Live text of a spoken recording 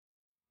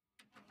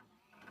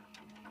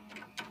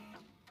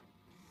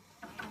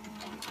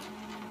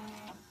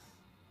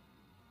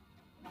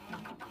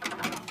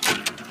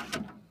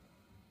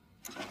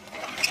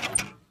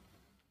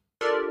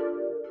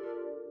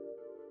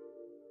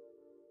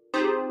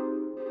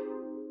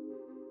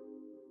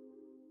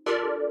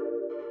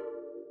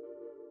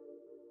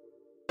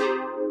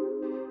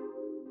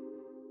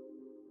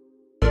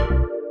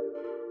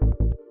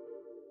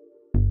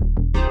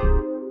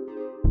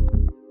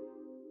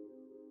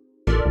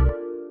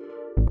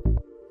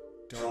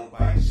Don't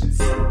bite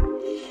yourself.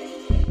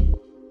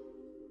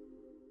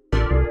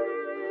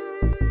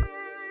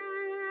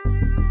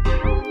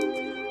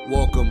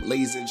 Welcome,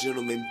 ladies and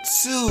gentlemen,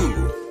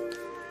 to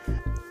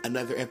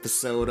another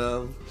episode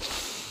of.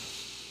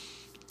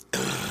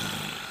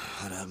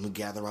 Hold on, let me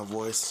gather my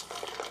voice.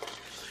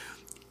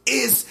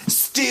 Is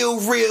still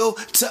real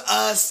to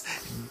us.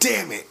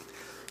 Damn it.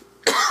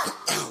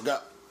 Oh,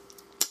 God.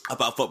 I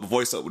about fucked my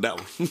voice up with that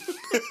one.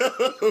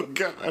 Oh,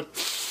 God.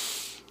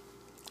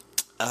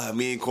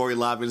 Me and Corey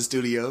live in the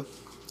studio.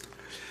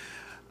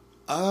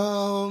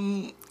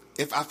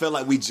 If I feel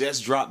like we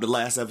just dropped the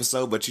last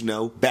episode, but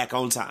back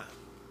on time.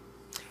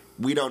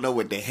 We don't know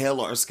what the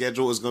hell our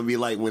schedule is going to be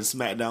like when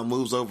SmackDown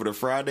moves over to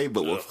Friday,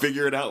 but we'll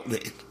figure it out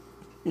then.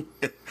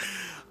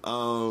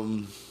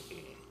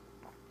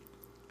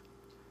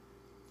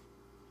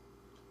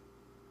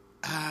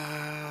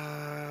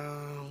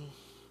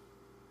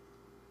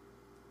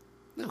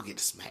 We'll get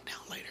to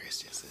SmackDown later.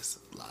 It's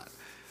a lot.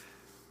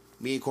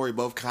 Me and Corey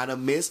both kind of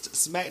missed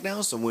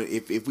SmackDown, so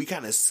if we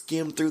kind of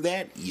skim through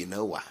that, you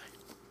know why.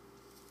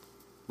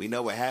 We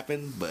know what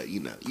happened, but we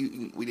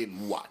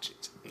didn't watch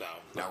it. No.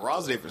 Now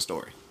Raw's a different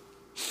story.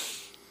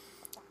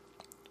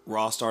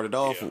 Raw started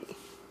off. Yeah.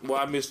 Well,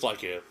 I missed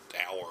like an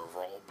hour of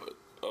Raw, but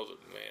other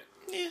than that,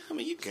 Yeah, I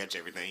mean you catch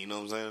everything. You know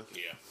what I'm saying?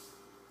 yeah.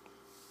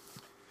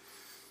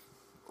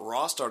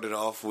 Raw started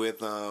off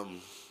with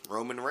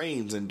Roman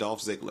Reigns and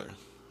Dolph Ziggler.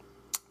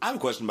 I have a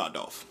question about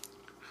Dolph.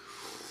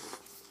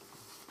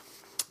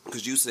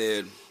 Because you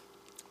said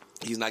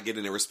he's not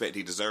getting the respect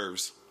he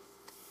deserves.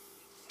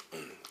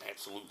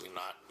 Absolutely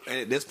not. And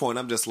at this point,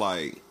 I'm just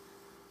like,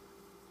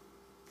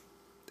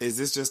 is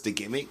this just a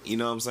gimmick? You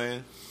know what I'm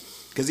saying?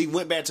 Because he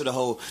went back to the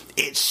whole,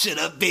 it should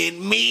have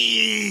been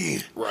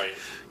me. Right.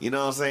 You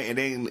know what I'm saying?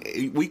 And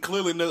then we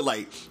clearly know,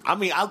 I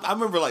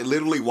remember,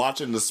 literally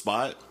watching the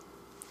spot.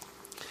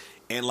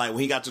 And, when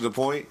he got to the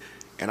point,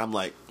 and I'm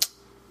like,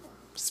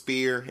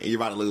 spear, and you're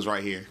about to lose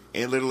right here.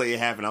 And literally it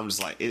happened. I'm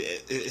just like,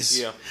 it's...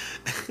 Yeah.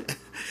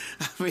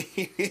 I mean,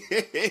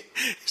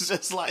 it's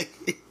just like,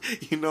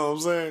 you know what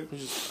I'm saying?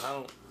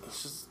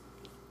 It's just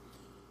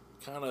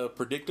kind of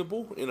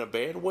predictable in a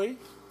bad way.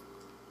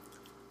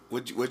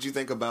 What'd you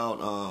think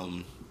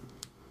about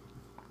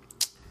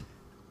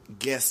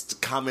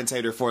guest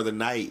commentator for the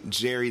night,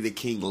 Jerry the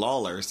King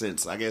Lawler,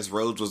 since I guess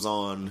Rhodes was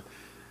on...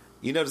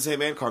 You notice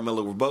him and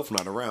Carmella were both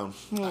not around.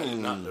 I did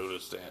not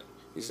notice that.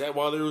 Is that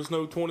why there was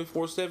no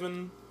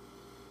 24/7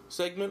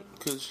 segment?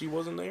 Because she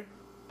wasn't there?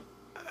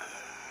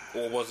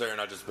 Or was there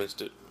and I just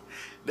missed it?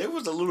 There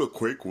was a little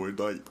quick one.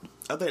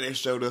 I think they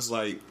showed us,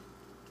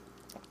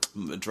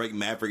 Drake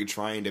Maverick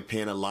trying to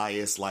pin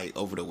Elias,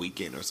 over the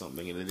weekend or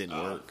something, and it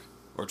didn't work.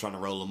 Or trying to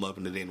roll him up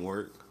and it didn't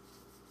work.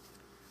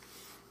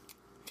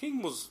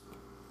 King was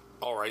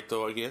alright,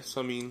 though, I guess.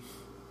 I mean,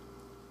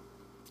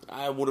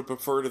 I would have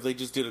preferred if they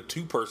just did a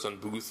 2-person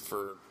booth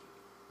for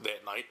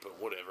that night,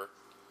 but whatever.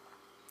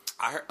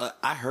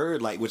 I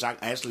heard, which I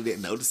actually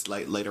didn't notice,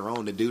 later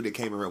on, the dude that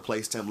came and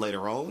replaced him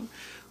later on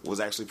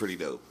was actually pretty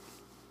dope.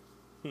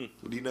 Do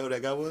you know who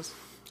that guy was?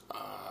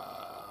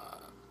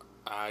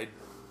 I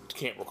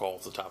can't recall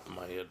off the top of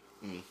my head.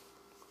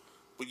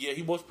 But yeah,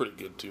 he was pretty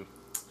good, too.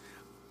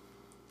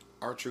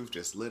 R-Truth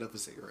just lit up a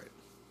cigarette.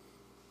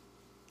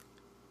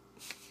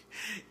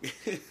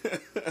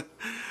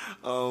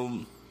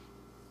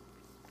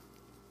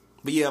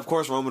 But yeah, of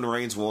course, Roman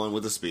Reigns won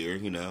with a spear.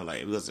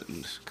 It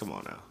wasn't... Come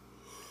on now.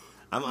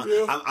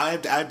 I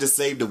have to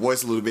save the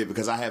voice a little bit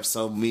because I have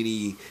so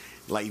many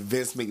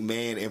Vince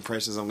McMahon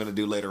impressions I'm going to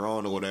do later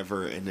on or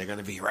whatever, and they're going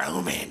to be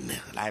Roman.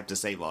 I have to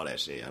save all that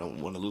shit. I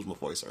don't want to lose my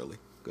voice early.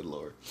 Good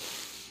Lord.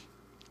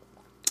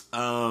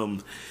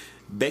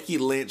 Becky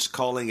Lynch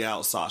calling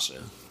out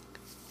Sasha.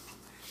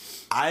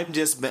 I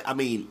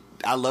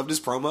love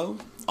this promo.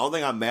 Only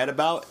thing I'm mad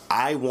about,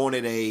 I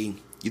wanted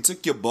you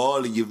took your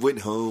ball and you went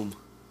home.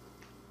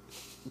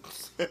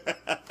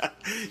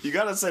 You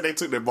gotta say they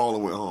took their ball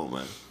and went home,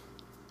 man.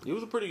 It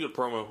was a pretty good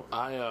promo.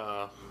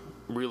 I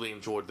really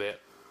enjoyed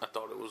that. I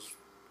thought it was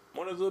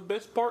one of the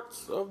best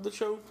parts of the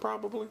show,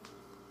 probably.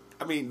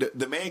 I mean,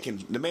 the man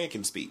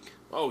can speak.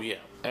 Oh yeah,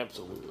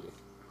 absolutely.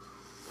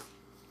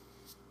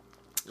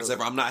 Except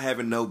for I'm not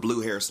having no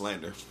blue hair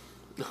slander.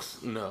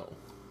 No,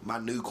 my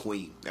new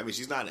queen. I mean,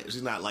 she's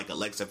not like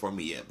Alexa for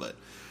me yet, but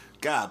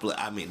God,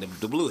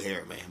 the blue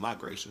hair, man. My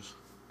gracious.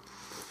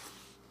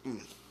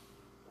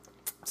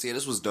 See,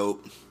 this was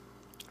dope.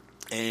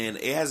 And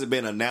it hasn't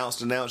been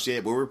announced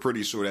yet, but we're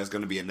pretty sure that's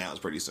going to be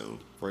announced pretty soon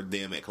for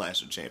them at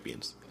Clash of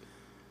Champions.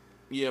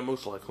 Yeah,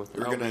 most likely.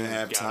 We're going to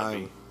have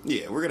time.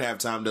 Yeah, we're going to have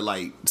time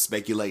to,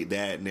 speculate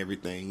that and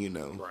everything,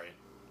 Right.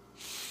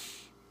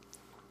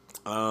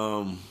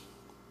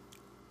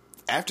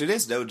 After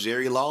this, though,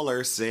 Jerry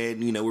Lawler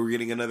said, we're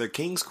getting another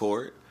King's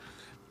Court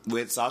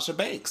with Sasha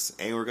Banks.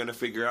 And we're going to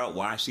figure out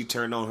why she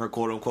turned on her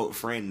quote-unquote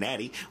friend,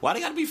 Natty. Why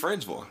they got to be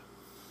friends for?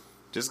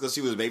 Just because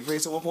she was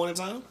babyface at one point in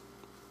time?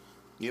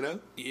 You know?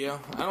 Yeah,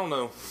 I don't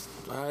know.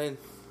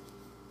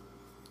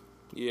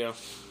 Yeah.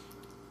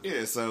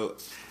 Yeah, so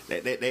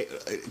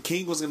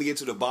King was going to get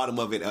to the bottom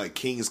of it at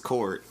King's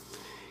Court.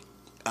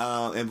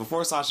 And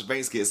before Sasha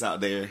Banks gets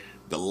out there,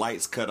 the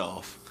lights cut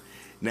off.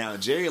 Now,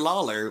 Jerry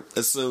Lawler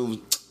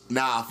assumed,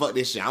 nah, fuck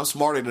this shit. I'm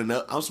smarter than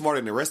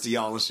the rest of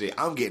y'all and shit.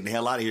 I'm getting the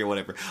hell out of here,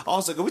 whatever.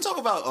 Also, can we talk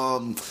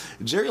about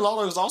Jerry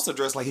Lawler was also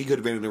dressed like he could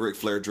have been in the Ric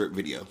Flair drip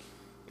video.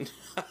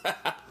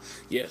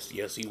 Yes,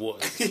 he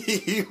was.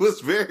 He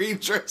was very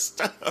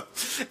dressed up.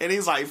 And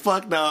he's like,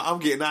 fuck no, I'm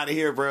getting out of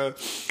here, bro.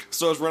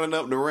 Starts running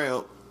up the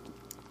ramp.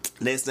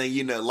 Next thing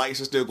you know, lights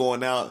are still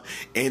going out,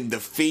 and the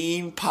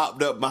Fiend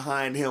popped up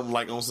behind him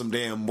like on some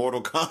damn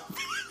Mortal Kombat.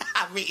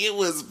 I mean, it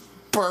was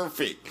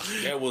perfect.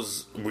 That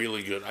was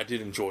really good. I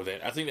did enjoy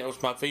that. I think that was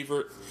my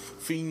favorite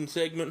Fiend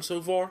segment so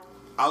far.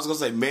 I was gonna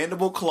say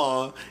Mandible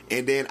Claw,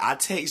 and then I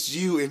text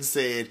you and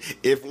said,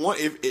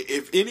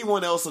 if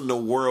anyone else in the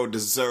world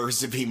deserves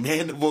to be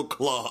Mandible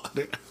Claw.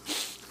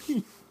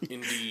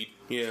 Indeed,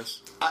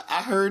 yes.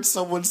 I heard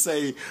someone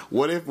say,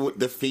 what if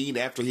the Fiend,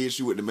 after he hits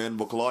you with the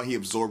Mandible Claw, he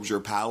absorbs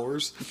your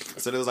powers?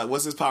 So they was like,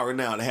 what's his power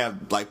now? To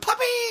have, like,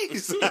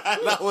 puppies! And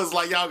I was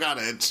like, y'all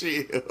gotta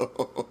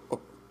chill.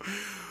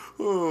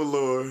 Oh,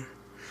 Lord.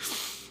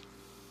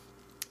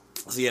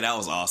 So, yeah, that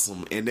was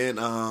awesome. And then,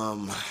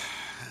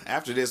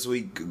 after this,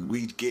 we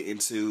get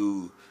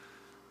into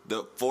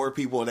the 4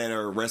 people that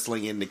are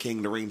wrestling in the King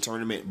of the Ring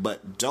tournament,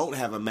 but don't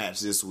have a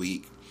match this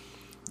week.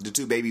 The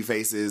 2 baby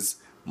faces,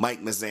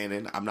 Mike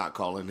Mizanin. I'm not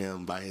calling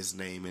him by his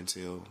name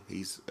until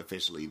he's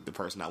officially the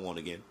person I want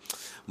again.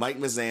 Mike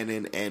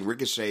Mizanin and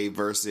Ricochet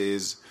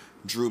versus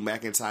Drew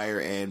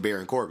McIntyre and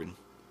Baron Corbin.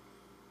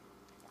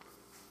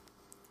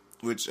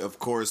 Which, of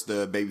course,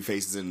 the baby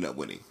faces ended up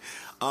winning.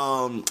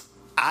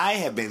 I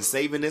have been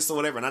saving this or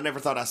whatever, and I never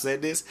thought I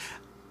said this.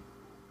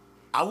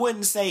 I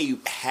wouldn't say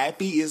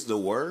happy is the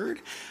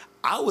word.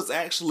 I was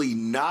actually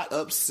not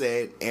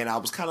upset, and I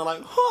was kind of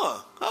like,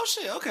 huh, oh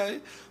shit, okay,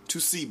 to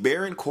see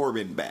Baron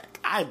Corbin back.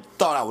 I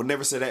thought I would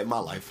never say that in my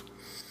life.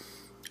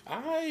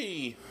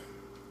 I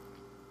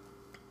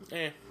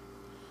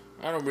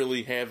don't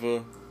really have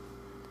a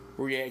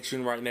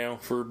reaction right now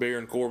for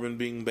Baron Corbin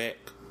being back.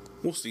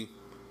 We'll see.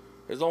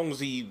 As long as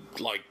he,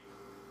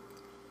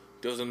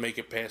 doesn't make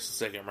it past the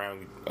second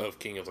round of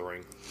King of the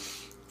Ring.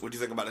 What do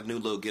you think about the new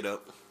little get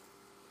up?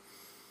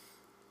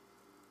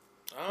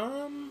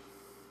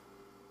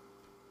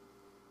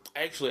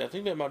 Actually, I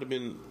think that might have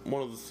been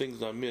one of the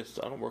things I missed.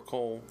 I don't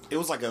recall. It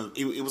was like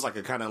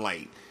a kind of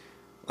like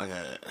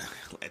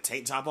a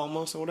tank top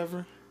almost or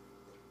whatever.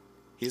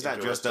 He's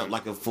not dressed up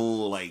like a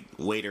full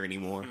waiter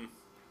anymore.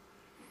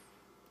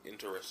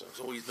 Interesting.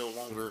 So he's no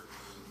longer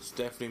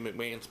Stephanie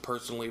McMahon's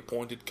personally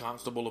appointed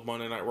constable of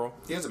Monday Night Raw?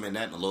 He hasn't been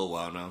that in a little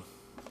while now.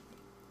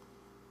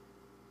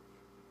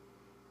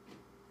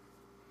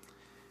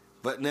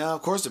 But now,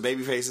 of course, the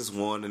babyfaces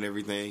won and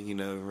everything. You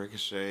know,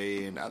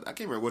 Ricochet, and I can't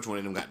remember which one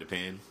of them got the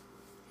pin.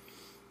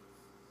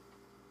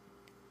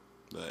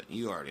 But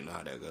you already know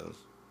how that goes.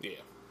 Yeah.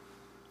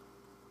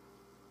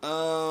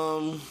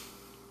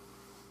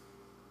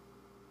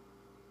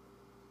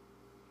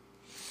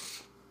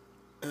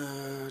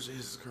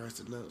 Jesus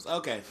Christ, it knows.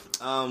 Okay.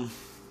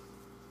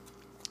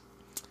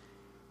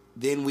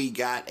 Then we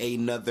got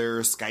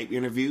another Skype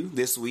interview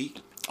this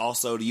week.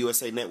 Also, the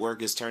USA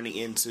Network is turning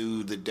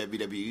into the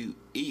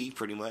WWE,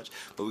 pretty much.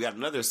 But we got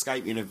another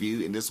Skype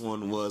interview, and this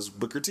one was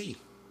Booker T.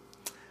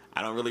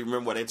 I don't really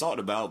remember what they talked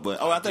about,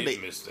 but I thought they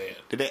missed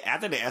that. I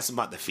think they asked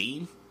about the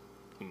Fiend,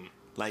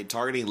 like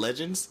targeting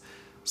legends.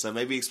 So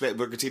maybe expect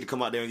Booker T to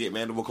come out there and get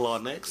Mandible Claw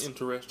next.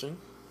 Interesting.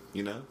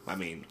 You know, I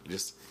mean,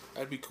 just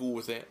I'd be cool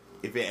with that.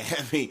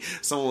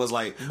 Someone was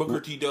like, Booker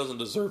T doesn't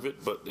deserve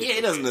it, but yeah,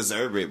 he doesn't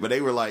deserve it. But they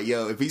were like,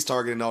 yo, if he's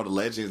targeting all the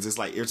legends, it's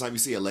like every time you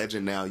see a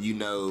legend now, you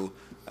know,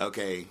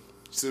 okay,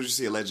 as soon as you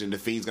see a legend, the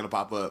Fiend's gonna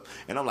pop up.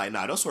 And I'm like,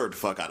 nah, don't swerve the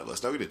fuck out of us.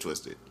 Don't get it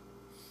twisted.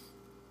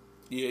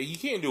 Yeah, you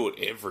can't do it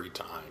every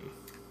time.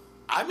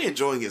 I'm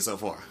enjoying it so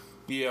far.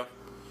 Yeah,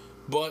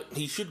 but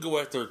he should go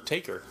after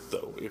Taker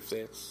though, if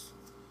that's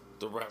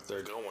the route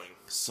they're going.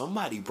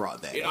 Somebody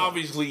brought that. It up.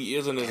 Obviously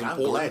isn't as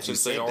important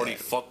since they already that.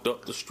 fucked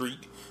up the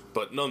streak,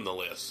 but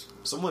nonetheless.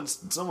 Someone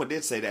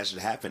did say that should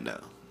happen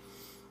though.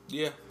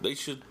 Yeah, they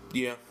should.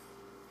 Yeah,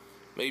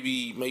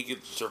 maybe make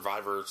it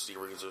Survivor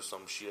Series or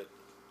some shit,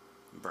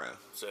 Bruh.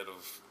 instead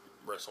of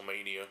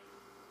WrestleMania.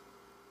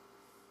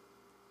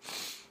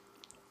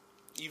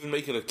 Even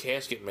make it a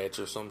casket match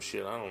or some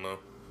shit. I don't know.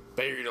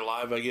 Buried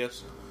Alive, I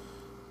guess.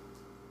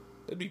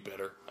 That'd be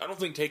better. I don't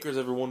think Taker's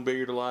ever won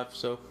Buried Alive,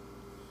 so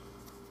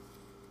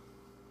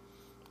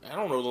I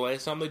don't know the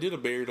last time they did a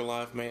Buried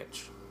Alive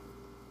match.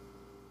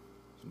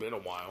 It's been a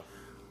while.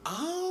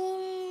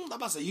 I'm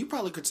about to say, you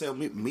probably could tell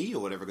me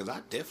or whatever, because I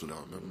definitely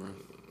don't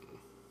remember.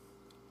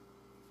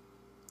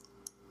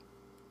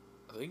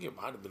 I think it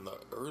might have been the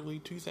early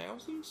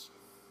 2000s.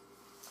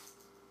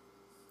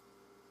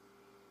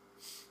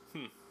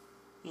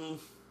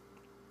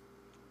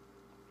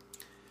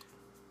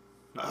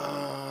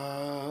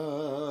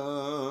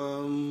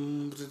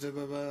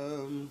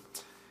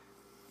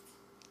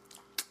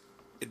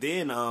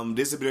 then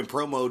this had been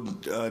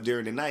promo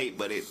during the night,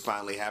 but it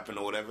finally happened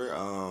or whatever.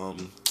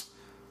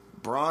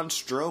 Braun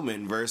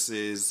Strowman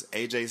versus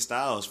AJ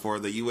Styles for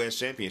the U.S.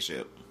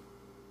 Championship.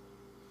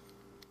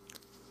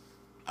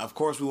 Of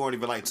course, we weren't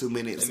even like 2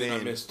 minutes and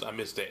then in. I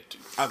missed that too.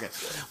 Okay,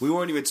 we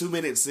weren't even 2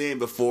 minutes in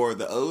before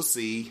the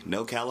OC,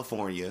 No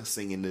California,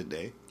 singing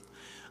today,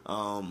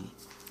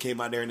 came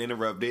out there and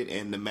interrupted,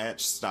 and the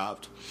match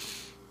stopped.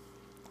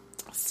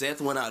 Seth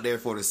went out there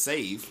for the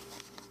save,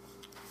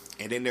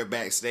 and then they're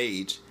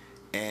backstage,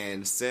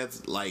 and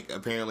Seth like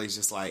apparently is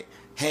just like,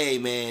 hey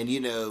man, you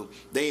know,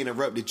 they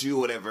interrupted you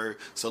or whatever,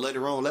 so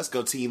later on let's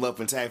go team up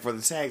and tag for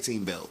the tag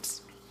team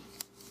belts.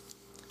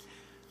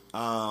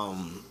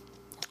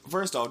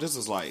 First off, this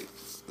is like,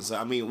 so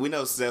I mean, we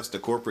know Seth's the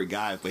corporate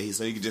guy, but he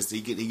could just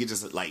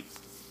like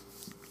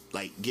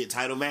get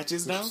title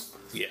matches now.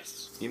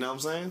 Yes, you know what I'm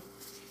saying?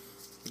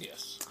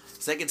 Yes.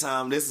 Second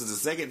time. This is the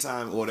second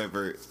time or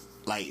whatever.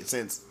 Like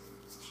since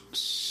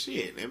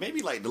shit, and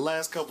maybe like the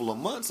last couple of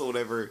months or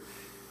whatever,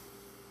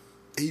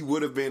 he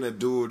would have been a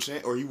dual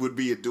or he would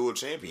be a dual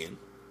champion.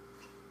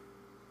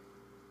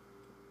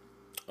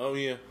 Oh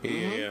yeah,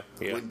 yeah.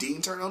 When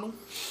Dean turned on him.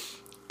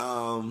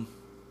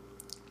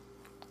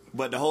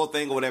 But the whole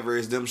thing or whatever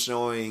is them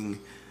showing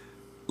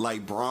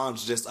like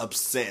Braun's just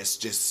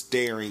obsessed, just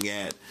staring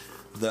at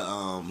the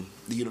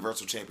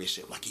Universal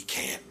Championship. Like he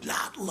can't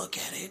not look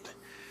at it.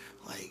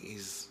 Like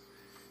he's.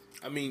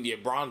 I mean, yeah,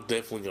 Braun's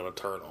definitely going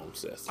to turn on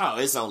Seth. Oh,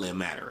 it's only a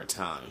matter of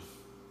time.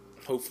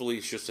 Hopefully,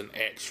 it's just an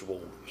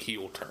actual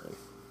heel turn.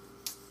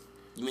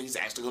 You mean he's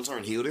actually going to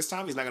turn heel this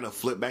time? He's not going to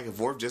flip back and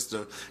forth just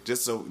to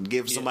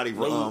give somebody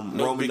no Roman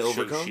to Big Show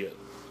overcome? shit.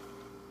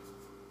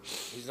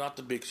 He's not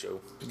the Big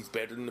Show. He's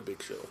better than the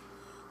Big Show.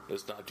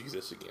 Let's not do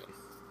this again.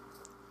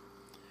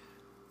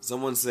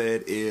 Someone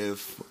said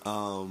if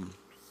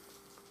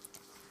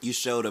you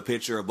showed a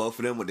picture of both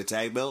of them with the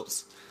tag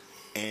belts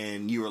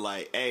and you were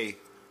like, hey,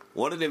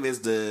 one of them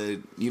is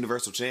the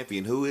Universal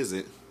Champion, who is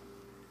it?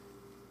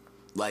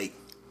 Like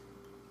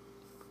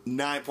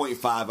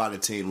 9.5 out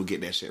of 10 will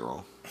get that shit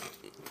wrong.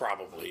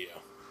 Probably, yeah.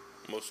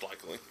 Most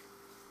likely.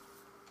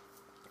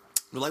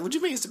 But like, what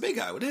you mean it's the big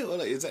guy? What the hell?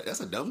 Like,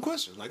 that's a dumb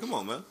question. Like, come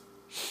on, man.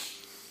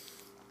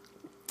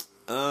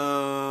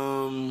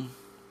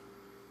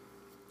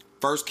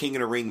 First King of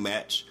the Ring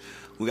match.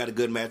 We got a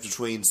good match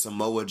between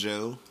Samoa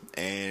Joe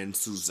and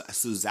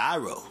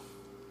Cesaro.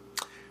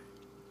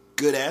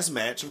 Good ass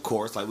match, of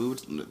course. Like we were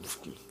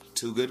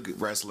two good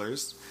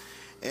wrestlers.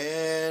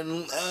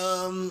 And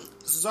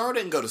Cesaro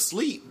didn't go to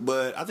sleep,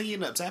 but I think he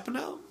ended up tapping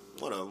out.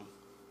 Whatever.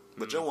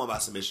 But Joe won by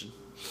submission.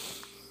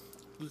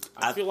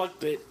 I feel like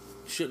that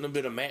shouldn't have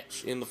been a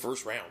match in the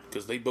first round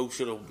because they both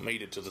should have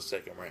made it to the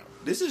second round.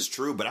 This is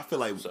true, but I feel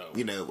like,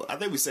 you know, I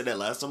think we said that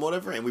last time or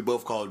whatever, and we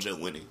both called Joe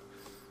winning.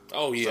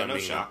 Oh, yeah. So no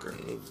shocker.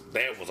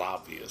 That was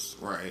obvious.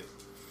 Right.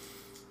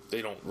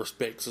 They don't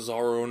respect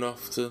Cesaro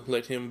enough to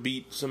let him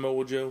beat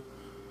Samoa Joe.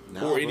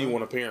 No, or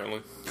anyone,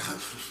 apparently.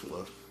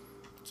 Well.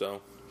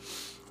 So.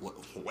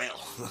 Well.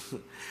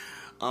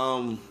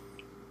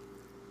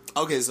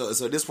 Okay, so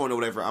at this point or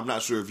whatever, I'm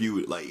not sure if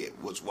you like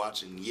was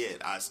watching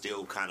yet. I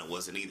still kind of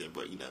wasn't either,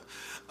 but you know,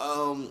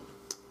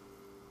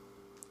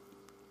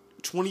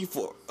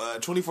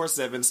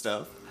 24/7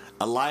 stuff.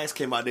 Elias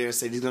came out there and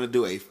said he's going to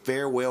do a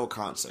farewell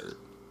concert.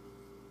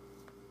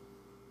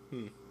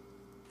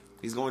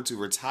 He's going to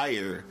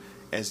retire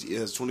as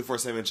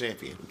 24/7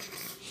 champion.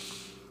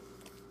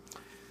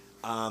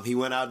 He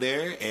went out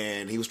there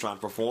and he was trying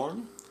to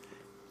perform.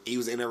 He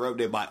was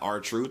interrupted by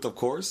R-Truth, of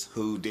course,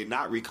 who did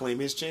not reclaim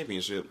his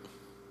championship.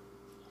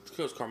 It's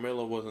because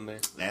Carmella wasn't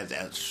there.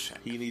 That's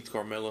he needs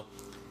Carmella.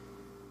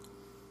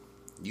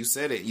 You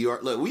said it.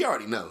 Look, we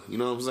already know. You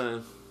know what I'm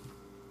saying?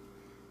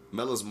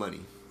 Mella's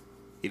money.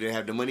 He didn't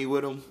have the money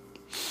with him.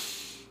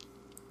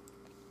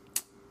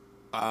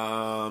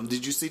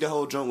 Did you see the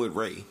whole joint with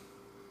Rey?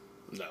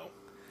 No.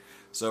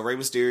 So Rey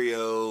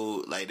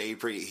Mysterio, like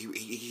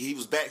he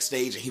was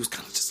backstage and he was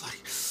kind of just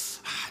like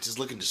just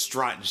looking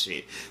distraught and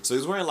shit. So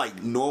he's wearing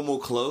like normal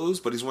clothes,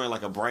 but he's wearing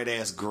like a bright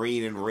ass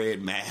green and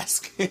red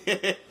mask.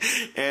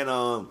 And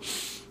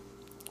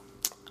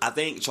I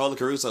think Charlie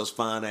Caruso's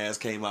fine ass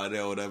came out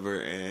there or whatever,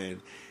 and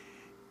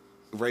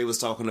Ray was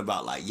talking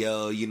about like,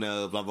 yo, you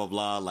know, blah blah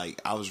blah. Like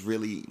I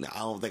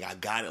don't think I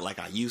got it like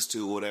I used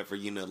to or whatever.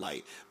 You know,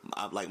 like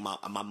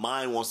my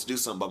mind wants to do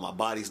something, but my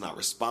body's not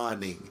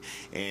responding.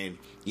 And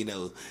you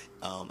know,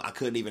 I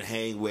couldn't even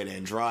hang with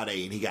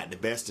Andrade, and he got the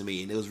best of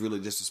me, and it was really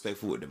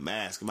disrespectful with the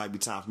mask. It might be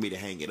time for me to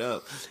hang it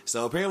up.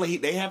 So apparently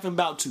they have him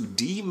about to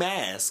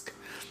demask,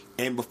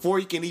 and before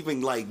he can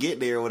even like get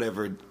there or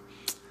whatever,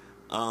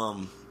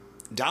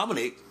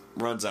 Dominic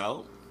runs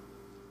out.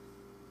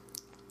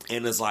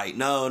 And it's like,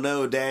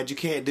 no, Dad, you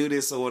can't do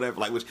this or whatever.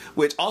 Like,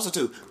 which also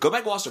too, go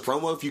back and watch the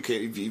promo if you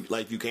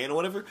can or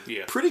whatever.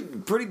 Yeah,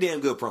 pretty damn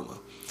good promo.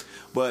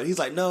 But he's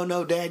like,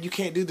 no, Dad, you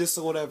can't do this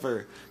or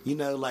whatever. You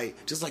know,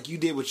 like just like you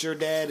did with your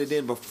dad, and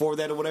then before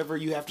that or whatever,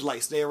 you have to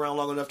like stay around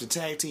long enough to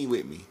tag team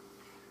with me.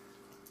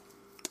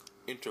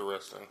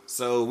 Interesting.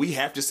 So we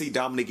have to see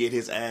Dominic get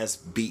his ass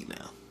beat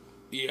now.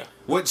 Yeah.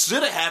 What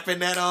should have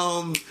happened at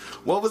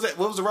what was that?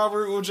 What was the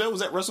rivalry with Joe?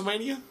 Was that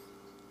WrestleMania?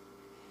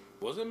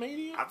 Was it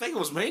Mania? I think it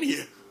was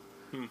Mania.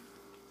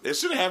 It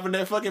should have happened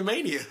at fucking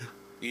Mania.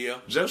 Yeah.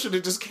 Joe should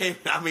have just came.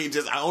 I mean,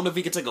 I don't know if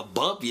he could take a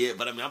bump yet,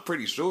 but I mean, I'm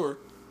pretty sure.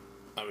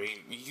 I mean,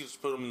 you can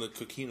just put him in the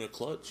Coquina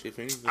clutch, if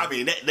anything. I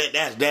mean,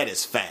 that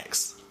is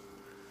facts.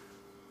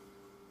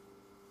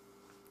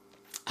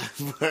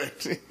 But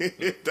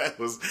that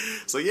was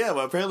so. Yeah,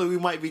 but apparently we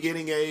might be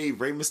getting a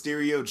Rey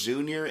Mysterio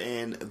Jr.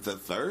 and the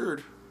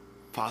third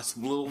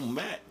possible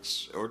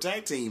match or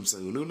tag team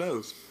soon. Who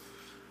knows?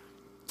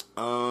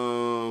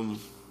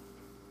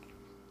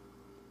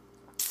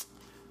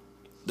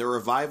 The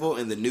Revival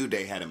and the New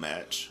Day had a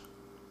match.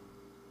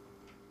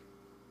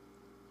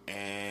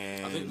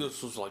 And I think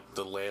this was like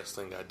the last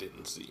thing I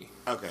didn't see.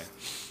 Okay.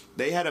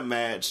 They had a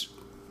match,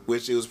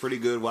 which it was pretty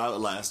good while it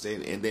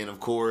lasted. And then, of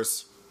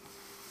course,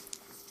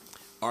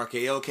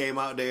 RKO came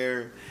out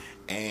there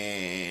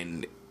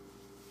and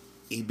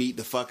he beat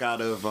the fuck out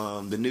of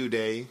the New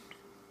Day.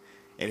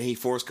 And he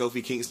forced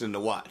Kofi Kingston to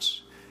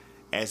watch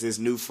as his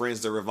new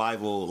friends, the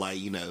Revival, like,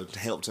 you know,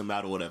 helped him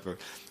out or whatever.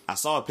 I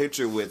saw a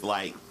picture with,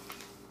 like,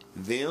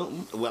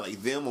 them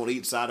on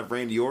each side of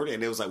Randy Orton,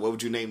 and it was like, what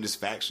would you name this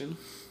faction?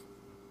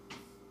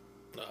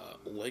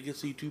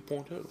 Legacy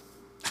 2.0.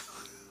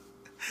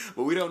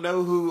 But we don't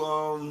know who,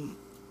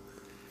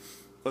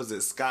 what was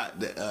it,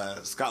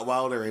 Scott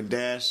Wilder and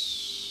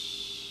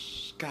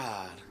Dash,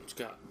 God.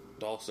 Scott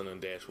Dawson and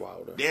Dash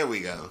Wilder. There we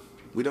go.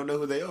 We don't know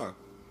who they are.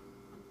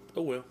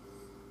 Oh, well.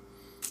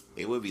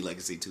 It would be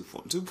Legacy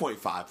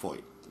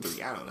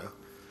 2.5.3, I don't know.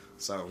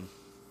 So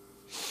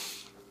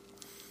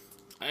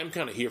I am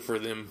kind of here for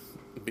them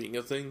being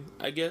a thing,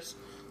 I guess.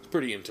 It's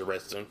pretty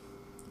interesting.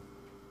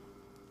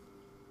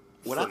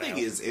 What I think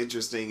is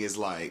interesting is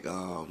like,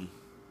 I'm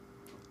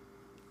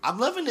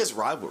loving this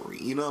rivalry.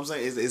 You know what I'm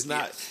saying? It's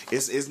not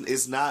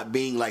it's not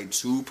being like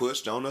too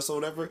pushed on us or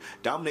whatever.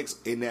 Dominic's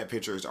in that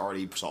picture is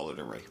already taller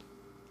than Ray.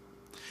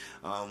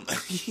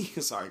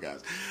 Sorry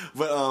guys,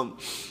 but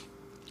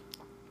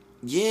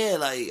yeah,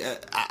 like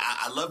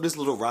I love this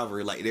little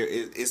rivalry. Like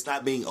it's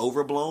not being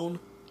overblown.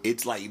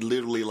 It's like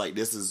literally like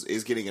this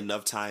is getting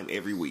enough time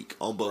every week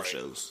on both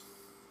shows.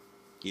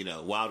 You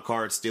know, wild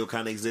card still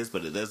kind of exists,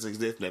 but it doesn't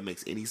exist. If that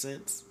makes any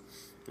sense,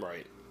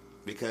 right?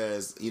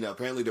 Because you know,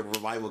 apparently the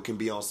Revival can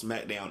be on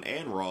SmackDown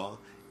and Raw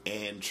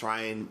and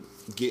try and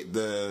get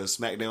the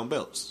SmackDown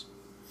belts.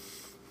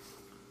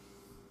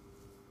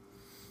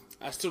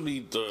 I still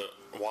need the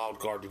wild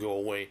card to go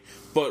away,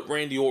 but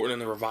Randy Orton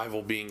and the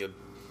Revival being a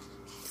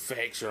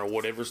faction or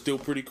whatever is still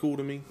pretty cool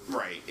to me.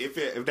 Right,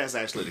 if that's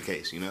actually the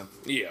case, you know.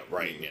 Yeah,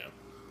 right. Yeah,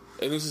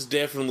 and this is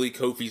definitely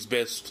Kofi's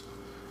best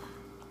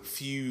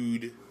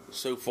feud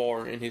so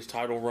far in his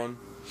title run,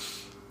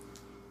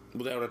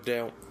 without a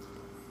doubt.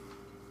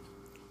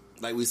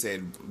 Like we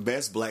said,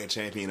 best black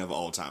champion of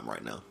all time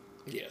right now.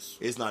 Yes,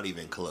 it's not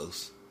even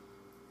close.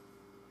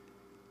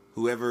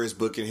 Whoever is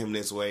booking him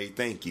this way,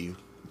 thank you.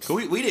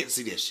 We didn't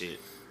see this shit.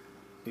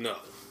 No.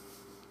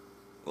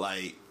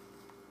 Like,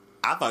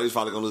 I thought he was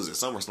probably going to lose at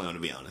SummerSlam, to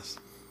be honest.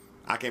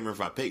 I can't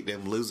remember if I picked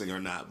him losing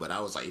or not, but I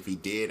was like, if he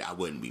did, I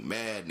wouldn't be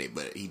mad,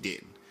 but he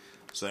didn't.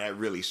 So that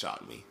really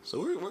shocked me. So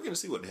we're going to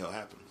see what the hell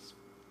happens.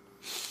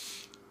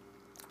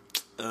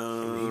 He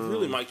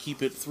really might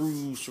keep it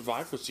through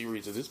Survivor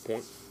Series at this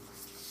point.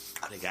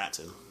 They got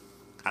to.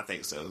 I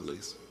think so, at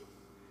least.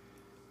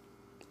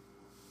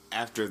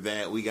 After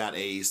that, we got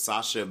a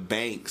Sasha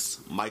Banks,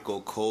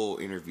 Michael Cole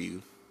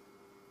interview.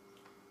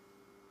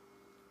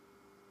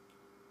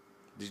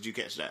 Did you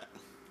catch that?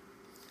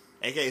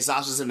 AKA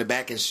Sasha's in the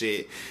back and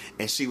shit,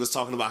 and she was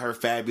talking about her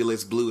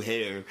fabulous blue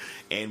hair,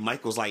 and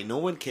Michael's like, no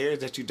one cares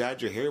that you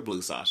dyed your hair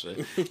blue, Sasha.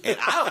 And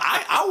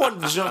I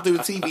wanted to jump through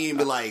the TV and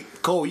be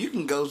like, Cole, you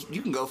can go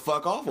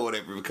fuck off or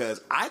whatever, because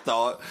I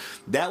thought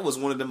that was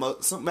one of the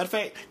most, matter of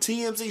fact,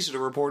 TMZ should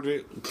have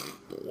reported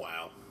it.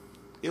 Wow.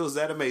 It was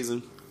that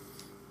amazing.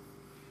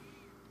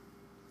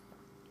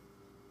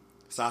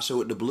 Sasha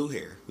with the blue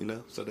hair, you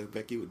know? So the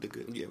Becky with the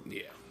good,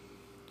 yeah.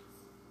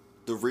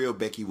 The real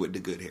Becky with the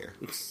good hair.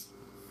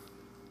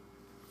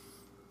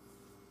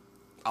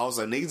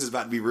 Also, niggas is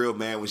about to be real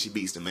mad when she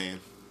beats the man.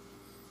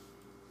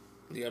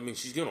 Yeah, I mean,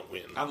 she's gonna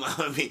win.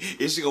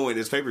 Is she gonna win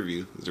this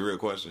pay-per-view? Is the real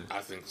question. I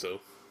think so.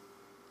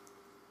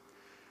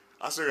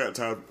 I still got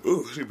time.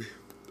 Ooh, excuse me.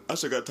 I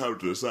still got time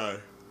to decide,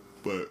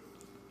 but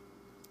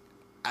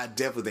I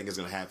definitely think it's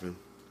gonna happen.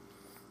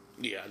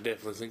 Yeah, I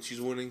definitely think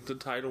she's winning the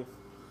title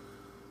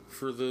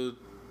for the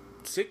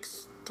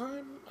 6th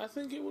time, I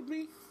think it would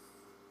be.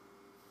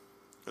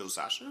 Oh,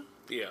 Sasha?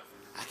 Yeah.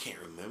 I can't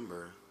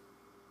remember.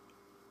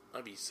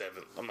 Might be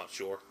 7th. I'm not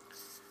sure.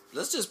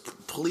 Let's just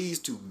please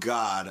to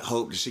God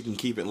hope that she can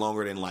keep it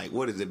longer than like,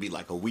 what does it be,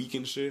 like a week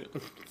and shit?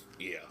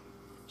 Yeah.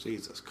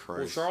 Jesus Christ.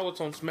 Well,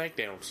 Charlotte's on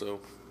SmackDown,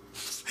 so.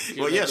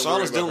 Well, yeah,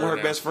 Charlotte's dealing with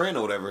her best friend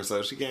or whatever,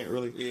 so she can't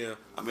really. Yeah.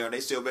 I mean, are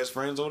they still best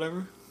friends or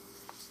whatever?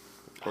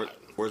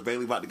 Or is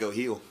Bayley about to go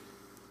heel?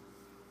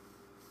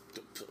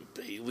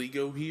 Bayley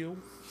go heel?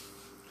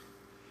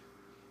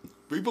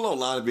 People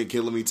online have been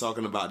killing me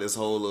talking about this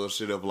whole little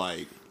shit of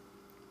like,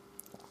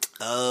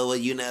 oh, well,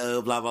 you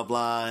know, blah, blah,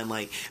 blah. And,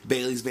 like,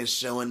 Bayley's been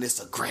showing this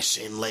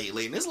aggression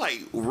lately. And it's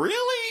like,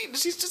 really?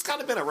 She's just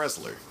kind of been a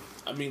wrestler.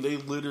 I mean, they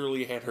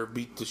literally had her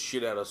beat the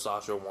shit out of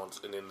Sasha once,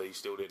 and then they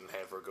still didn't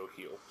have her go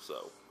heel.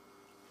 So,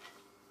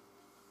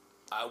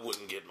 I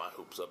wouldn't get my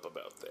hopes up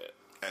about that.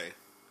 Hey,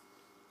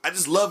 I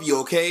just love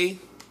you, okay?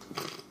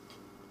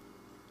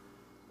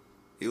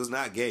 He was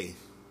not gay.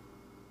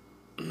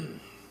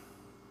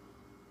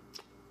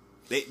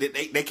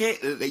 They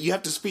can't. You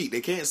have to speak.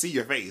 They can't see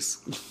your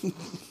face.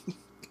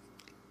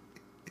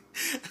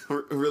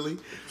 Really?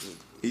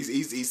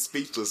 He's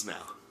speechless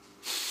now.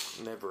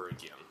 Never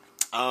again.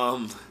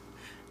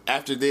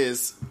 After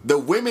this, the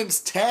women's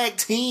tag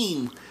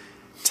team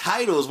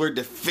titles were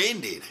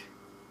defended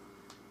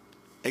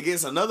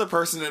against another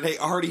person that they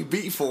already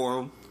beat for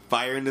them,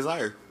 Fire and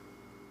Desire.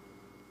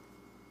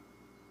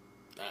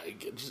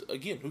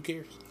 Again, who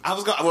cares?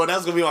 Well, that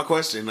was gonna be my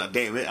question.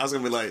 Damn it, I was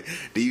gonna be like,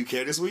 do you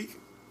care this week?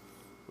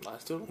 I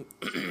still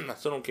don't. I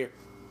still don't care.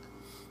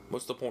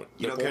 What's the point?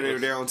 You don't care that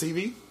they're on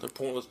TV? They're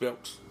pointless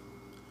belts.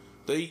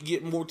 They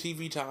get more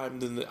TV time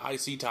than the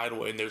IC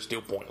title, and they're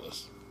still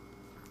pointless.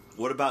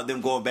 What about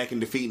them going back and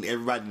defeating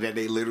everybody that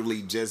they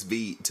literally just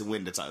beat to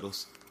win the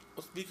titles?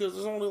 It's because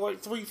there's only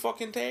like 3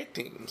 fucking tag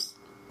teams.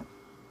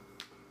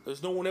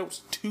 There's no one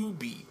else to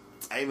beat.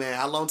 Hey man,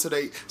 how long till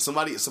they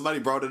somebody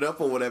brought it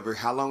up or whatever?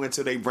 How long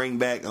until they bring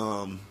back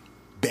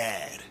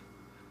Bad?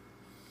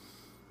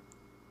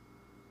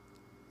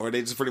 Or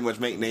they just pretty much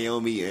make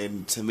Naomi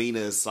and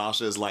Tamina,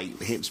 Sasha's like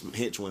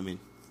hench women?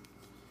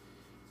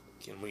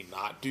 Can we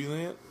not do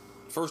that?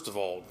 First of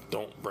all,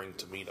 don't bring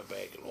Tamina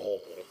back at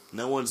all.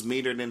 No one's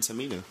meaner than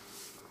Tamina.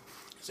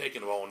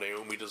 Second of all,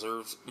 Naomi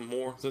deserves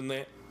more than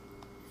that.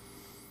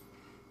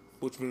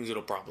 Which means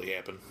it'll probably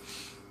happen.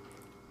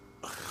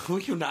 Well,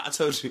 you not. I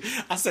told you.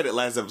 I said it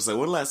last episode.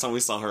 When the last time we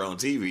saw her on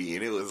TV?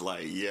 And it was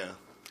like, yeah.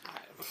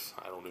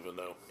 I don't even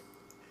know.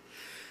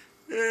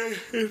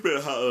 It's been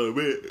a hot little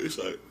minute. It's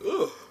like,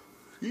 oh,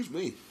 excuse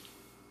me.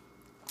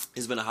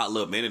 It's been a hot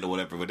little minute or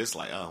whatever, but it's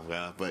like, oh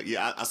god. But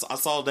yeah, I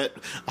saw that.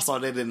 I saw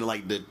that in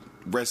like the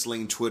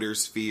wrestling Twitter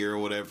sphere or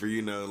whatever.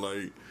 You know,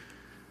 like.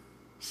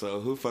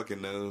 So who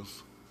fucking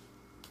knows?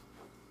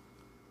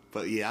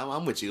 But yeah,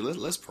 I'm with you.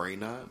 Let's pray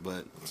not.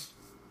 But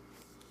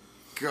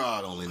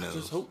God only knows. I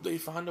just hope they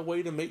find a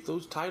way to make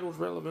those titles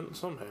relevant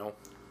somehow.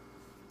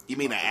 You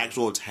mean an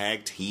actual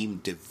tag team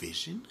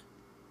division?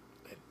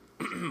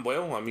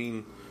 Well, I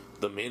mean,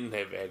 the men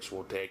have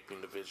actual tag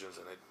team divisions,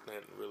 and it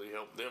hasn't really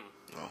helped them.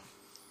 Oh.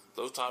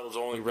 Those titles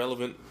are only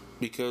relevant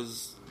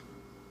because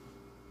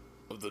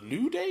of the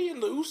New Day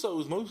and the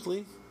Usos,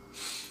 mostly.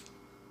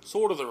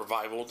 Sort of the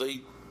Revival.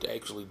 They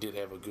actually did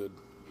have a good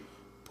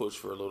push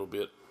for a little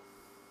bit.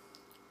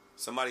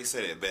 Somebody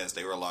said it best.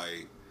 They were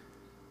like,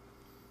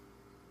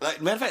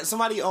 matter of fact,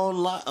 somebody on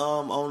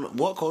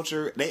What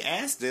Culture, they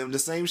asked them the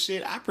same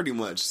shit I pretty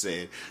much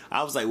said.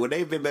 I was like, would they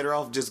have been better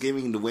off just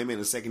giving the women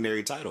a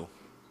secondary title?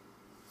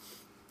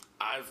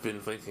 I've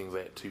been thinking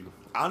that too.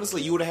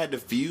 Honestly, you would have had to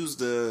fuse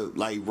the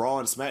like Raw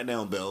and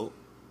SmackDown belt.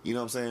 You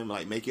know what I'm saying?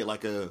 Like make it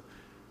like a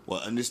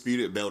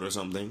undisputed belt or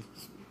something,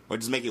 or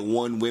just make it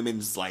one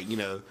women's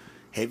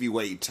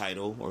heavyweight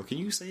title. Or can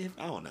you say it?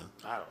 I don't know.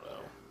 I don't know.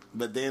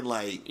 But then,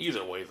 like...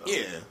 Either way, though.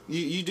 Yeah.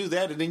 You do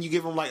that, and then you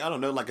give them, like, I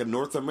don't know, like a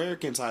North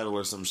American title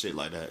or some shit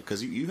like that.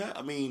 Because you have,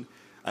 I mean,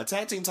 a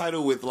tag team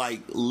title with,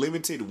 like,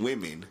 limited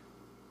women.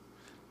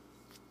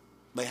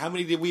 Like, how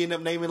many did we end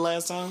up naming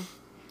last time?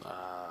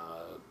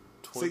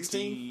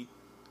 16?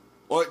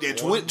 Or, yeah,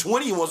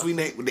 20 once we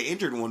named the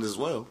injured ones as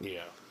well.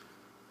 Yeah.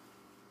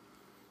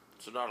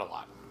 So not a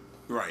lot.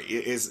 Right.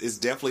 It's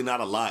definitely not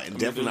a lot, and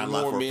definitely not a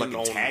lot for a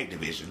fucking tag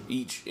division.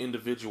 Each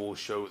individual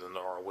show than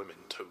there are women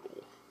total.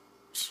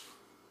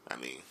 I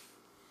mean,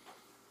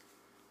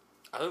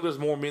 I think there's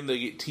more men that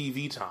get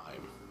TV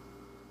time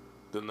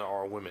than there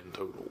are women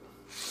total.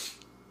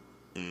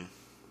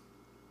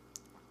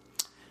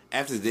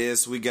 After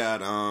this, we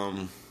got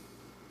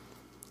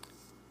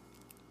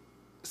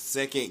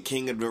second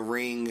King of the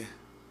Ring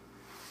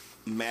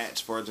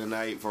match for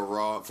tonight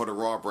for the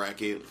Raw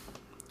bracket.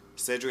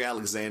 Cedric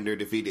Alexander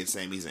defeated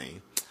Sami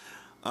Zayn.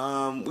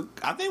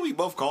 I think we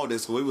both called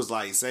this. We was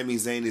like, Sami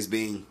Zayn is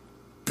being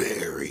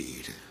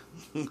buried.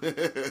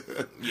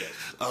 Yes.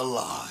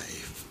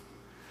 Alive.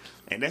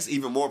 And that's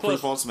even more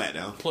proof on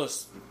SmackDown.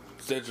 Plus,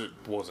 Cedric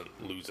wasn't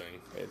losing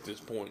at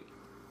this point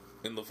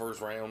in the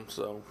first round,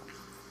 so.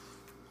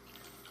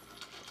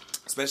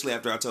 Especially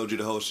after I told you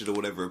the whole shit or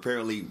whatever.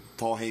 Apparently,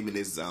 Paul Heyman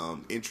is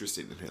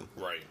interested in him.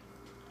 Right.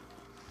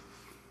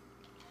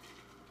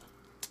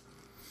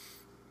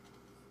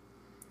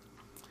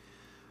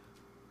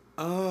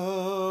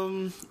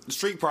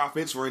 Street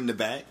Profits were in the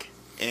back.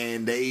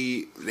 And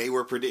they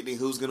were predicting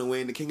who's going to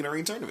win the King of the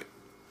Ring tournament.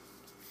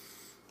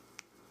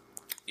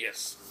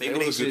 Yes, maybe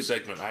that was a good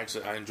segment.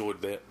 I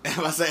enjoyed that.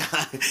 I say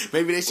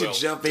maybe they should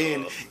jump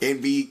in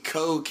and be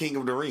co-King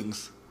of the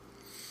Rings.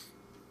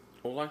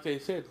 Well, like they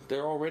said,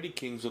 they're already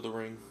Kings of the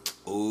Ring.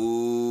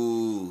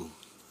 Ooh,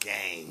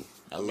 gang!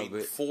 I love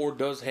it. Ford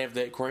does have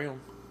that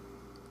crown,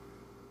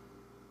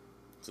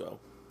 so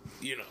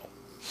you know.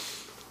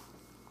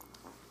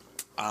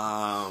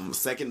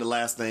 Second to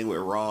last thing with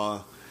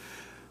Raw.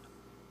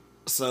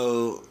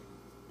 So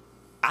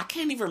I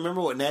can't even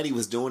remember what Natty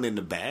was doing in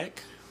the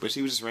back, but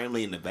she was just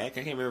randomly in the back.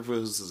 I can't remember if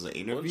it was an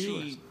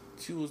interview.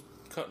 She was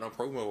cutting a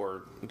promo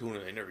or doing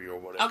an interview or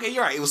whatever. Okay,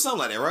 you're right. It was something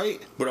like that, right?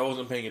 But I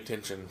wasn't paying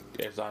attention,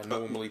 as I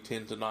normally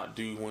tend to not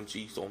do when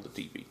she's on the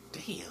TV.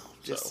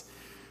 Damn.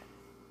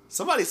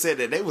 Somebody said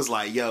that they was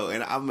like, yo,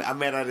 and I'm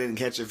mad I didn't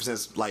catch it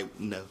since, like,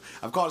 no.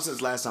 I've called it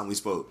since last time we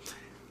spoke.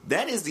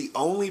 That is the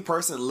only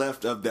person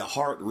left of the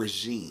Hart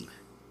regime.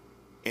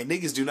 And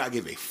niggas do not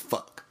give a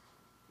fuck.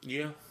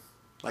 Yeah.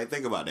 Like,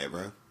 think about that,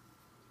 bro.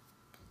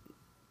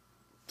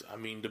 I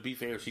mean, to be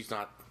fair, she's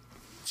not...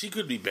 She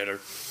could be better.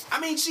 I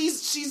mean,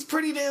 she's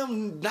pretty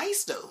damn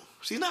nice, though.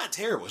 She's not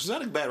terrible. She's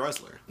not a bad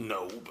wrestler.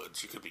 No, but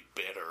she could be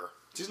better.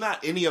 She's not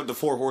any of the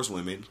 4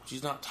 horsewomen.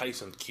 She's not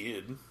Tyson's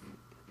kid.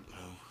 No.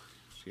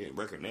 She ain't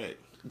break her neck.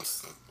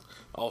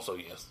 Also,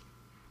 yes.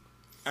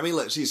 I mean,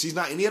 look, she's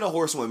not any of the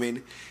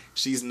horsewomen.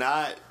 She's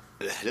not...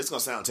 This is going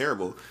to sound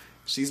terrible.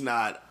 She's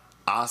not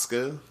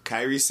Asuka,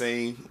 Kairi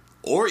Sane,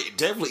 or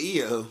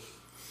definitely Io.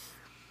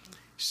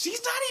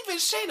 She's not even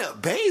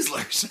Shayna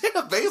Baszler.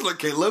 Shayna Baszler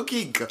can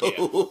low-key go.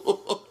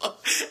 Yeah.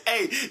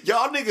 Hey,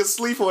 y'all niggas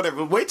sleep or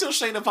whatever. Wait till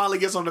Shayna finally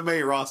gets on the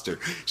main roster.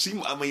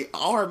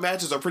 All her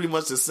matches are pretty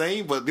much the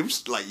same, but them,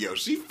 like, yo,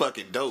 she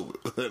fucking dope.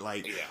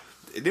 Like, yeah.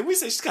 Didn't we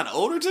say she's kind of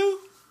older, too?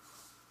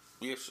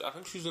 Yeah, I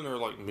think she's in her,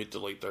 like, mid to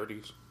late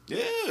 30s.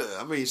 Yeah,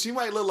 I mean, she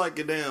might look like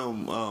a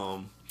damn,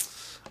 a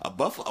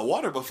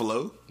water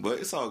buffalo, but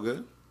it's all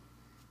good.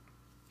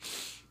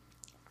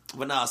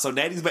 But nah, so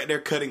Natty's back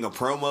there cutting a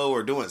promo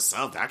or doing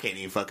something. I can't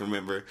even fucking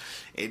remember.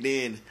 And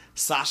then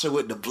Sasha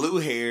with the blue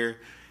hair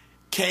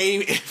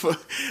came in for,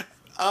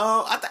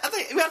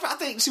 I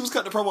think she was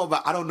cutting the promo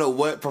about, I don't know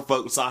what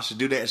provoked Sasha to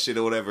do that shit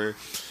or whatever.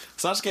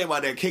 Sasha came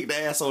out there, kicked the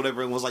ass or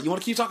whatever, and was like, you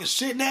want to keep talking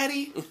shit,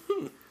 Natty?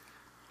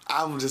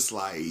 I'm just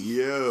like,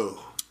 yo.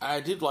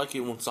 I did like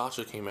it when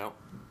Sasha came out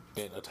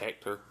and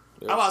attacked her.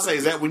 I'm about to say,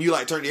 is that when you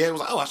like turned your head and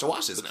was like, oh, I should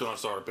watch this now? So I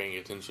started paying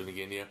attention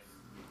again, yeah.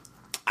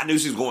 I knew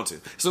she was going to.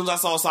 As soon as I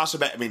saw Sasha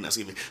back, as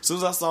soon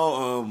as I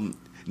saw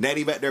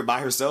Natty back there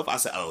by herself, I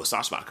said, oh,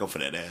 Sasha about to come for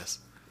that ass.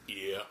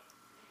 Yeah.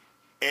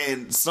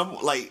 And this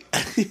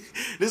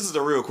is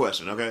the real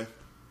question, okay?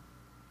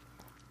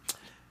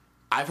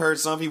 I've heard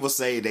some people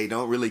say they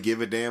don't really give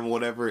a damn or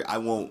whatever. I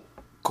want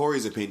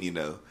Corey's opinion,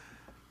 though.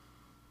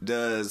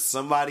 Does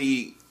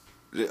somebody...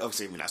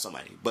 Excuse me, not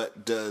somebody.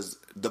 But does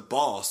the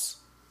boss...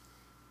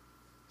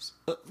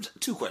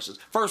 2 questions.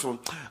 First one,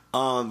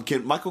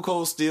 can Michael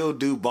Cole still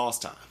do boss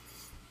time?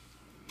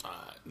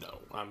 No.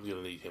 I'm going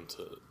to need him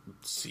to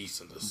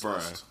cease and desist.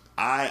 Bruh,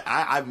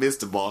 I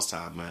missed the boss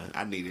time, man.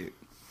 I need it.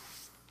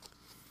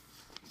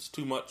 It's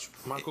too much.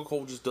 Michael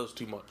Cole just does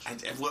too much.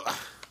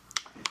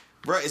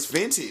 Bruh, it's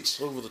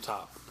vintage. Over the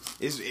top.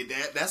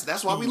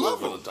 That's why we love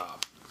him. Over the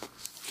top.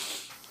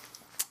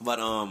 But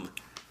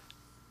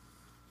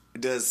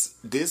does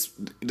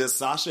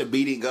Sasha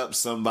beating up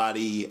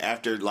somebody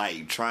after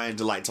like trying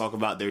to like talk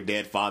about their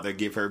dead father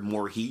give her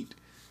more heat?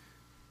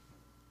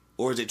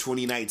 Or is it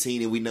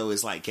 2019 and we know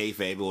it's like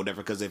kayfabe or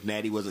whatever? Because if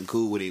Natty wasn't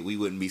cool with it, we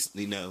wouldn't be,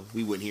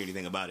 we wouldn't hear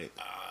anything about it.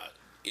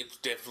 It's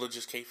definitely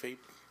just kayfabe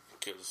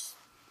because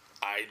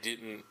I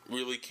didn't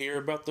really care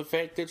about the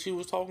fact that she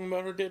was talking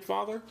about her dead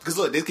father. Because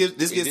look,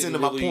 this gets into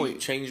my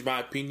point. Change my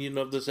opinion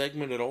of the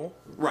segment at all.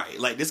 Right,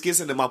 like this gets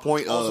into my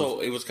point. Also,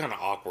 it was kind of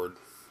awkward.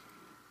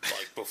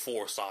 Like,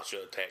 before Sasha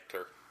attacked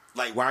her.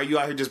 Like, why are you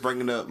out here just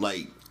bringing up,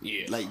 like,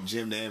 like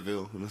Jim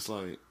Danville? And it's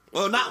like,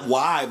 well, not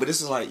why, but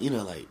this is like,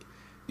 like,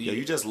 yo,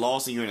 you just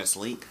lost and you're in a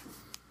slink.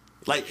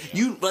 Like,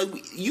 you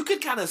could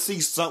kind of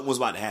see something was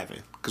about to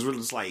happen. Because we're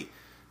just like,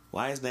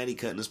 why is Natty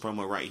cutting this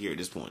promo right here at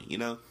this point,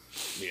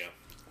 Yeah.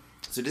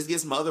 So this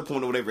gets my other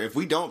point or whatever. If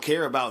we don't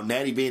care about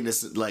Natty being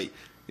this, like,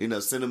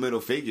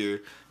 sentimental figure,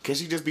 can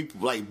she just be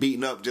like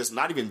beating up just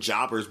not even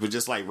jobbers, but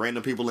just like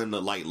random people in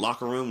the like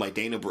locker room, like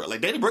Dana Brooke?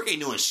 Like Dana Brooke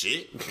ain't doing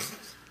shit.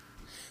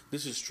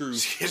 This is true.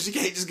 She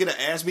can't just get an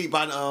ass beat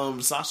by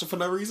Sasha for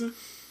no reason.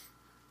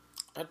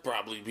 I'd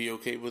probably be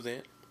okay with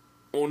that.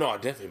 Oh no,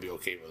 I'd definitely be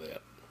okay with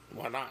that.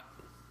 Why not?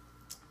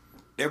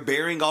 They're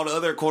burying all the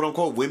other quote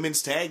unquote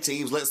women's tag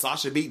teams. Let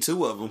Sasha beat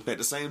 2 of them at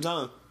the same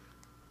time.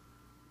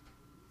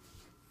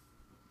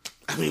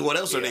 I mean, what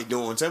else are they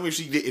doing? Tell me if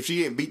she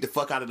didn't beat the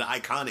fuck out of the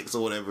Iconics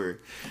or whatever,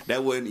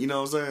 that wouldn't, you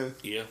know what I'm saying?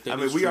 Yeah. I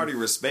mean, we already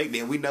respect it,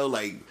 and we know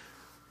like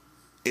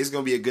it's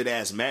gonna be a good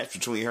ass match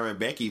between her and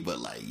Becky, but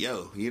like,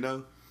 yo,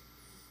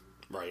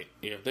 right?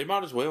 Yeah, they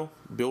might as well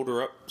build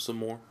her up some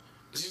more.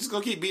 She's just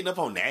gonna keep beating up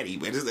on Natty,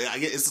 man.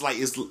 It's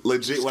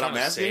legit it's what I'm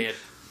asking. Sad.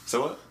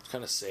 So what? It's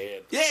kind of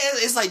sad. Yeah,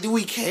 it's like, do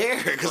we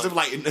care? Because I'm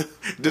like,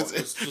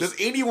 does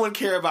anyone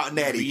care about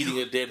Natty beating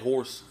a dead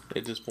horse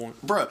at this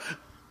point, bro?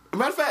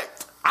 Matter of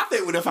fact, I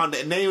think we done found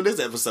the name of this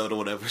episode or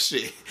whatever.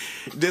 Shit.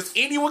 Does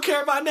anyone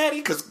care about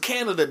Natty? Because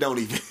Canada don't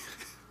even.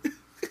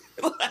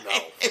 No.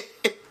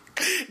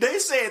 They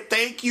said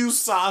thank you,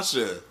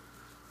 Sasha,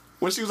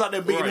 when she was out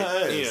there beating her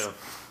ass. Yeah.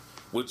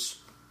 Which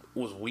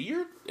was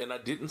weird, and I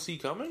didn't see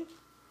coming.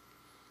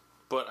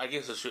 But I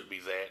guess it should be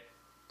that.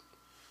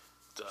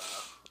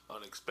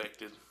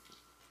 unexpected.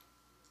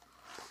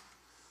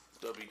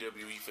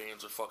 WWE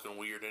fans are fucking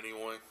weird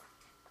anyway.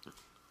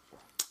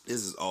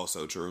 This is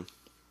also true.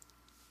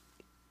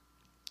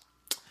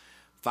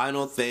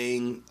 Final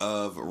thing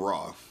of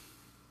Raw.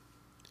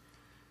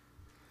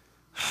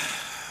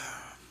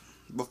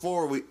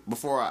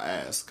 Before I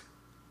ask,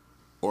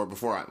 or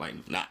before I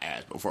not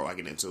ask, before I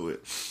get into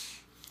it,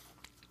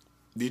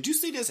 did you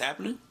see this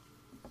happening?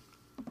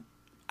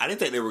 I didn't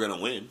think they were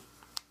gonna win.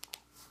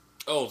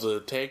 Oh,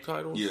 the tag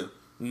titles? Yeah.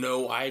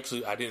 No, I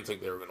didn't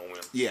think they were gonna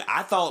win. Yeah,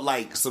 I thought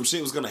like some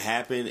shit was gonna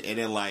happen, and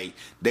then like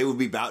they would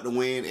be about to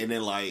win, and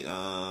then like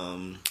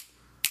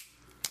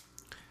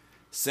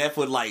Seth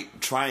would like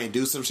try and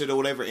do some shit or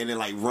whatever, and then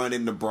like run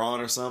into Braun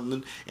or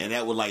something, and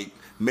that would like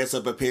mess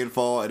up a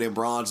pinfall, and then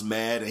Braun's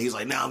mad, and he's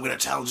like, "Now I'm gonna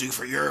challenge you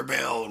for your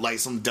belt," like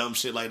some dumb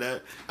shit like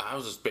that. I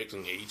was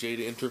expecting AJ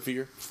to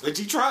interfere. But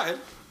he tried.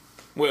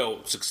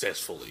 Well,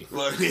 successfully.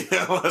 Well,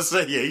 yeah, I was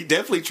saying, yeah, he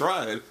definitely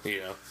tried.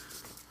 Yeah.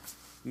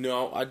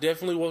 No, I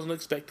definitely wasn't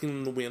expecting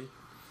them to win.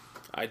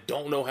 I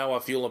don't know how I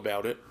feel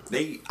about it.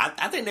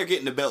 I think they're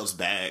getting the belts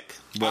back,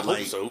 but I like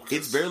hope so,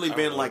 it's barely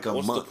been like a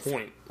month. What's the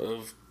point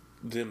of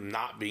them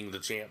not being the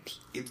champs?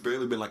 It's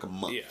barely been like a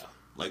month. Yeah.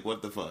 Like,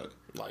 what the fuck?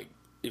 Like,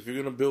 if you're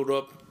gonna build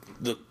up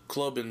the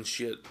club and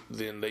shit,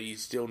 then they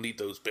still need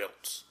those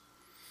belts.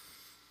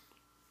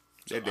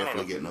 They're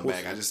definitely getting them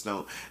back. I just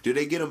don't. Do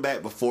they get them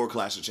back before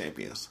Clash of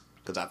Champions?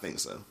 Because I think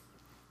so.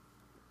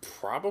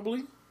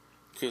 Probably.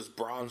 Because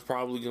Braun's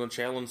probably going to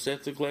challenge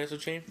Seth to Clash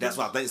of Champions. That's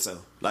why I think so.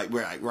 Like,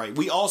 right.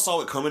 We all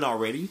saw it coming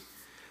already.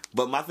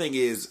 But my thing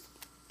is,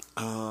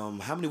 how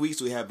many weeks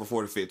do we have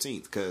before the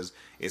 15th? Because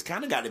it's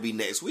kind of got to be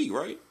next week,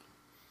 right?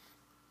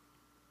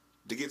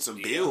 To get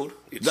some build.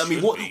 I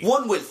mean,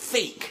 one would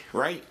think,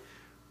 right?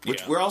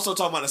 Which we're also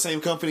talking about the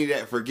same company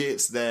that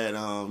forgets that,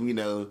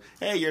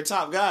 hey, your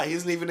top guy, he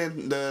isn't even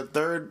in the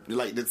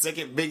the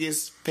second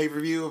biggest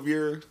pay-per-view of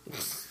your...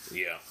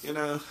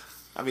 Yeah.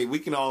 I mean, we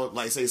can all,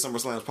 say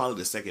SummerSlam is probably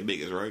the second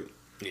biggest, right?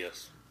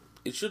 Yes.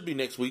 It should be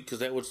next week, because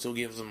that would still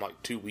give them,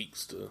 2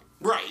 weeks to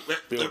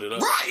build it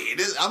up. Right.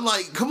 I'm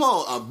like, come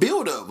on,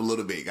 build up a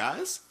little bit,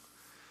 guys.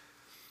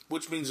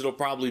 Which means it'll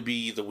probably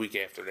be the week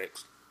after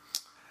next.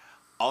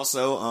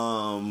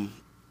 Also,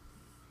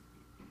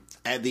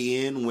 at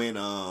the end when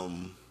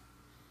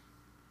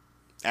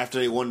after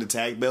they won the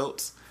tag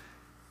belts,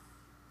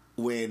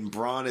 when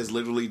Braun is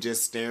literally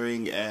just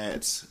staring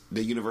at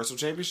the Universal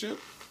Championship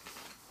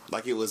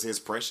like it was his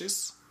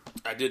precious.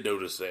 I did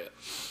notice that.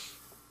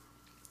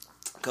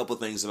 A couple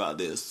things about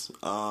this.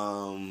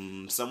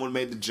 Someone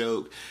made the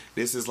joke.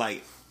 This is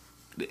like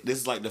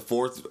the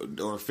fourth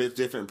or fifth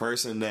different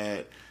person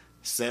that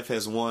Seth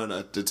has won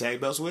the tag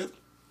belts with.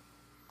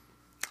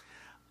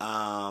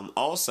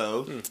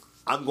 Also,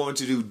 I'm going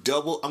to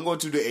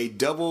do a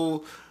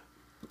double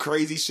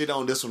crazy shit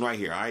on this one right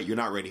here. All right, you're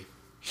not ready.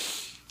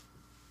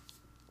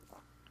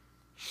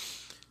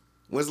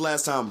 When's the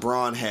last time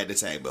Braun had the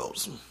tag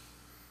belts?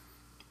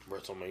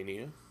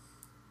 WrestleMania.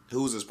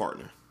 Who's his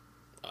partner?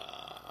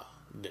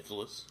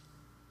 Nicholas.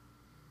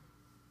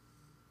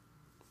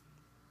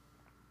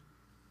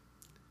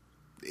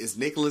 Is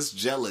Nicholas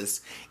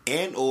jealous,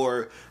 and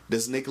or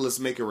does Nicholas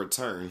make a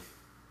return?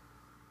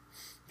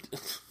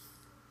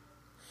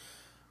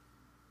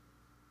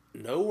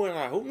 No, and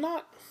I hope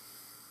not.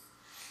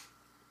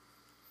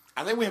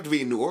 I think we have to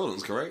be in New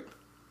Orleans, correct?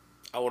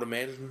 I would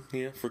imagine,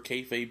 yeah, for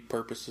kayfabe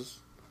purposes.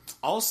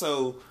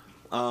 Also,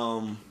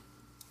 I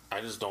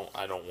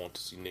don't want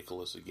to see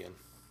Nicholas again.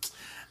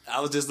 I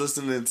was just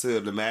listening to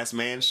the Masked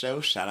Man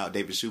show. Shout out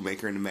David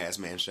Shoemaker and the Masked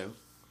Man show.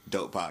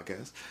 Dope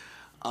podcast.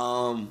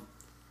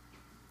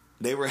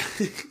 They were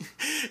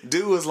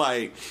dude was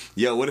like,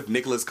 yo, what if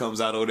Nicholas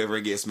comes out or whatever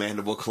and gets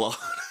mandible claw?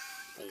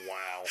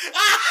 Wow.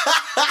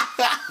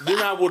 Then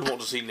I would want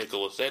to see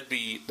Nicholas. I'd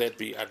be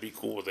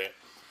cool with that.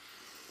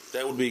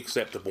 That would be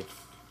acceptable.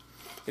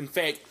 In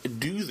fact,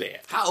 do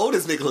that. How old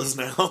is Nicholas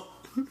now?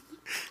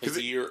 Is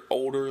he a year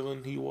older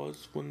than he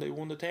was when they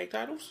won the tag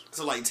titles?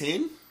 So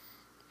 10?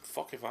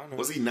 Fuck if I know.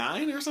 Was he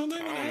 9 or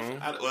something?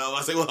 I don't know.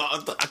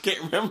 I can't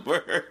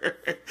remember.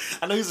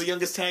 I know he's the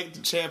youngest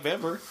tag champ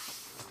ever.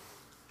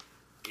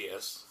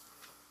 Yes.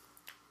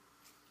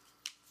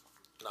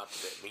 Not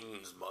that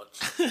means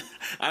much.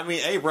 I mean,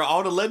 hey, bro,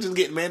 all the legends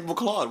getting mandible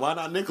clawed. Why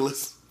not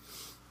Nicholas?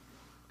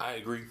 I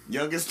agree.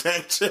 Youngest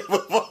tag champ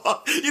of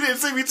all. You didn't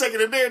see me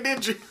taking it there,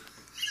 did you?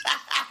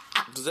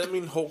 Does that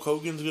mean Hulk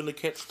Hogan's going to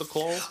catch the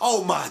claw?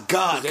 Oh my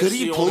God! Could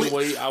he? That's the only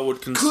way I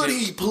would consent. Could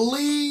he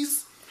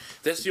please?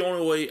 That's the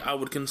only way I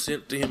would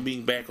consent to him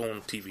being back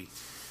on TV.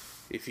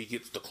 If he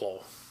gets the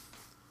claw.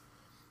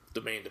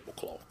 The mandible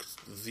claw. Because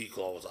the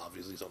claw is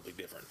obviously something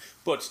different.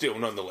 But still,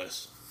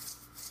 nonetheless.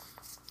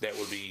 That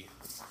would be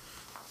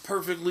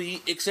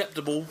perfectly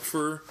acceptable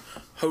for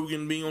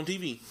Hogan being on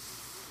TV.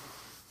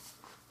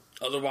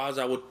 Otherwise,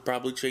 I would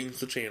probably change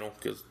the channel.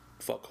 Because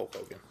fuck Hulk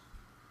Hogan.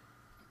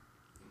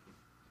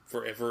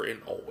 Forever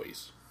and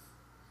always.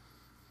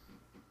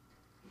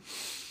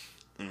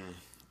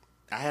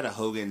 I had a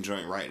Hogan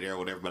joint right there or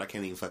whatever, but I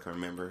can't even fucking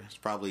remember. It's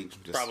probably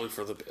just... Probably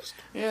for the best.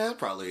 Yeah, that's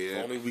probably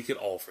it. Only we could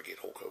all forget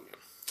Hulk Hogan.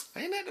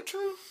 Ain't that the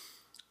truth?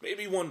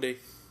 Maybe one day.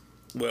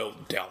 Well,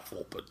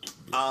 doubtful, but...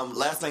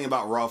 Last thing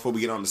about Raw before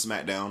we get on to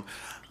SmackDown.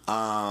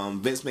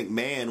 Vince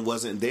McMahon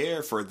wasn't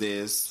there for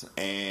this,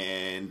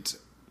 and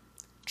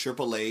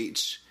Triple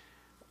H,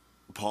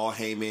 Paul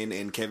Heyman,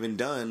 and Kevin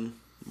Dunn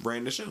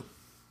ran the show.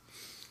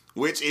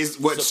 Which is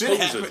what should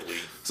happen.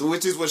 So,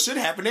 which is what should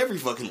happen every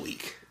fucking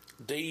week.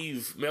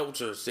 Dave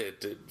Meltzer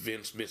said that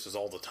Vince misses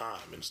all the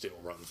time and still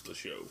runs the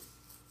show.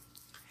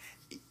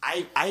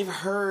 I've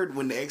heard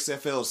when the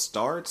XFL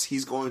starts,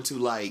 he's not going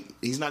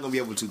to be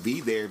able to be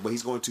there, but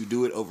he's going to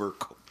do it over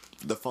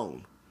the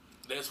phone.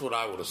 That's what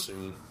I would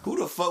assume. Who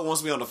the fuck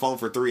wants to be on the phone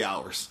for 3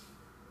 hours?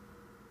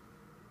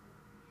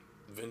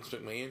 Vince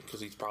McMahon, because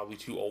he's probably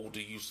too old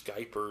to use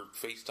Skype or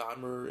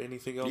FaceTime or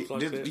anything else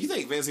like that. Do you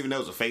think Vince even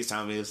knows what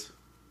FaceTime is?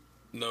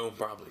 No,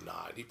 probably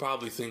not. He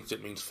probably thinks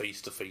it means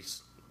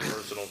face-to-face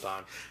personal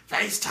time.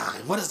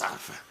 FaceTime? What is that?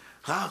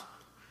 Huh?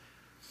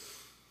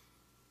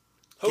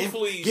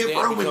 Hopefully, give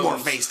Roman more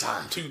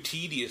FaceTime. Too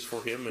tedious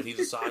for him, and he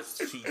decides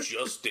to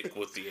just stick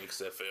with the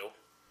XFL.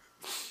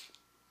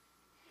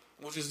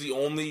 Which is the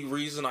only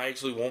reason I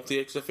actually want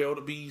the XFL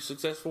to be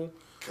successful.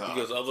 God.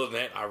 Because other than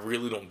that, I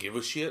really don't give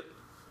a shit.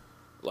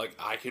 Like,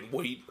 I can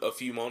wait a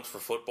few months for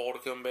football to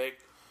come back.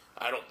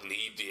 I don't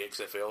need the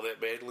XFL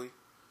that badly.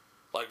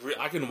 Like,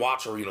 I can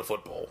watch arena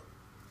football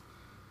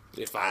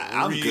if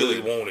I'm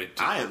really wanted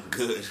to. I am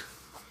good.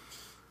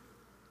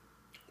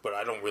 But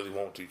I don't really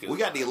want to. We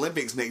got the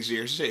Olympics next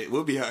year. Shit,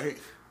 we'll be all right.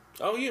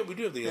 Oh, yeah, we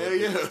do have the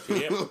Olympics.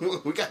 Yeah.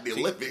 We got the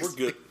Olympics. We're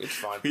good. It's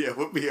fine. Yeah,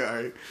 we'll be all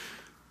right.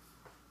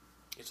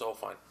 It's all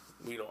fine.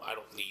 I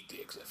don't need the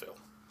XFL.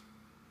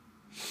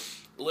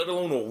 Let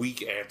alone a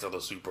week after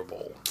the Super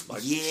Bowl.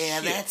 Like,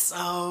 yeah, shit. That's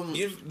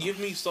Give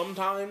me some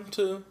time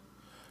to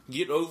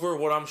get over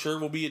what I'm sure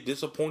will be a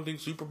disappointing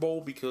Super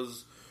Bowl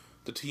because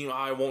the team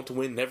I want to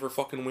win never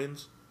fucking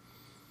wins.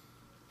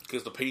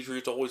 Because the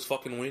Patriots always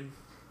fucking win.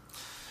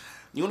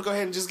 You want to go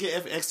ahead and just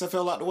get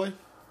XFL out the way?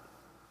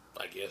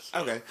 I guess.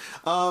 Okay.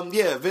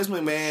 Yeah, Vince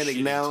McMahon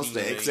announced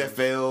the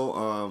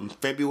XFL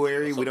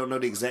February. We don't know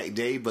the exact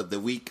day, but the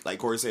week, like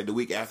Corey said, the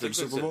week after the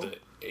Super Bowl. The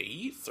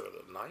 8th or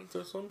the 9th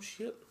or some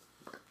shit.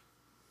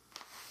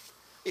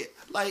 Yeah,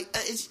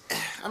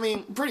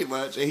 pretty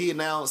much. He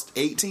announced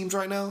 8 teams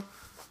right now.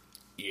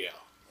 Yeah.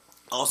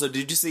 Also,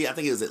 did you see, I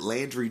think it was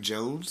Landry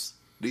Jones?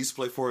 He used to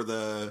play for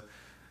the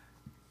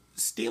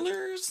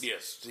Steelers?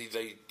 Yes.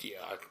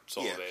 I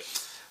saw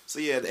that. So,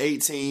 yeah, the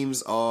 8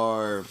 teams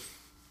are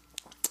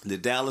the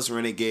Dallas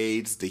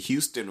Renegades, the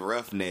Houston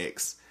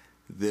Roughnecks,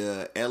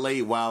 the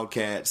LA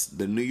Wildcats,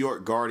 the New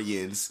York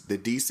Guardians, the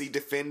DC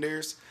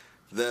Defenders,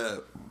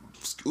 the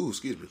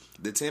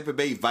Tampa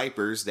Bay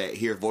Vipers that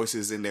hear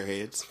voices in their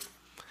heads,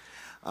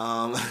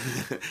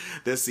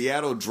 the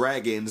Seattle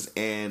Dragons,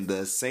 and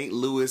the St.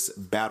 Louis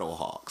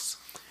Battlehawks.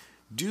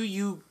 Do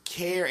you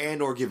care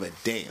and or give a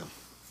damn?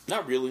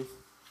 Not really.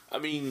 I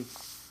mean,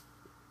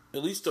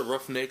 at least the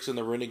Roughnecks and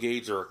the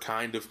Renegades are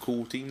kind of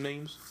cool team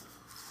names.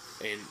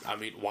 And, I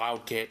mean,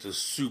 Wildcats is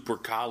super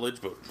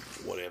college, but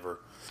whatever.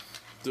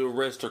 The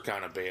rest are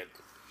kind of bad.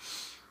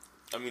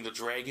 I mean, the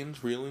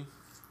Dragons, really?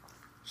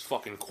 It's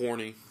fucking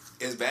corny.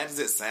 As bad as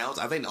it sounds,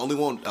 I think the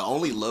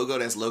only logo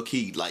that's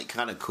low-key, like,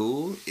 kind of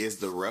cool is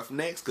the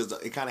Roughnecks, because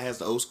it kind of has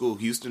the old-school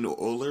Houston or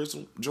Oilers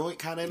joint,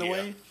 kind of, in a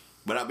way,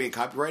 without being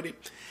copyrighted.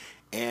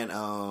 And,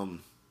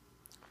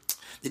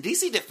 the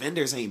DC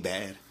Defenders ain't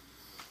bad.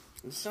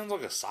 It sounds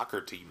like a soccer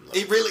team, though.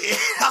 It really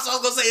is. That's what I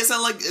was going to say.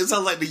 It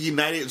sounds like the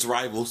United's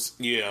rivals.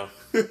 Yeah.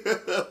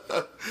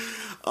 The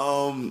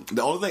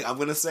only thing I'm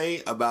going to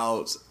say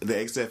about the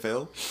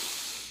XFL,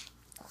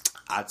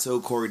 I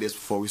told Corey this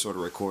before we started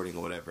recording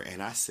or whatever,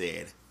 and I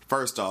said,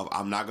 first off,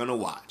 I'm not going to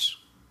watch.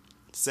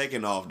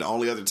 Second off, the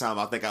only other time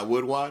I think I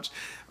would watch,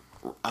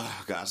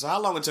 oh gosh, so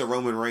how long until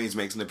Roman Reigns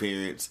makes an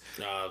appearance?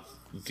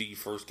 The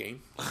first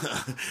game.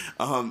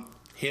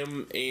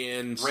 Him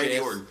and Randy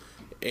Seth Orton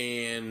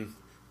and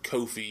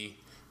Kofi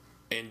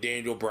and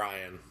Daniel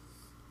Bryan.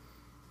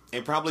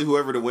 And probably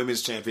whoever the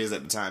women's champ is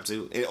at the time,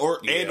 too.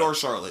 Or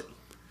Charlotte.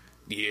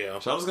 Yeah.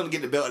 Charlotte's going to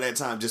get the belt at that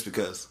time just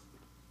because.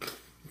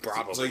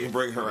 Probably. So you can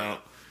bring her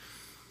out.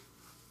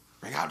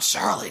 Bring out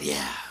Charlotte,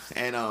 yeah.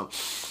 And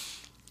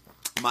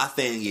my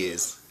thing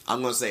is,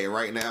 I'm going to say it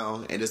right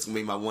now, and this is going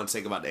to be my one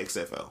take about the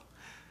XFL.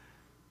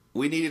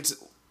 We needed to...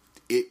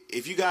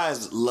 If you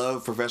guys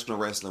love professional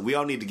wrestling, we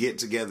all need to get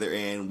together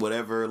and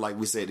whatever, like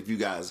we said, if you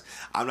guys...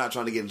 I'm not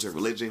trying to get into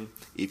religion.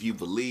 If you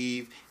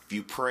believe... If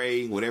you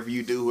pray, whatever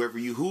you do,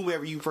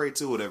 whomever you pray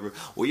to, whatever,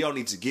 we all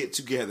need to get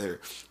together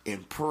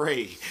and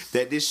pray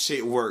that this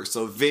shit works.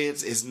 So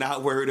Vince is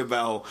not worried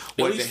about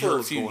what the hell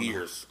is going on. At least for a few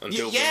years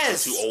until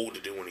Vince is too old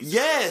to do anything.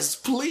 Yes,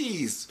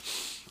 please.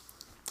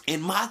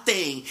 And my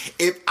thing,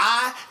 if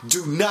I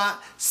do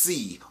not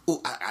see,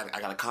 I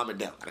gotta calm it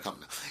down.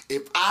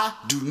 If I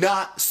do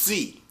not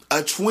see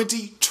a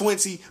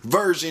 2020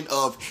 version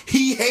of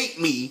He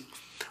Hate Me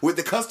with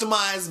the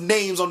customized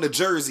names on the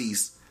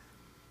jerseys,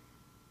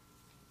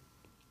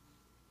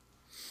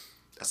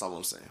 That's all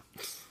I'm saying.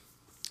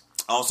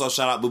 Also,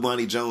 shout out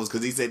Bomani Jones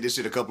because he said this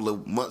shit a couple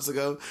of months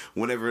ago.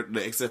 Whenever the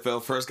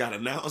XFL first got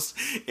announced,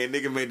 and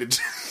nigga made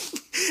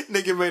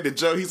the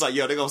joke. He's like,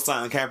 "Yo, they gonna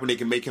sign Kaepernick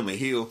and make him a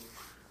heel."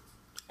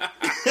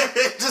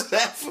 Just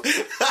that.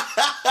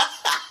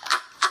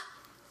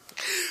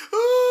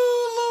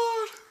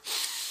 Oh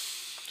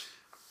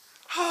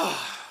Lord.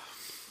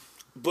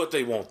 But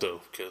they won't though,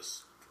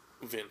 because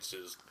Vince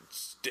is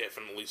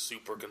definitely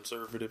super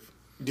conservative.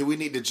 Do we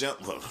need to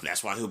jump? Well,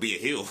 that's why he'll be a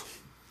heel.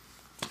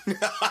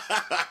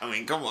 I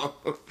mean, come on.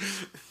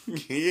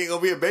 He ain't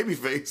gonna be a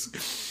babyface.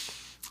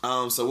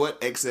 So what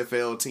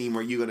XFL team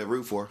are you gonna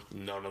root for?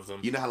 None of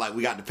them. You know how like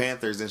we got the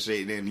Panthers and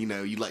shit, and you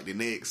know you like the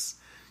Knicks,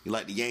 you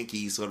like the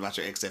Yankees. What about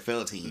your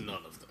XFL team?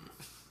 None of them.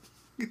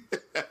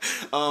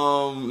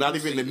 Not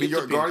even the New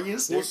York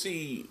Guardians. We'll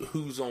see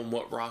who's on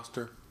what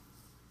roster.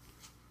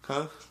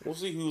 Huh? We'll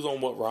see who's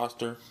on what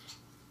roster.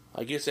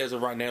 I guess as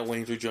of right now,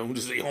 Landry Jones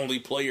is the only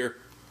player.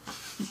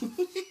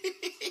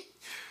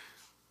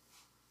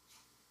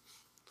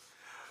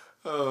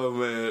 Oh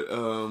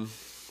man,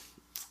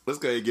 let's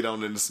go ahead and get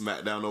on into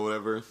SmackDown or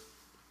whatever.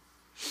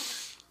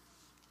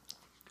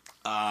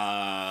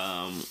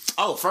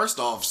 First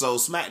off, so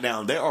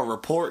SmackDown, there are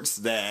reports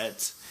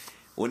that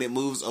when it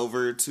moves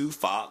over to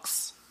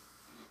Fox,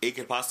 it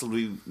could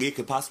possibly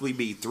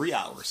be 3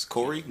 hours.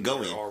 Corey, go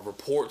in. There are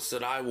reports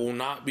that I will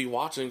not be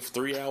watching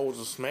 3 hours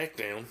of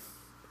SmackDown.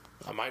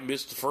 I might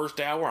miss the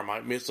first hour, I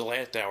might miss the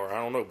last hour, I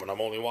don't know, but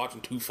I'm only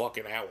watching 2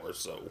 fucking hours,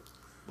 so.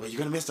 Well, you're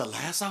gonna miss the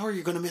last hour.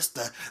 You're gonna miss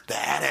the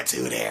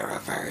Attitude Era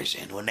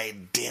version when they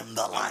dim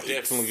the lights. I'm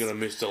definitely gonna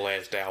miss the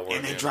last hour.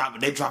 And they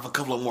drop a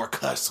couple of more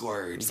cuss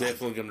words.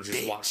 Definitely gonna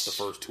just watch the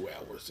first 2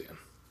 hours then.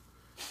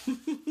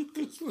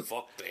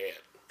 Fuck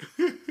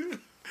that.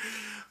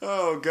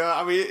 Oh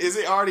god! I mean, is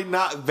it already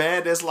not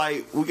bad? That's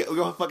like we're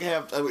gonna fucking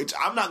have.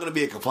 I'm not gonna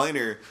be a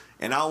complainer,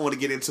 and I don't want to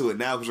get into it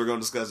now because we're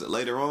gonna discuss it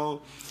later on.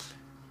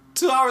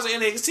 2 hours of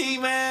NXT,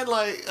 man.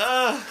 Like,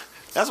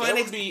 that's why that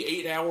would be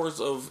 8 hours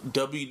of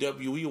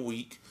WWE a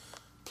week,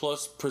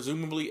 plus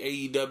presumably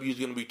AEW is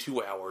going to be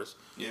 2 hours.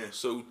 Yeah.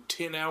 So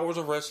 10 hours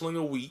of wrestling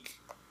a week.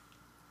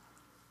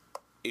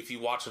 If you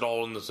watch it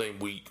all in the same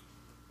week,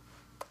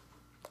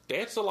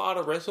 that's a lot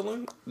of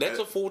wrestling. That's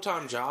a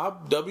full-time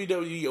job.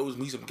 WWE owes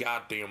me some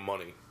goddamn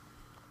money.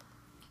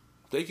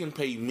 They can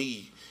pay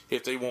me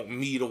if they want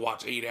me to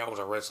watch 8 hours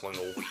of wrestling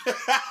a week.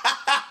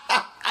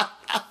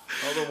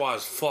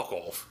 Otherwise, fuck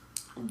off.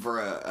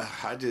 Bruh,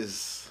 I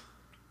just...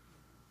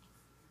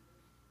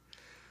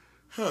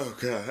 Oh,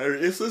 God. I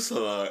mean, it's a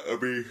lot. I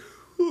mean,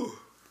 whew.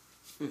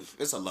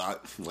 It's a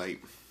lot.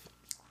 Like,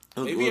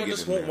 maybe I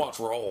just won't watch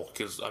Raw,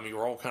 because, I mean,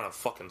 Raw kind of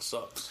fucking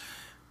sucks.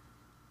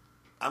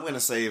 I'm going to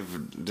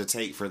save the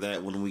take for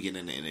that when we get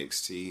into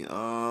NXT.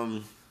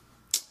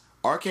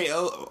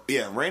 RKO,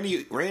 yeah,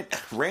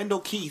 Randall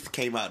Keith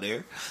came out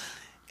there.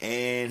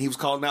 And he was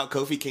calling out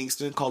Kofi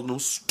Kingston, calling him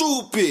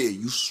stupid.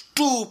 You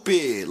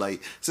stupid.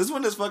 Like, since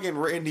when does fucking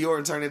Randy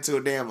Orton turn into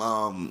a damn,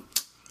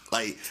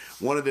 like,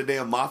 one of the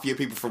damn mafia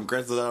people from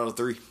Grand Theft Auto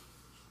 3?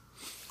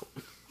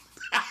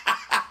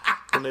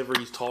 Whenever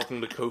he's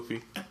talking to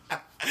Kofi.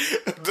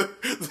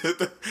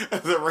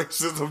 the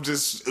racism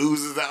just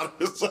oozes out of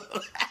his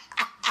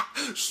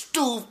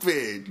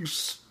Stupid. You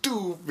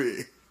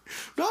stupid.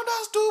 No, I'm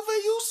not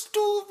stupid. You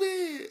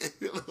stupid.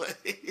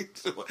 Like,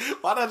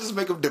 why not just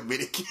make him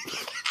Dominican?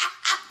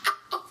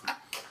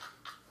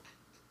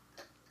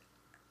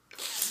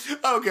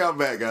 Okay, I'm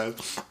back,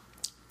 guys.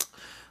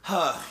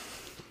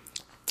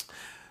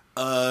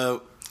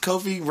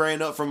 Kofi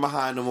ran up from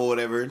behind him or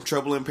whatever.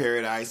 Trouble in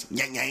Paradise.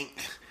 Yank, yank.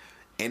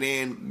 And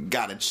then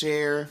got a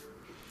chair.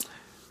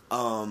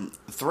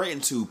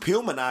 Threatened to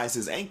Pillmanize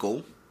his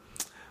ankle.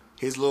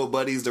 His little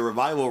buddies, the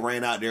Revival,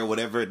 ran out there,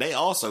 whatever. They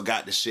also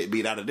got the shit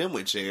beat out of them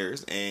with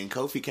chairs. And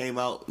Kofi came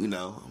out, you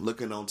know,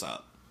 looking on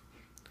top.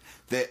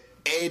 The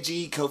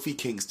edgy Kofi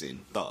Kingston.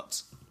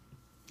 Thoughts?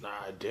 Nah,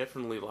 I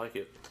definitely like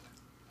it.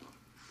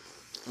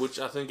 Which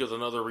I think is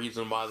another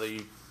reason why they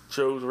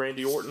chose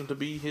Randy Orton to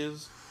be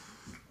his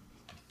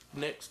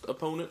next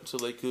opponent. So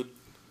they could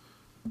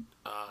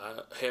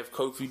have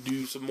Kofi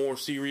do some more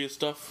serious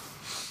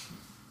stuff.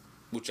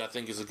 Which I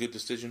think is a good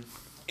decision.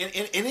 And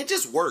it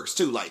just works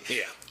too, like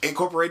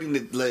incorporating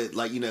the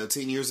like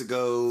 10 years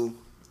ago,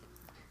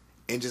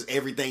 and just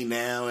everything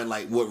now, and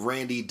like what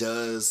Randy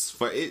does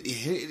for it.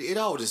 It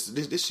all just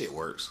this shit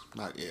works.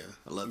 Like I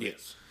love it.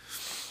 Yes.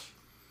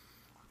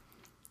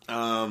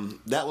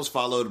 That was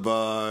followed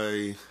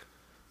by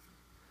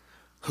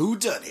Who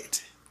Done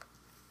It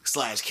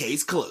 /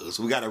 Case Closed.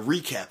 We got a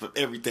recap of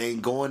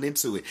everything going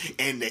into it,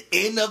 and the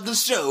end of the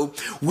show,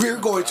 we're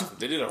going to.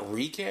 They did a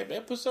recap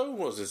episode.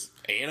 What was this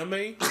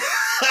anime?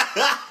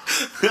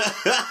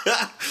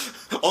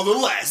 On the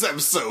last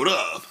episode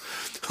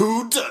of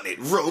Who Done It,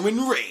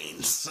 Roman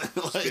Reigns.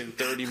 Spend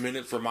 30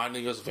 minutes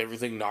reminding us of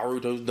everything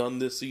Naruto's done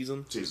this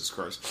season. Jesus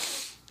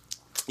Christ.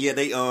 Yeah,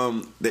 they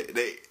went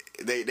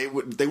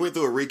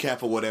through a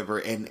recap or whatever,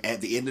 and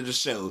at the end of the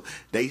show,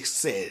 they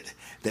said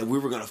that we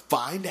were going to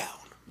find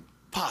out,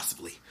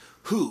 possibly,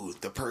 who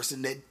the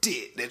person that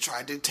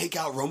tried to take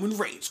out Roman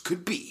Reigns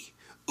could be.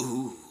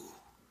 Ooh.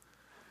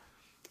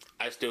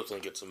 I still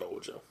think it's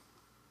Samoa Joe.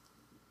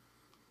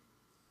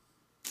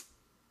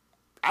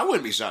 I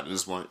wouldn't be shocked at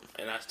this point.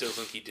 And I still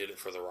think he did it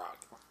for The Rock.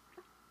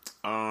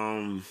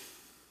 I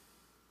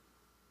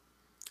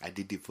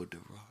did it for The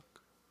Rock.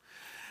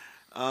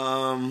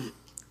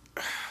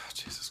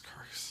 Jesus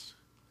Christ.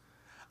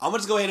 I'm gonna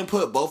just go ahead and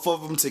put both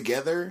of them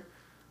together.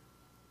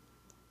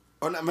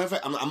 Or not, matter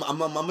of fact, I'm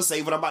gonna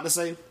say what I'm about to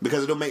say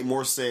because it'll make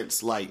more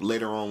sense like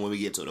later on when we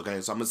get to it. Okay,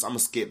 so I'm gonna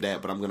skip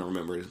that, but I'm gonna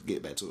remember to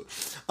get back to it.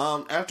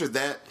 After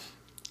that,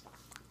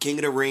 King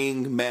of the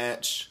Ring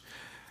match,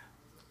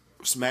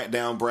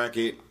 SmackDown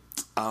bracket.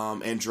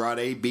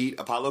 Andrade beat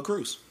Apollo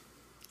Crews,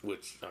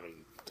 which I mean,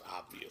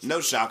 obvious. No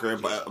shocker,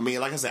 but I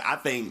mean, like I said, I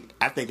think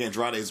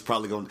Andrade is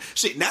probably going.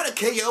 Shit, now that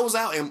KO's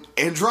out, and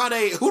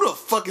Andrade, who the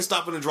fuck is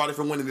stopping Andrade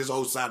from winning this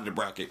whole side of the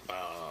bracket?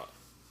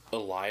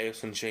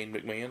 Elias and Shane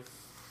McMahon.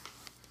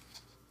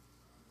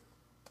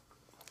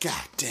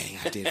 God dang,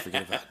 I did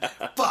forget about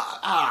that.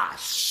 Fuck,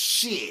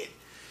 shit.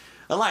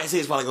 Elias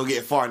is probably gonna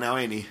get far now,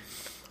 ain't he?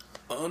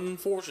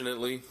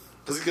 Unfortunately.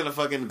 Because he's gonna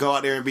fucking go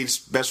out there and be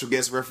special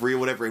guest referee or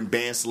whatever and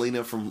ban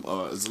Zelina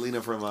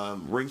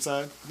from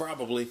ringside?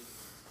 Probably.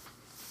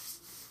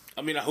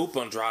 I mean, I hope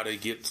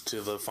Andrade gets to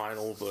the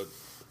final, but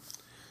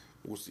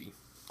we'll see.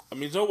 I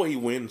mean, there's no way he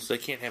wins. They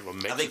can't have a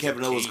Mexican I think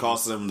Kevin Owens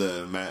costing him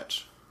the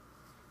match.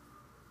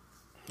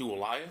 Who,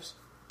 Elias?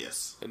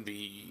 Yes.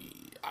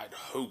 I'd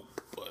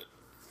hope, but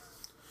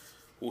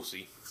we'll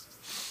see.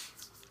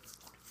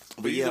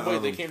 But either way,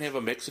 they can't have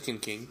a Mexican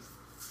king.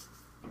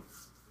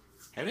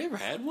 Have they ever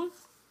had one?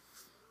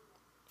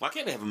 Why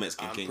can't they have a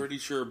Mexican king? I'm pretty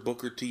sure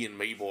Booker T and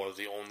Mabel are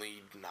the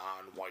only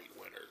non-white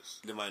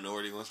winners. The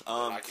minority ones? That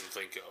I can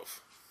think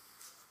of.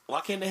 Why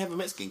can't they have a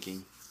Mexican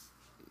king?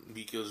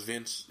 Because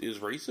Vince is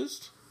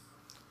racist?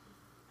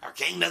 Our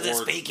king doesn't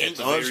speak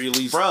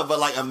English. Bro, but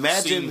like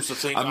imagine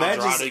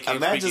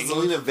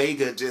Zelina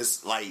Vega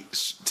just like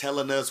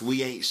telling us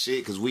we ain't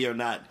shit because we are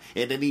not,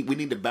 and then we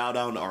need to bow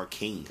down to our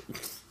king.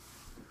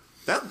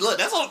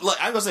 That's all. Look,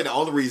 I'm gonna say the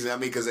only reason. I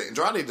mean, because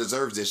Andrade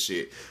deserves this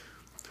shit.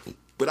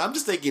 But I'm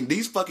just thinking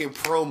these fucking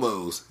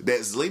promos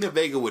that Zelina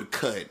Vega would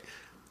cut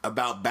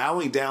about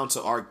bowing down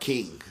to our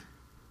king,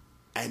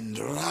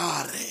 Andrade.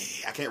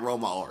 I can't roll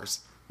my R's,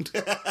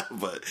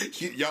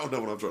 but y'all know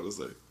what I'm trying to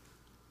say.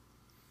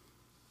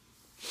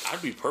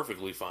 I'd be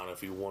perfectly fine if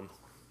he won.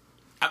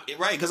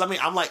 Right, because I mean,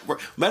 I'm like,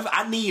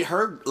 I need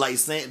her like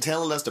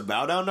telling us to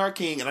bow down to our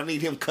king, and I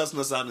need him cussing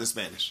us out in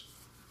Spanish.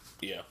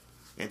 Yeah,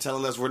 and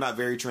telling us we're not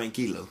very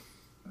tranquilo.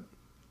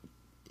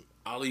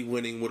 Ali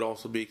winning would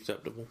also be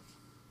acceptable.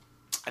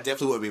 I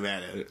definitely wouldn't be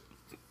mad at it.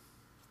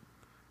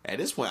 At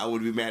this point, I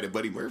would be mad at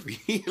Buddy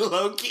Murphy.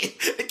 Low key, keep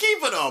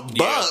it a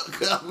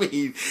buck. Yeah. I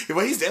mean,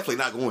 but he's definitely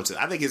not going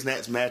to. I think his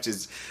next match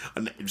is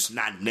it's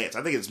not next.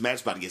 I think his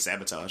match about to get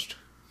sabotaged.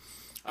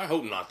 I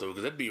hope not, though,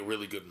 because that'd be a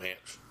really good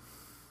match.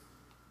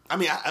 I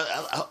mean,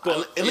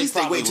 at least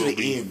they wait to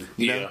the end,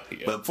 you know?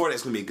 Yeah. But before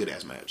that's going to be a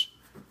good-ass match.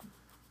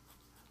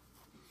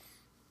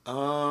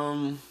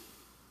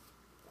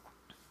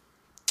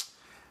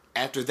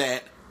 After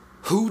that,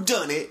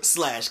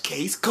 whodunit /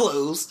 case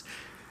closed.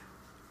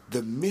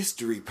 The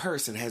mystery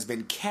person has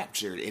been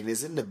captured and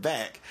is in the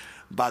back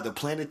by the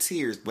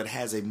Planeteers, but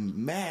has a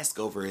mask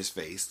over his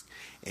face.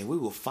 And we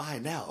will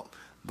find out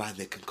by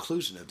the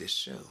conclusion of this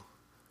show.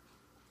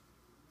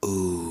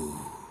 Ooh.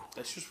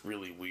 That's just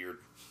really weird.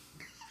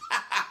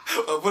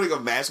 Putting a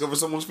mask over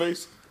someone's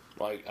face?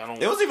 Like, I don't...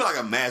 It wasn't even like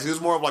a mask. It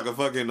was more of like a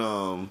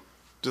fucking,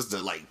 just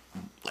a, like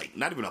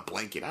not even a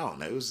blanket. I don't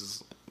know. It was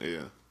just,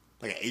 yeah.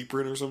 Like an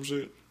apron or some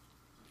shit.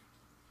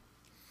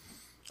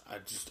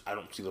 I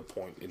don't see the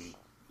point in,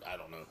 I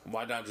don't know.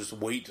 Why not just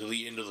wait till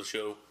the end of the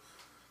show?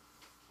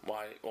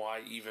 Why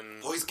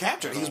even... Well, he's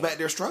captured. He was back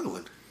there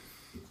struggling.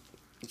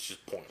 It's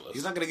just pointless.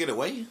 He's not going to get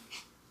away.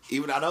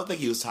 I don't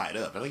think he was tied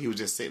up. I think he was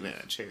just sitting in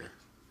a chair.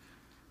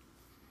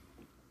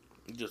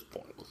 Just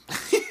pointless.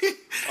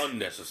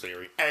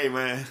 Unnecessary. Hey,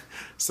 man.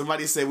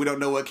 Somebody said we don't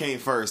know what came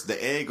first,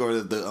 the egg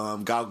or the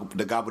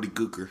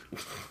gobbledygooker.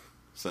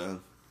 So,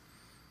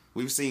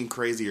 we've seen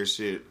crazier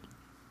shit.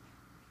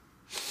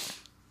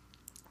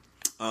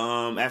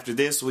 After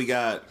this, we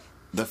got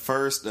the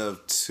first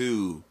of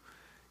two.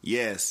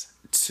 Yes,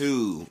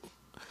 two.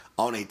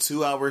 On a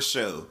 2-hour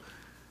show.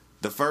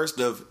 The first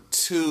of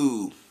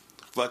two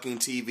fucking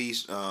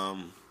TV,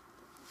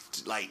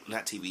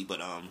 not TV, but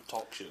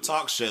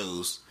talk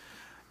shows.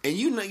 And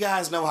you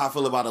guys know how I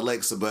feel about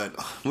Alexa, but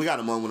we got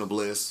a moment of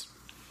bliss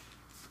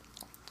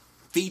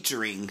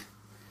featuring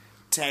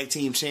tag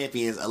team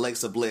champions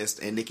Alexa Bliss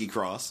and Nikki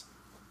Cross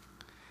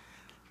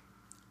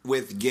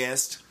with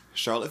guest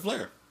Charlotte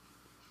Flair,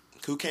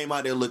 who came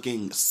out there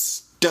looking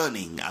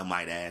stunning, I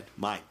might add.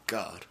 My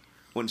God,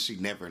 when she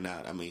never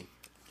not? I mean,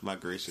 my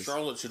gracious.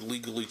 Charlotte should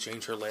legally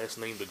change her last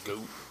name to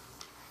Goat.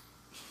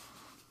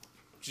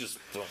 Just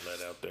throwing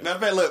that out there. Matter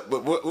of fact,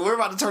 look, we're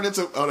about to turn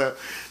into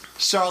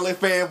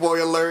Charlotte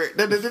fanboy alert.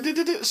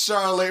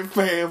 Charlotte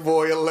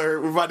fanboy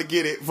alert. We're about to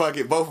get it. Fuck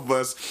it, both of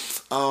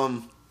us.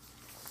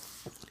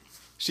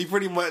 She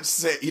pretty much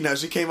said,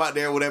 she came out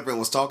there or whatever and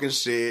was talking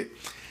shit.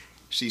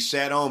 She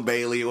shat on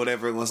Bailey or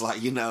whatever and was like,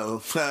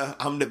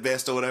 I'm the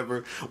best or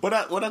whatever. What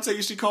I tell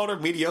you, she called her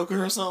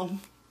mediocre or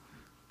something?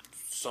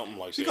 Something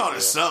like She that. called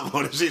her something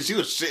on her shit. She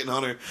was shitting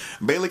on her.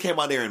 Bailey came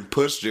out there and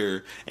pushed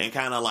her and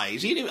kind of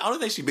like, I don't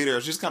think she beat her.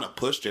 She just kind of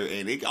pushed her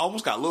and it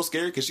almost got a little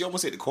scary because she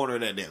almost hit the corner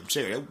of that damn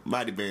chair. That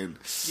might have been.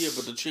 Yeah,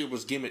 but the chair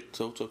was gimmicked,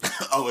 so it's okay.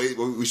 Oh,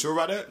 were we sure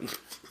about that?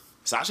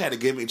 Sasha had a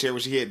gimmick chair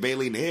when she hit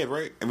Bailey in the head,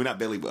 right? I mean, not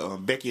Bailey, but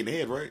Becky in the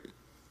head, right?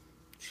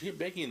 She hit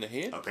Becky in the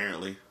head?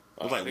 Apparently.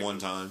 It was like one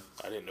time.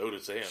 I didn't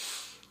notice that.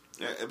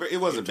 Yeah,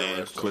 it wasn't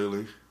bad,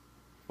 clearly.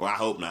 Well, I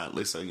hope not, at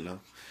least so,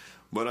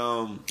 But,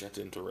 That's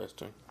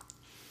interesting.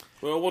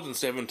 Well, it wasn't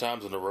 7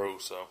 times in a row,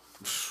 so.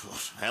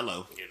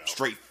 Hello.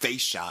 Straight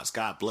face shots,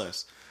 God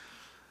bless.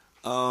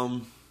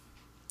 So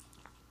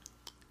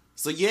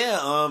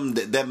yeah,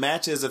 that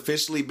match has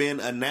officially been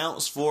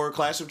announced for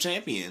Clash of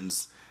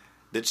Champions.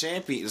 The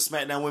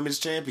SmackDown Women's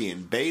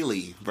Champion,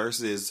 Bayley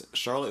versus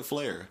Charlotte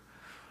Flair.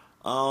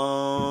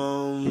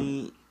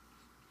 How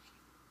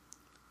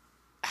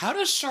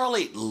does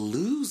Charlotte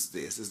lose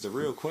this is the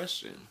real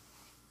question.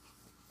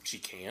 She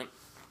can't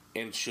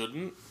and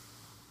shouldn't,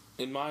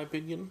 in my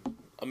opinion.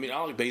 I mean, I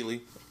like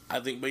Bayley.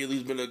 I think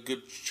Bayley's been a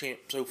good champ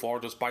so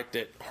far, despite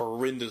that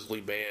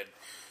horrendously bad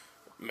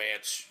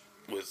match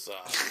with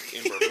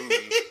Ember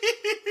Moon.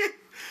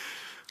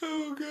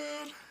 Oh,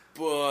 God.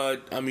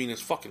 But, I mean,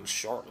 it's fucking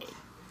Charlotte.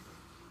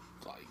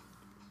 Like,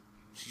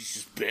 she's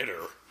just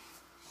better.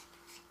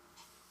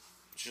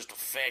 It's just a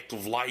fact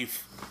of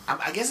life.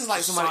 I guess it's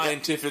like somebody...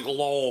 Scientific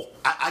law.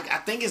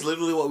 I think it's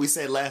literally what we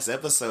said last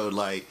episode.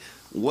 Like,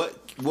 what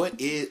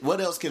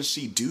else can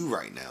she do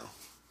right now?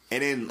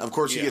 And then, of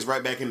course, she gets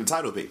right back in the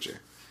title picture.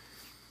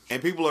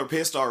 And people are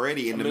pissed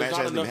already, and the match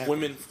hasn't There's been not enough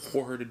women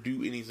for her to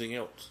do anything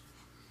else.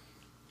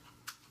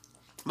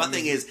 My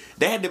thing is,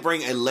 they had to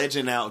bring a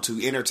legend out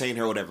to entertain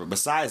her or whatever.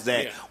 Besides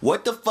that,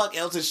 what the fuck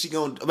else is she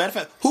going to... Matter of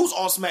fact, who's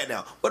on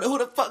SmackDown? Who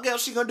the fuck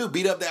else she going to do?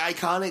 Beat up the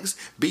Iconics?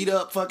 Beat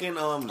up fucking...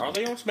 Are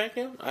they on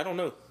SmackDown? I don't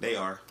know. They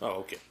are. Oh,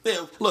 okay.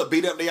 Yeah, look,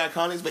 beat up the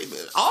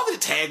Iconics. All the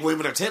tag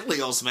women are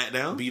technically on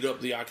SmackDown. Beat up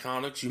the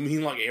Iconics? You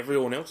mean like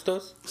everyone else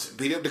does?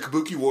 Beat up the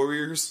Kabuki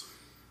Warriors.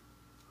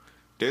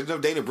 There's no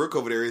Dana Brooke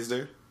over there, is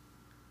there?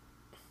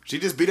 She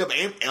just beat up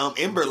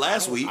Ember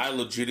last week. I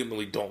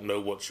legitimately don't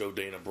know what show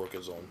Dana Brooke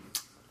is on.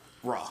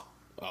 Raw.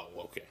 Oh,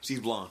 okay.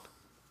 She's blonde.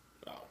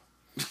 Oh.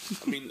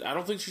 I mean, I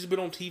don't think she's been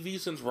on TV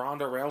since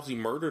Ronda Rousey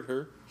murdered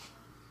her.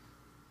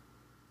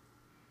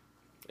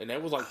 And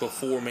that was like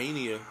before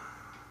Mania.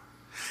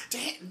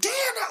 Damn.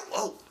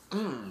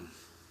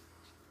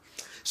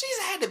 She's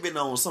had to have been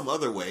on some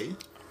other way.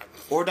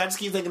 Or did I just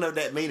keep thinking of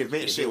that main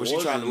event shit where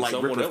she tried to like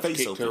rip her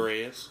face open? Her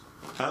ass.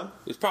 Huh?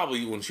 It's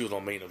probably when she was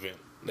on main event.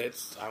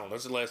 That's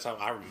the last time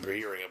I remember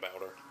hearing about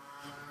her.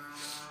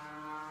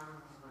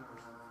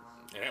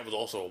 And that was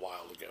also a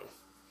while ago.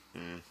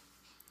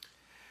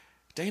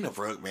 Dana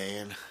Brooke,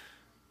 man.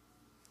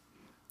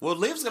 Well,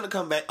 Liv's gonna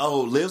come back.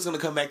 Oh, Liv's gonna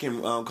come back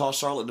and call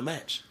Charlotte the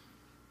match.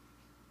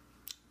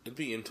 It'd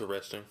be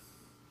interesting.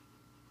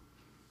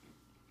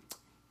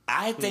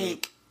 I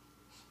think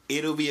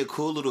it'll be a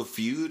cool little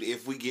feud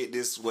if we get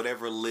this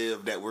whatever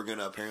Liv that we're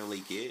gonna apparently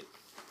get.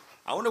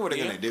 I wonder what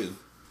they're gonna do.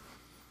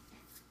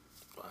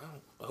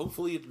 Well,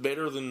 hopefully it's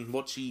better than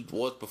what she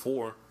was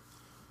before.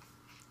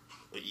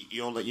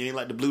 You ain't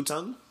like the blue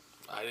tongue?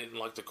 I didn't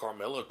like the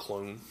Carmella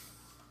clone.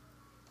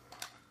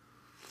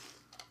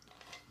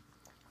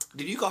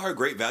 Did you call her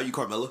Great Value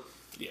Carmella?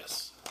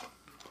 Yes.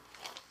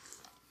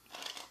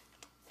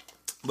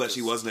 But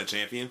she wasn't a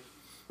champion?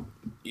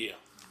 Yeah.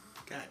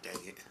 God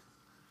dang it.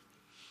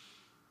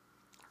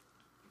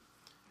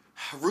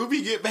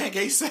 Ruby, get back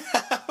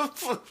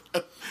ASAP.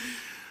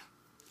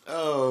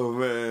 Oh,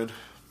 man.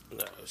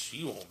 No,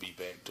 she won't be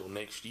back till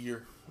next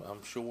year,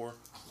 I'm sure.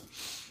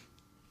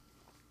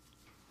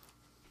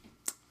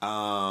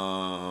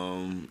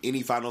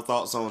 Any final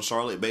thoughts on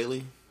Charlotte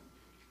Bayley?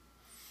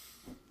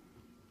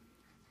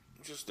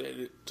 Just that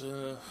it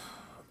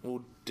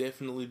will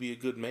definitely be a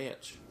good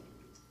match.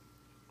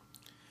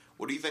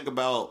 What do you think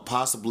about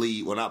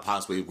possibly, well, not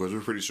possibly, because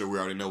we're pretty sure we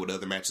already know what the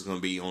other match is going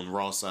to be on the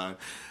Raw side.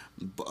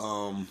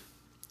 All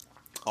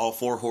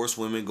 4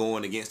 horsewomen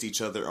going against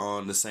each other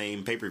on the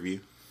same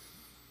pay-per-view.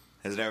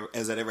 Has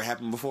that ever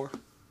happened before?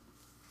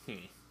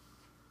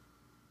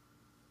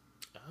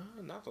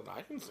 Not that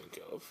I can think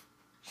of.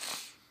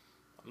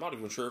 I'm not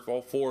even sure if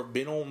all 4 have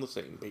been on the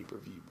same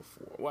pay-per-view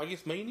before. Well, I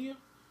guess Mania?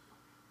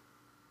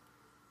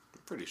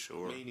 I'm pretty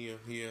sure. Mania,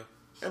 yeah.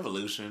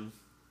 Evolution.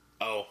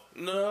 Oh,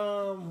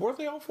 no. Were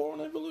they all 4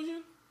 on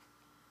Evolution?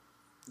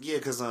 Yeah,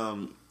 because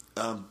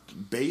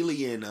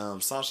Bayley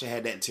and Sasha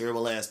had that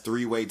terrible-ass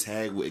 3-way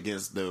tag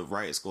against the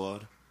Riot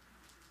Squad.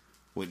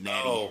 With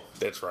Natty. Oh,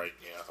 that's right.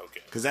 Yeah,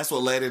 okay. Because that's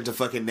what led into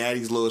fucking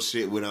Natty's little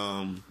shit with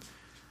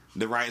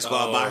the Riot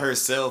Squad by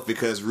herself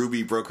because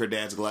Ruby broke her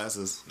dad's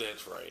glasses.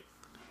 That's right.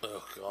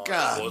 Oh, God.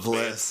 God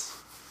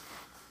bless.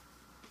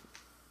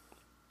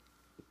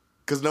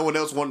 Because no one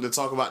else wanted to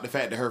talk about the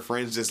fact that her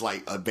friends just,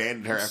 like,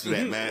 abandoned her after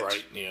that match.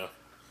 Right, yeah.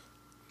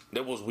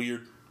 That was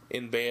weird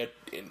and bad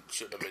and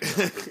shouldn't have been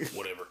done, but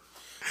whatever.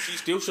 She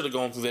still should have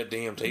gone through that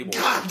damn table.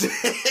 God damn,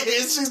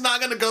 she's not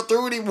gonna go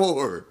through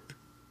anymore.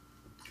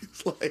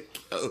 It's like,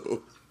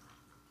 yo.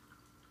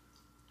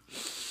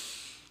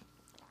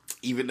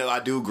 Even though I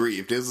do agree,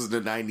 if this was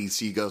the 90s,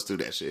 she goes through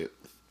that shit.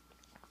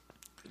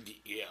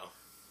 Yeah.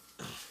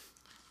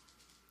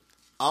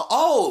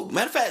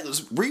 Matter of fact,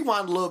 let's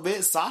rewind a little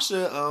bit.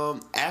 Sasha,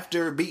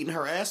 after beating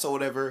her ass or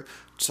whatever,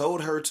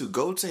 told her to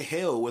go to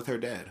hell with her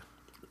dad.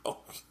 Oh,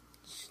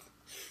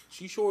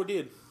 she sure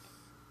did.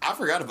 I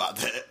forgot about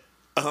that.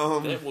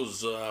 That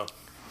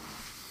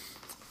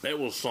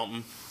was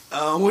something.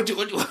 What do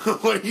you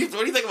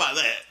think about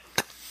that?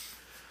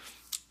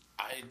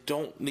 I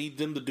don't need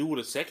them to do it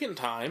a second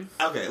time.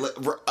 Okay,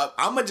 look,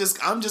 I'm just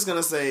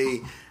gonna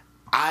say,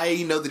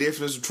 I know the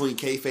difference between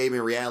kayfabe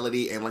and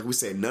reality, and like we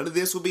said, none of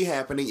this would be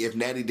happening if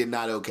Natty did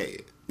not okay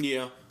it.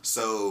 Yeah.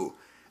 So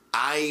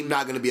I'm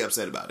not gonna be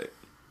upset about it.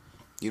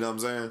 You know what I'm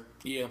saying?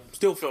 Yeah.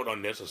 Still felt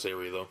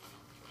unnecessary though.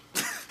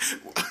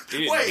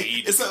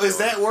 Wait, so is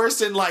that worse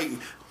than like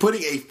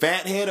putting a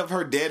fat head of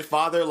her dead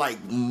father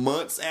like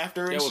months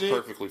after and that shit?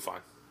 was perfectly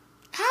fine.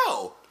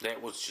 How?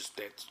 That was just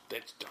that's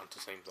not the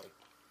same thing.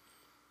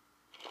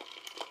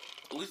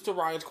 At least the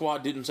Riot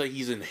Squad didn't say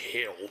he's in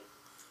hell.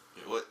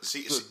 What?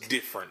 There's a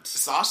difference.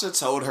 Sasha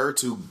told her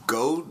to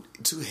go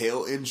to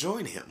hell and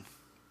join him,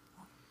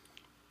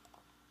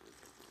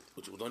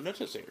 which was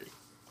unnecessary.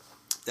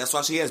 That's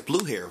why she has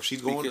blue hair.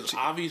 She's going because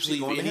obviously,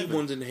 if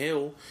anyone's in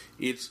hell,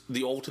 it's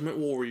the Ultimate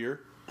Warrior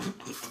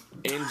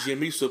and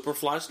Jimmy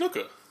Superfly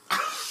Snuka.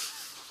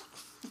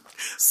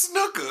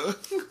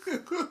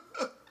 Snuka.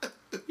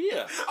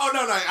 Yeah. Oh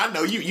no, I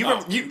know you. You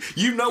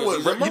know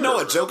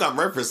what joke I'm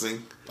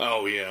referencing.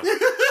 Oh yeah.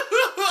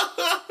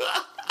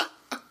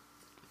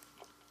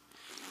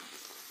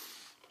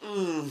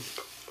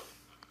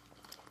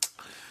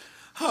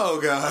 Oh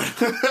god.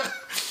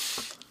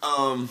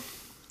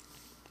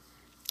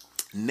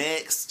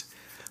 Next,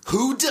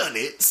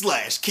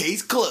 whodunit /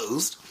 case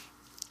closed.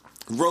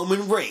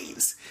 Roman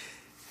Reigns.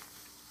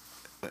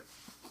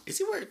 Is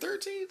he wearing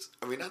 13s?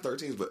 I mean, not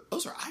 13s, but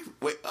those are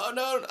wait. Oh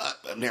no,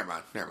 never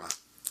mind.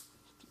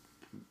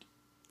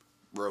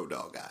 Road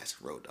Dogg, guys.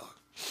 Road Dogg.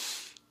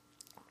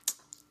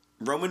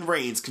 Roman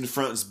Reigns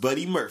confronts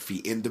Buddy Murphy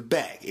in the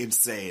back and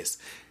says,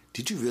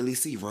 "Did you really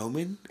see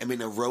Rowan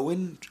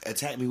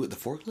attack me with the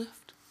forklift?"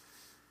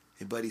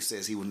 And Buddy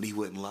says he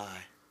wouldn't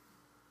lie.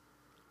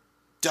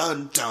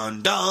 Dun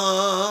dun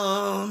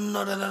dun.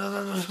 Dun, dun,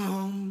 dun,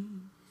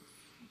 dun.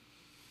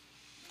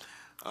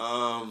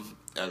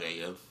 Okay,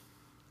 yeah.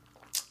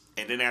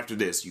 And then after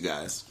this, you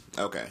guys.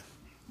 Okay.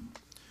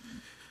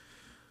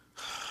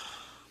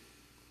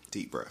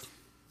 Deep breath.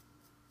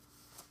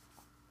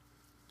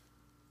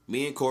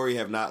 Me and Corey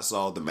have not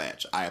solved the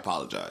match. I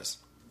apologize.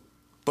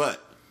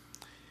 But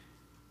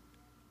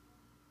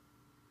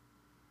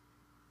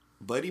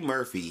Buddy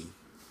Murphy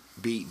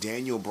beat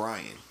Daniel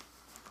Bryan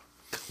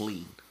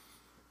clean.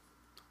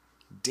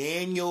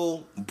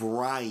 Daniel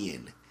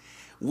Bryan.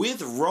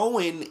 With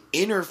Rowan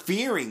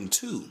interfering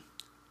too.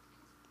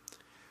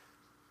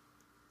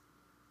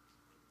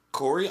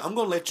 Corey, I'm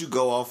going to let you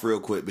go off real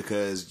quick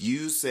because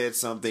you said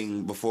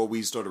something before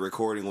we started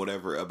recording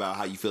whatever about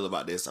how you feel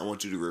about this. I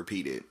want you to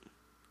repeat it.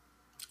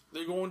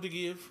 They're going to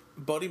give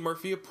Buddy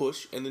Murphy a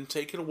push and then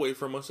take it away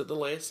from us at the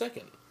last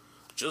second.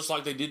 Just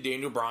like they did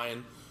Daniel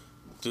Bryan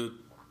the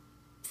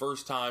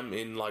first time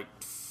in like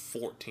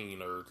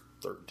 14 or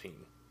 13.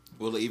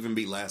 Will it even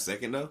be last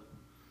second though?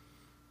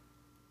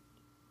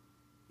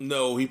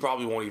 No, he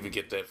probably won't even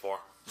get that far.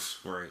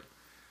 Right.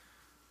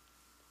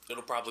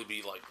 It'll probably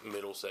be like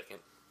middle second,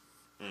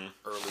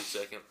 early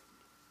second,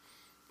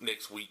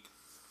 next week.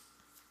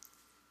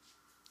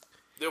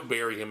 They'll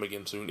bury him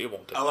again soon. It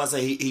won't take. I was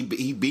say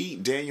he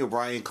beat Daniel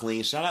Bryan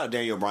clean. Shout out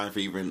Daniel Bryan for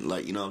even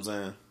like, you know what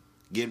I'm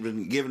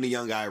saying, giving the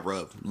young guy a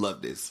rub.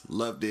 Love this.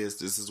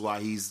 This is why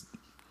he's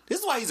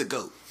a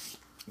GOAT.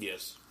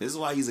 Yes. This is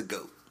why he's a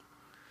GOAT.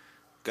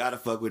 Gotta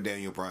fuck with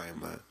Daniel Bryan,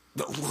 man.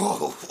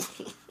 Whoa.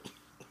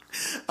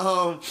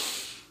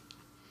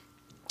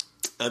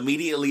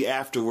 Immediately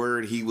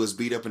afterward, he was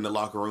beat up in the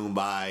locker room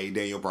by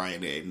Daniel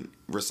Bryan and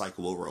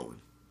Recyclable Rowan.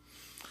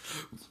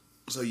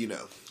 So, you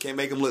know, can't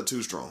make him look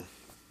too strong.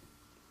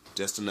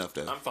 Just enough,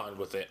 though. I'm fine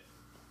with that.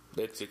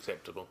 That's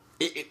acceptable.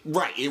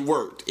 Right, it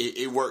worked.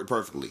 It worked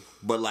perfectly.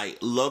 But, like,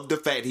 love the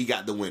fact he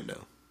got the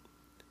window.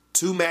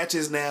 2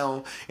 matches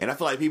now, and I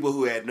feel like people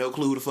who had no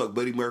clue who the fuck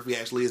Buddy Murphy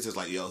actually is, just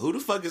like, yo, who the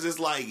fuck is this,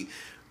 like,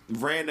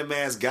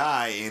 random-ass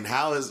guy, and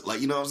how is,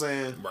 like, you know what I'm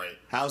saying? Right.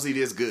 How is he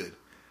this good?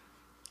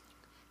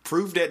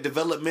 Proof that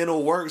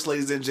developmental works,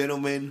 ladies and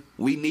gentlemen.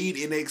 We need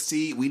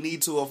NXT. We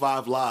need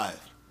 205 Live.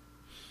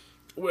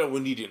 Well, we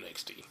need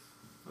NXT.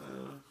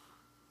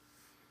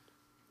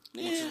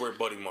 Which is where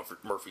Buddy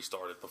Murphy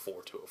started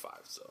before 205,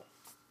 so,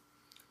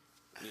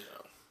 you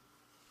know.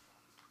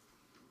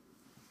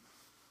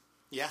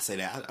 Yeah, I say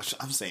that.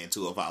 I'm saying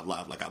 205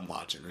 Live like I'm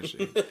watching and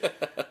shit.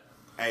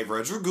 Hey,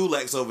 bro, Drew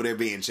Gulak's over there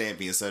being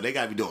champion, so they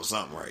gotta be doing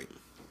something right.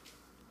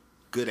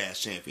 Good-ass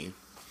champion.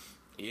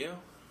 Yeah.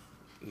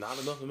 Not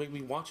enough to make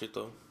me watch it,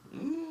 though. I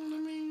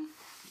mean,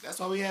 that's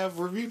why we have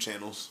review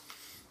channels.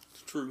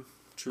 True.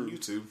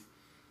 YouTube.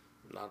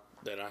 Not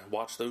that I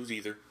watch those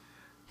either.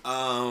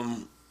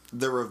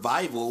 The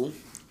Revival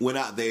went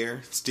out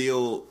there,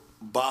 still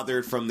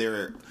bothered from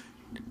their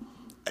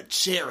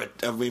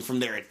from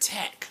their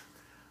attack,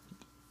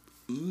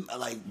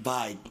 like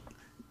by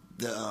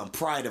the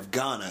Pride of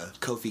Ghana,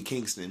 Kofi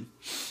Kingston.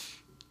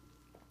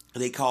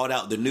 They called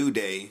out the New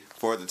Day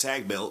for the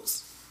tag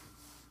belts,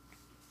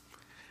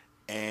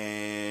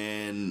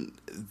 and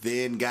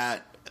then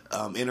got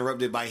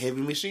interrupted by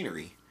Heavy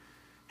Machinery.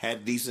 Had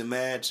a decent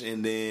match,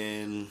 and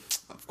then,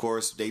 of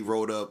course, they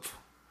rolled up.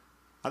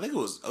 I think it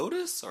was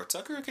Otis or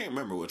Tucker. I can't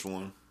remember which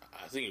one.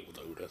 I think it was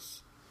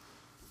Otis.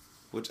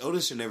 Which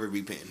Otis should never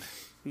be pinned.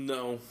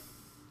 No,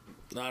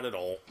 not at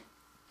all.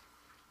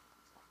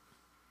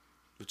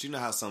 But you know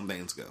how some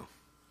bands go.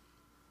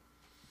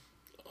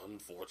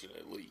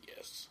 Unfortunately,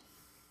 yes.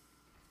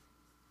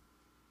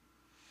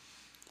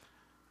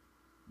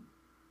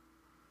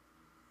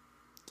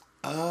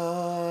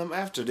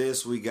 After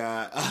this, we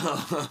got.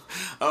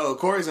 Oh,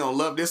 Corey's gonna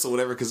love this or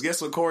whatever. Because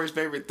guess what Corey's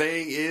favorite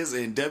thing is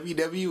in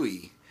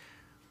WWE?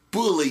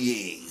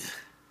 Bullying.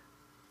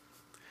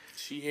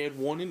 She had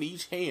one in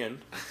each hand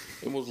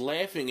and was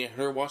laughing at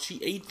her while she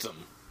ate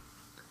them.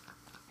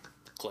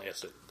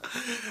 Classic.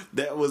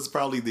 That was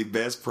probably the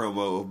best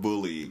promo of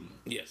bullying.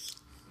 Yes.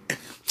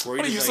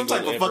 What are you, some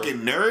type of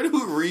fucking nerd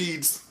who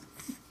reads?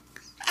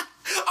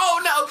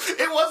 Oh no,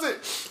 it wasn't.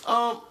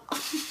 I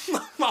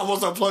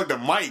almost unplugged the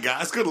mic,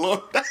 guys. Good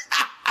lord.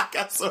 I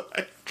got so.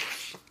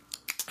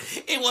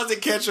 It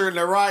wasn't Catcher in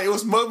the Rye. It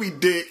was Moby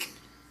Dick.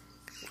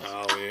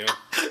 Oh yeah.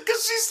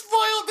 Because she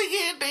spoiled the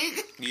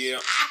ending. Yeah.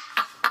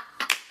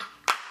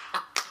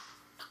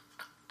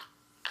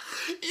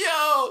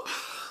 Yo.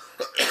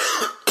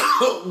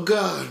 Oh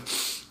god.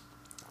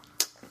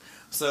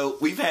 So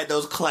we've had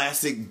those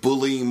classic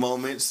bullying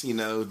moments. You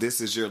know, This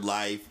Is Your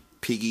Life,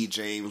 Piggy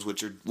James,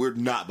 which we're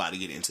not about to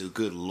get into.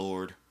 Good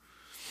lord.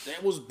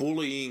 That was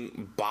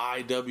bullying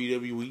by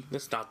WWE.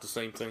 That's not the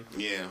same thing.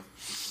 Yeah.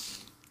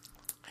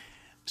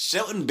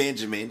 Shelton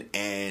Benjamin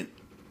and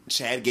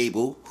Chad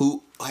Gable,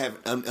 who have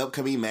an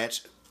upcoming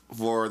match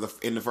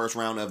in the first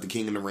round of the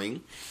King of the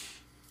Ring,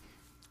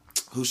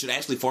 who should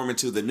actually form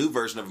into the new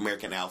version of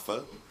American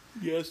Alpha.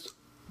 Yes.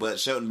 But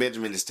Shelton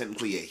Benjamin is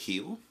technically a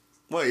heel.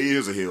 Well, he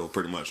is a heel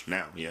pretty much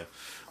now, yeah.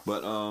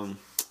 But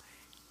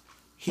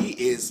he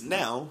is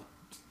now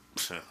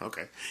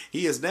okay.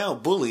 He is now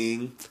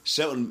bullying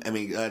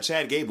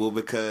Chad Gable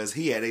because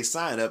he had a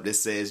sign up that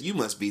says you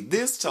must be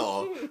this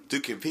tall to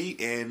compete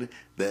in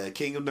the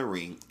King of the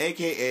Ring,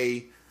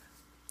 aka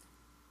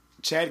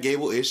Chad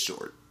Gable is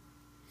short.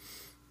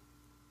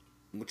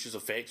 Which is a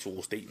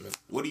factual statement.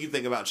 What do you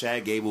think about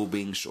Chad Gable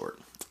being short?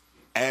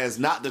 As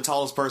not the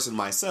tallest person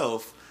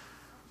myself,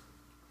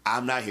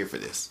 I'm not here for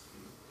this.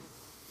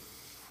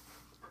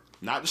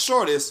 Not the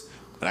shortest,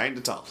 but I ain't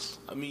the tallest.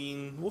 I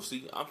mean, we'll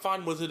see. I'm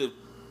fine with it if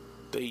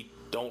they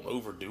don't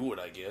overdo it,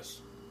 I guess.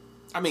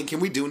 I mean,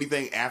 can we do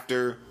anything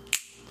after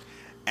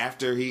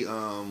he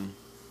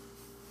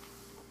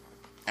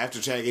after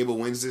Chad Gable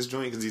wins this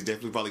joint? Because he's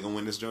definitely probably gonna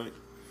win this joint.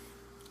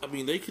 I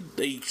mean,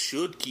 they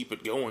should keep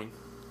it going.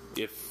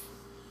 They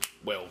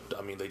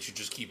should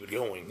just keep it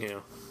going. Yeah,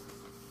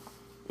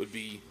 would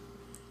be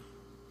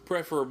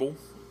preferable.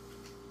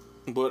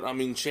 But I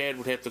mean, Chad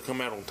would have to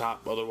come out on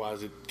top.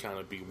 Otherwise, it'd kind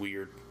of be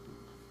weird.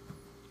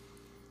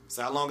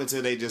 So how long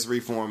until they just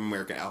reform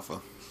American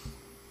Alpha?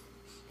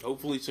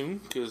 Hopefully soon,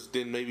 because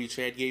then maybe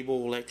Chad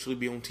Gable will actually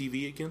be on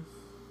TV again.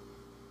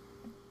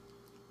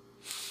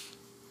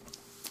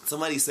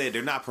 Somebody said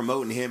they're not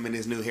promoting him and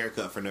his new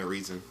haircut for no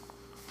reason.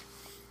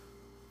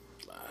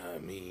 I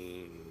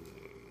mean,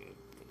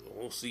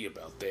 we'll see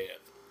about that.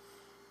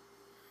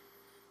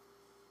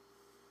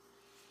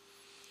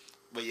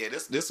 But yeah,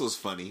 this was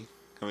funny.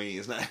 I mean,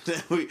 it's not.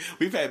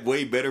 We've had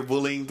way better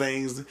bullying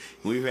things.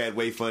 We've had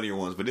way funnier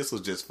ones, but this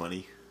was just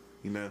funny.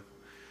 You know,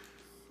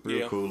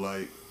 real cool.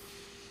 Like,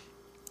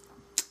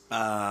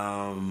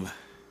 the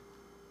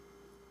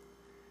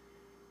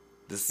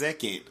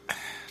second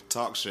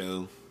talk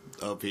show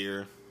up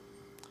here,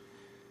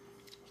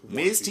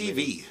 Miz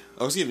TV.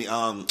 Oh, excuse me.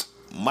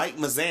 Mike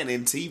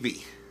Mizanin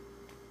TV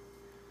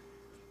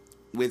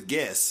with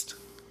guest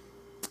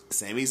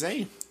Sami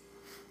Zayn.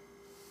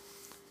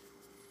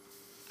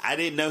 I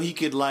didn't know he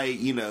could,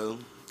 like, you know,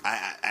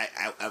 I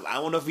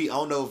don't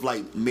know if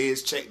like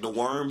Miz checked the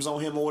worms on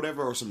him or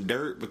whatever, or some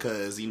dirt,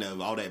 because, you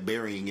know, all that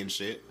burying and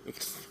shit.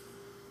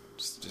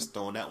 Just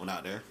throwing that one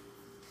out there.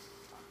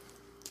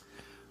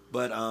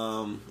 But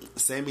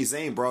Sami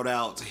Zayn brought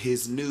out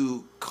his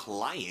new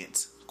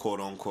client, quote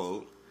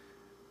unquote.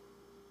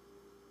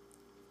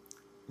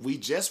 We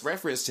just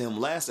referenced him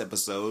last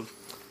episode.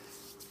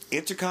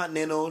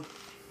 Intercontinental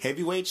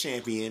Heavyweight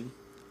Champion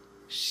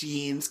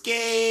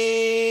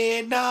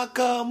Shinsuke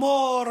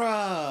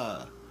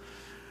Nakamura.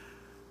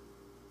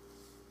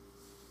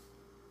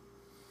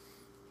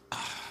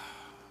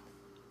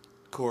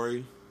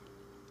 Corey,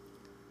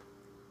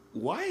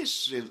 why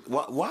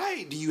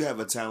do you have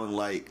a talent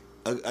like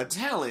a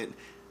talent,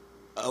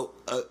 a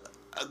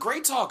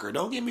great talker.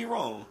 Don't get me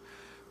wrong,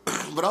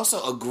 but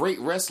also a great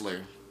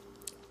wrestler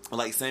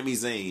like Sami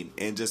Zayn,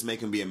 and just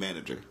make him be a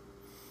manager?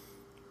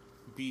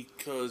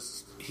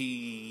 Because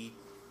he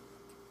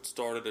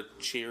started a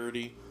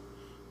charity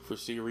for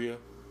Syria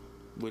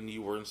when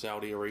you were in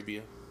Saudi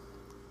Arabia,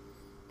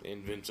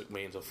 and Vince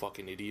McMahon's a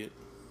fucking idiot.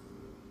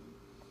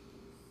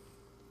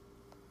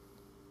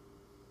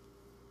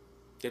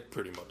 That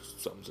pretty much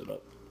sums it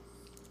up.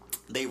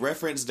 They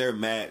referenced their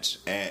match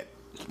at,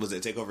 was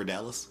it TakeOver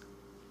Dallas?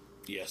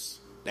 Yes.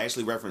 They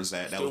actually referenced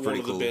that. Still That was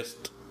pretty cool. one of the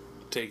best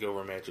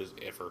TakeOver matches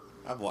ever.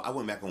 I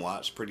went back and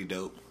watched. Pretty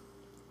dope.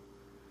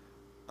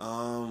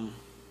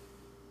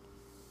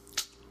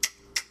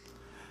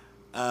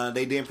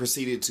 They then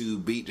proceeded to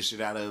beat the shit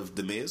out of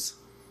The Miz.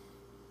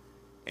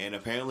 And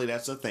apparently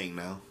that's a thing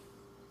now.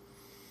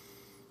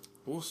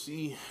 We'll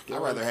see.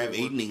 I'd rather have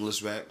Aiden English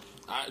back.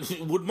 I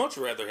would much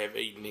rather have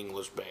Aiden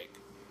English back.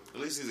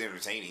 At least he's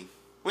entertaining.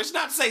 Which,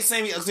 not to say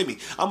excuse me,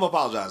 I'm gonna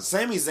apologize.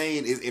 Sami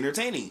Zayn is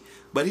entertaining,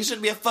 but he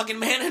shouldn't be a fucking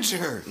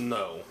manager.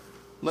 No.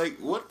 Like,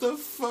 what the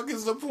fuck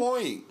is the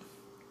point?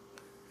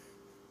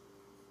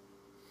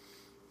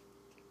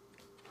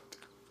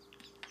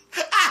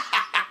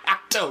 I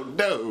don't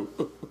know.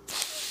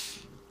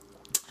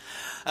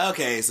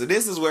 Okay, so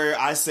this is where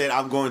I said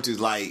I'm going to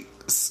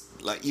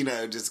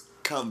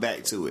just come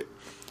back to it.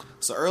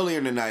 So earlier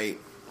in the night,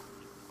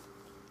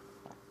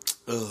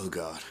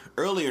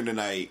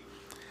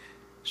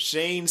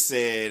 Shane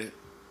said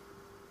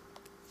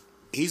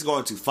he's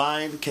going to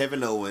fine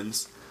Kevin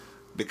Owens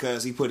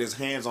because he put his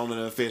hands on an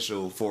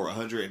official for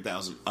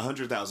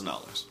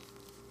 $100,000.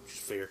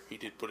 Fair. He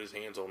did put his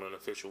hands on an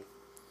official.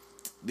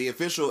 The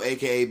official,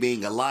 aka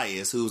being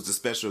Elias, who's the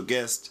special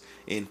guest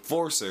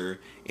enforcer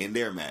in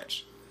their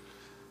match.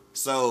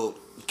 So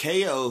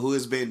KO, who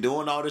has been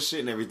doing all this shit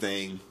and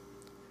everything,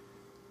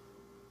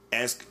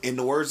 as in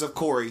the words of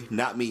Corey,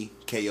 not me,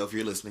 KO, if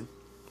you're listening.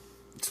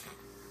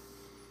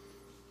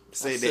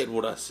 I said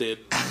what I said.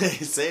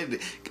 Said,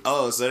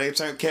 oh, so they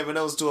turned Kevin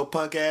Owens to a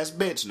punk ass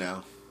bitch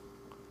now.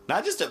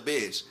 Not just a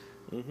bitch.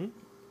 Mm-hmm.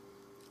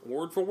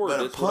 Word for word. But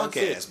that's a punk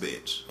ass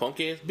bitch. Punk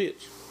ass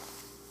bitch.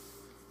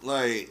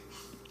 Like,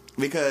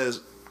 because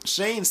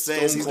Shane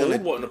says he's Stone Cold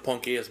gonna. wasn't a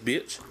punk ass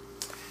bitch.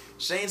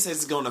 Shane says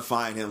he's gonna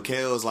find him.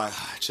 KO's like,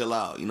 chill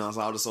out, it's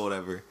all this or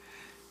whatever.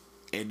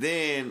 And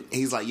then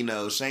he's like,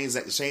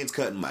 Shane's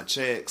cutting my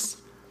checks.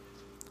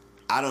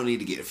 I don't need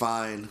to get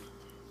fined.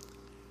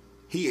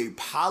 He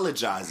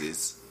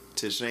apologizes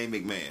to Shane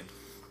McMahon.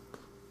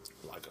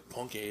 Like a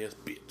punk ass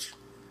bitch.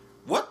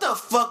 What the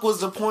fuck was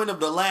the point of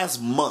the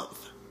last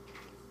month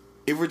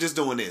if we're just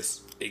doing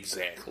this?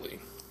 Exactly.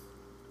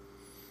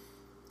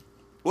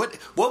 What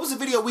was the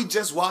video we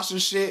just watched and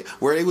shit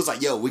where it was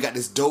like, yo, we got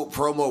this dope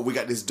promo, we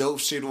got this dope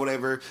shit or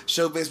whatever,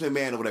 show Vince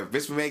McMahon or whatever.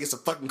 Vince McMahon gets a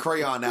fucking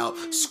crayon out,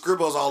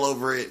 scribbles all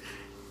over it,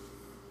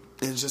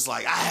 and it's just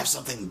like, I have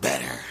something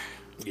better.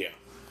 Yeah.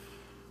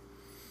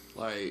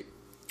 Like,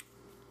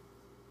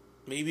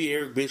 maybe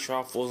Eric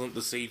Bischoff wasn't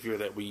the savior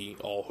that we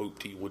all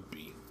hoped he would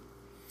be.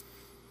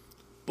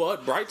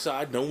 But, bright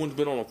side, no one's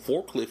been on a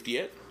forklift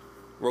yet.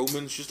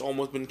 Roman's just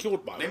almost been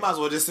killed by they one. might as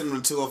well just send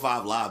him to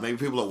 205 Live. Maybe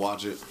people will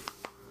watch it.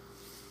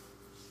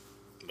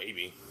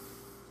 Maybe.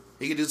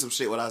 He could do some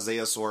shit with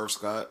Isaiah Swerve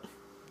Scott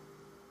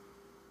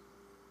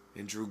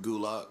and Drew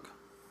Gulak.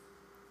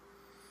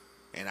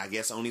 And I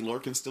guess Oney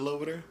Lorcan's still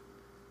over there?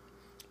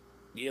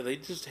 Yeah, they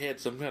just had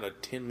some kind of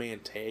 10-man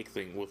tag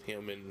thing with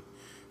him and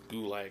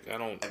Gulak.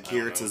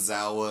 Akira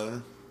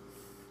Tozawa.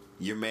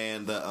 Your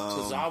man, the...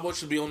 Tozawa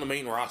should be on the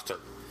main roster.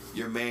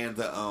 Your man,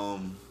 the...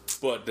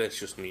 But that's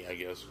just me, I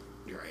guess.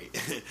 You're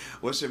right.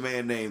 What's your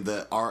man name?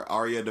 The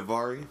Arya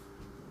Davari?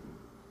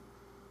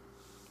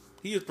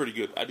 He is pretty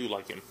good. I do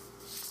like him.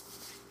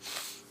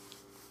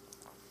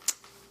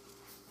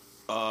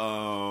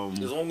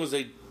 As long as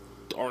they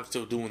aren't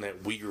still doing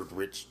that weird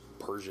rich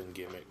Persian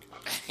gimmick.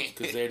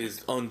 Because that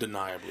is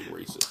undeniably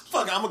racist.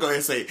 Fuck, I'm gonna go ahead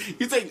and say,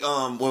 you think,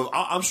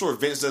 I'm sure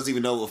Vince doesn't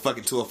even know what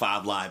fucking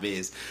 205 Live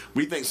is.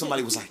 We think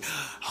somebody was like,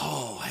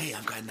 oh, hey,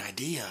 I've got an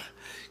idea.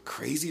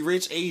 Crazy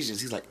rich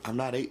Asians. He's like, I'm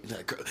not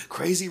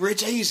crazy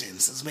rich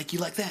Asians. Let's make you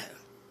like that.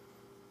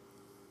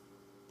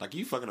 Like,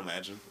 you fucking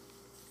imagine.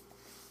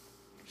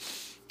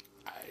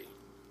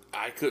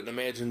 I couldn't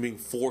imagine being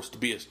forced to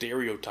be a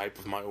stereotype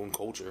of my own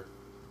culture.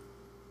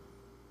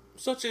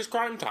 Such as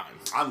Crime Time.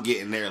 I'm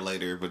getting there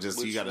later, but just,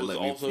 Which you gotta was let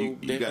me... also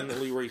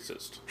definitely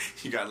racist.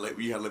 You gotta let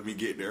me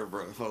get there,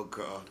 bro. Oh,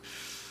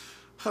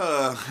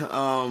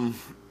 God.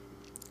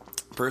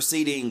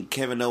 Proceeding,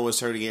 Kevin Owens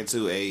turning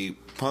into a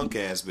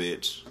punk-ass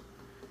bitch.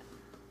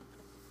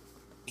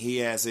 He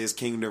has his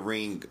King of the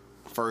Ring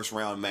first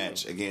round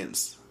match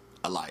against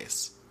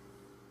Elias.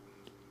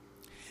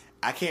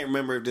 I can't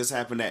remember if this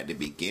happened at the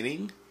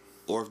beginning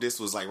or if this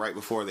was like right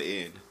before the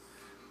end.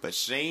 But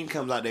Shane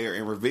comes out there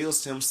and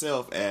reveals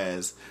himself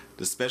as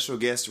the special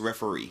guest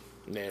referee.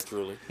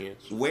 Naturally, yes.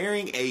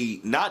 Wearing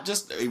not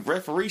just a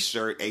referee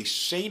shirt, a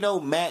Shane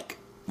O'Mac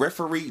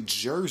referee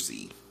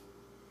jersey.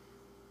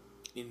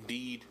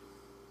 Indeed.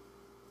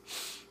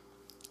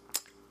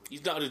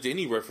 He's not just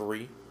any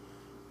referee.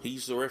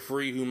 He's the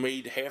referee who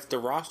made half the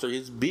roster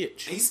his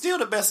bitch. He's still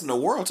the best in the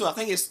world, too. I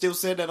think it still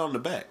said that on the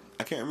back.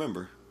 I can't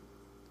remember.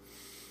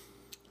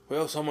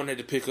 Well, someone had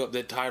to pick up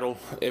that title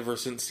ever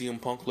since CM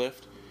Punk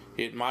left.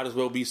 It might as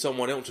well be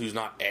someone else who's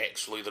not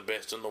actually the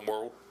best in the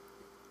world.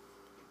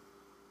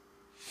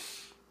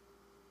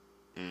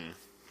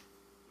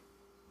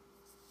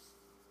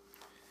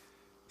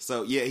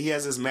 So, yeah, he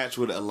has this match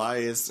with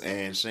Elias,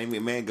 and Shane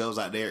McMahon goes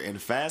out there in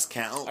fast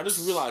count. I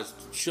just realized,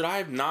 should I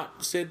have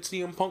not said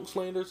CM Punk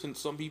slander since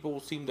some people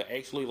seem to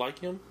actually like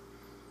him?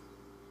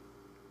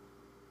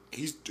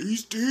 He's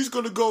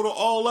going to go to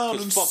All Out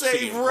and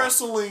save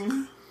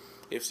wrestling.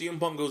 If CM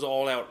Punk goes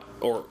All Out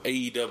or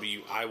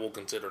AEW, I will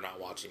consider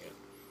not watching it.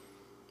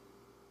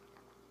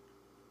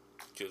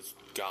 Because,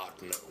 God,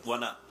 no. Why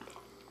not?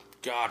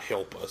 God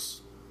help us.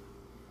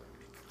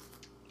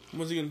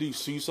 What's he going to do?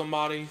 Sue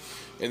somebody?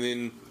 And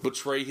then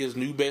betray his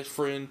new best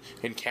friend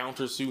and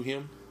counter-sue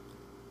him?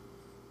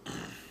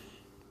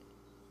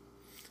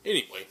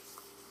 Anyway.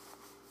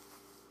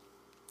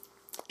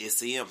 Is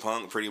CM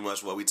Punk pretty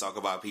much what we talk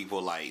about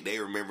people, like, they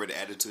remember the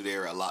Attitude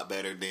Era a lot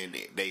better than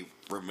they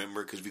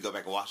remember, because if you go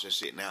back and watch that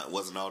shit now, it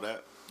wasn't all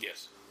that?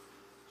 Yes.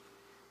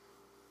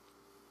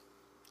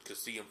 Because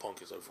CM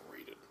Punk is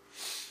overrated.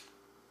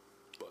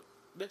 But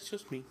that's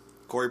just me.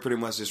 Corey pretty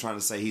much just trying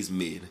to say he's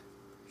mid.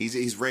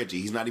 He's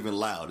Reggie. He's not even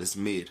loud. It's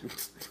mid.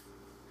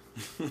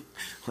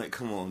 Like,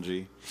 come on,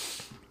 G.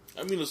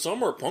 I mean, the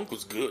Summer of Punk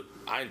was good.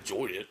 I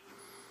enjoyed it.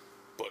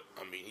 But,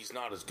 I mean, he's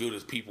not as good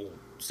as people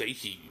say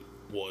he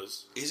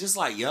was. It's just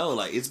like, yo,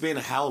 like, it's been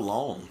how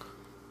long?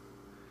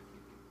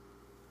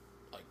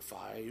 Like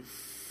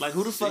 5. Like,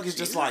 who the fuck is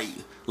just like,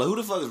 who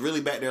the fuck is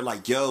really back there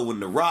like, yo, when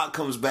The Rock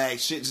comes back,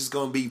 shit's just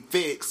gonna be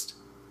fixed?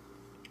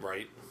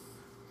 Right.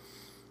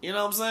 You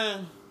know what I'm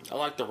saying? I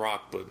like The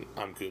Rock, but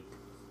I'm good.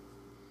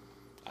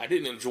 I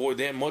didn't enjoy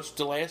that much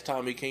the last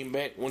time he came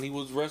back when he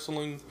was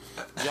wrestling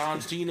John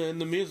Cena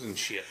and The Miz and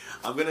shit.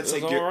 I'm gonna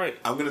take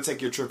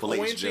your Triple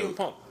H joke.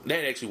 Punk.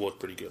 That actually was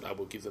pretty good. I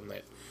will give them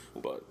that.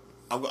 But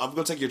I'm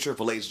gonna take your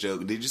Triple H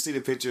joke. Did you see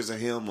the pictures of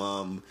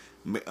him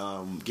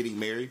getting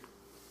married?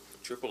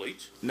 Triple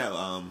H?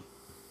 No,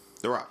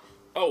 The Rock.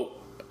 Oh,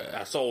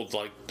 I saw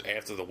like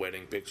after the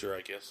wedding picture,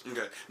 I guess.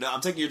 Okay. No,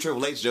 I'm taking your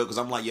Triple H joke because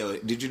I'm like, yo,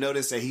 did you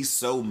notice that he's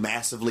so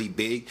massively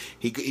big?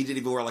 He didn't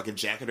even wear like a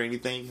jacket or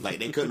anything. Like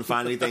they couldn't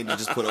find anything to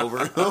just put over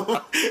him.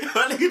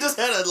 He just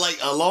had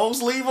a long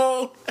sleeve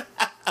on.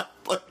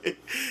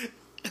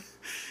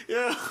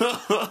 Yeah.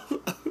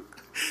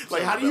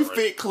 Like, how do you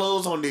fit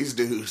clothes on these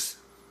dudes?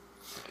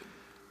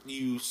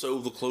 You sew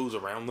the clothes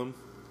around them,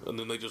 and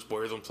then they just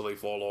wear them till they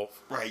fall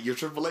off. Right, your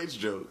Triple H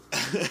joke.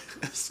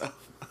 So,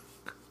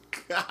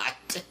 God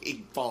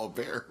dang, Paul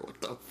Bearer,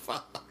 what the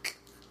fuck?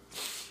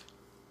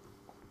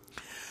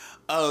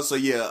 Oh, so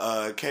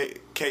yeah,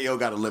 KO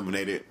got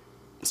eliminated.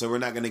 So we're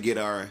not going to get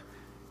our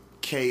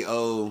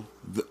KO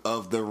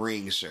of the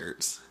Ring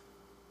shirts,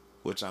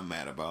 which I'm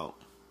mad about.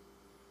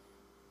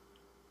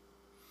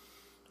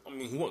 I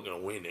mean, he wasn't going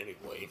to win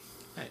anyway.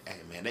 Hey,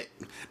 man,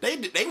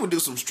 they would do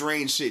some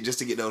strange shit just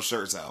to get those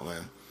shirts out,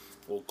 man.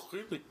 Well,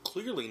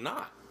 clearly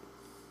not.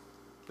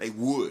 They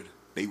would.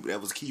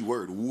 That was key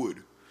word,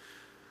 would.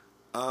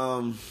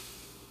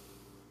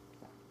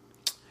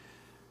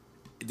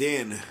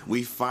 Then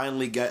we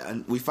finally get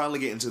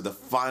into the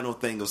final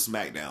thing of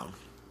SmackDown.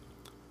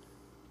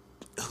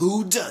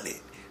 Who done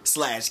it?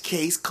 /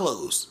 case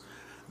closed.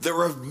 The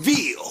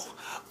reveal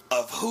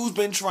of who's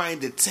been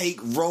trying to take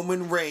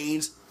Roman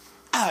Reigns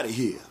out of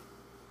here.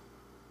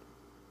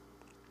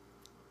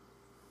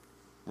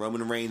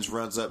 Roman Reigns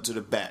runs up to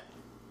the back.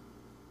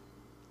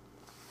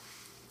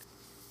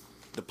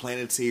 The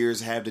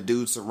Planeteers have the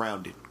dude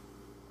surrounded.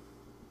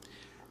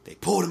 They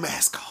pull the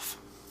mask off.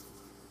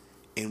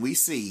 And we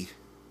see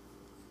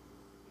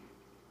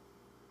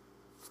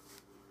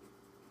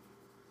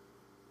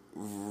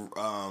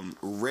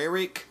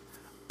Eric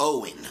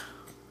Owen.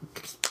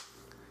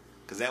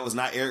 Because that was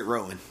not Eric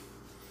Rowan.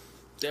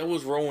 That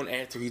was Rowan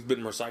after he's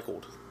been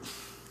recycled.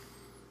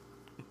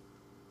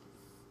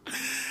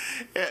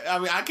 I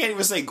mean, I can't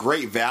even say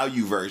great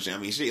value version. I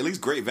mean, shit, at least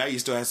Great Value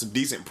still has some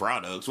decent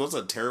products. What's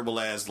a terrible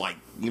ass, like,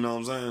 you know what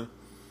I'm saying?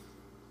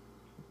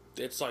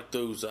 It's like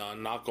those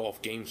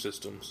knockoff game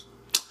systems.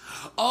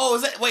 Oh,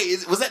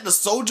 was that the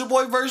Soldier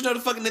Boy version of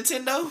the fucking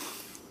Nintendo?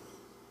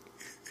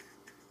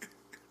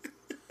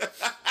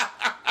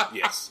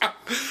 Yes.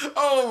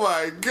 Oh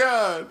my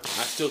god.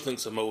 I still think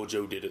Samoa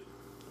Joe did it.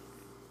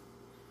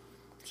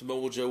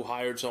 Samoa Joe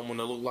hired someone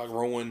that looked like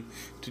Rowan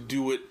to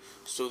do it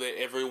so that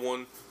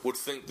everyone would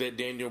think that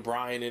Daniel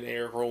Bryan and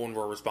Eric Rowan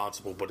were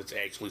responsible, but it's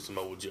actually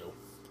Samoa Joe.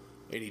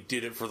 And he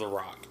did it for The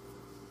Rock.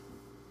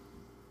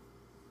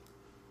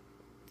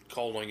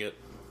 Calling it.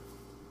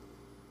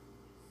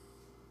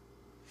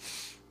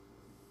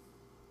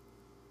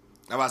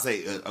 I'm about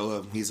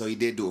to say, so he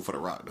did do it for The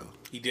Rock, though.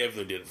 He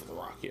definitely did it for The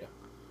Rock, yeah.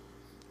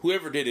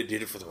 Whoever did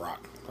it for The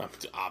Rock.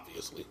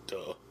 Obviously,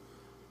 duh.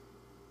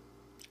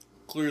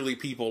 Clearly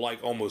people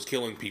like almost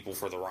killing people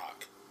for The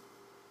Rock.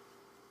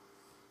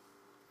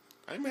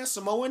 Hey man,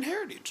 Samoan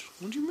heritage.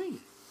 What do you mean?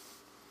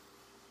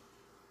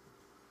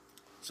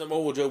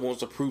 Samoa Joe wants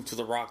to prove to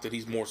The Rock that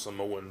he's more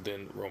Samoan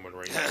than Roman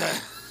Reigns.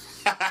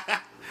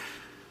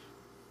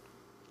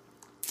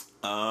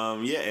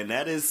 Yeah, and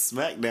that is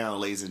SmackDown,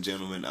 ladies and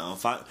gentlemen.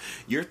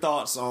 Your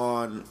thoughts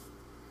on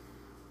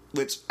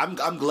which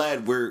I'm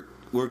glad we're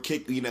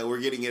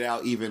getting it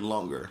out even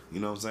longer. You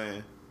know what I'm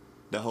saying?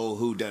 The whole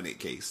whodunit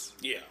case.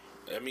 Yeah,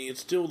 I mean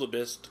it's still the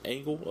best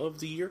angle of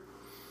the year,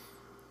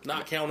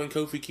 not counting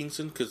Kofi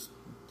Kingston because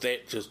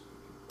that just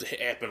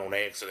happened on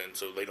accident,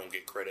 so they don't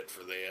get credit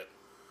for that.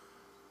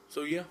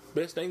 So yeah,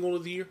 best angle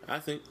of the year, I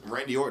think.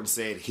 Randy Orton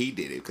said he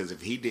did it because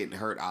if he didn't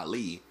hurt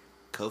Ali,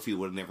 Kofi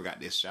would have never got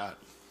this shot.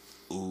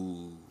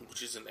 Ooh,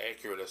 which is an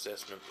accurate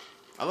assessment.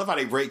 I love how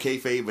they break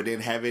kayfabe, but then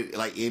have it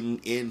like in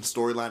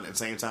storyline at the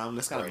same time.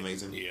 That's kind of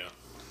amazing. Yeah.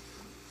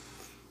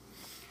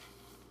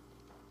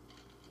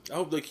 I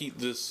hope they keep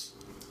this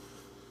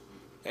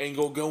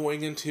angle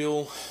going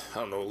until I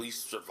don't know, at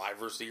least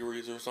Survivor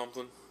Series or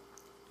something.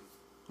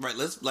 Right.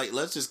 Let's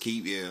just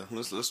keep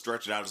let's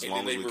stretch it out as long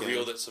as we can. And then they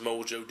reveal that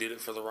Samoa Joe did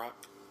it for The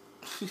Rock.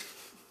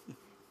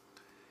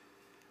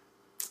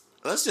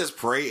 Let's just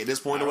pray at this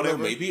point or whatever.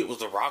 Maybe it was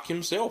The Rock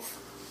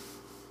himself.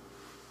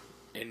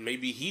 And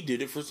maybe he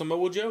did it for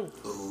Samoa Joe.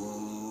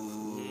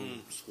 Ooh.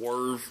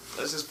 Swerve.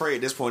 Let's just pray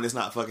at this point it's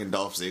not fucking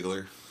Dolph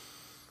Ziggler.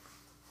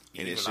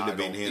 And it should have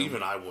been him.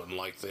 Even I wouldn't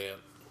like that.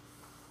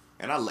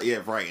 And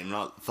and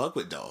I fuck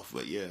with Dolph,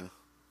 but yeah.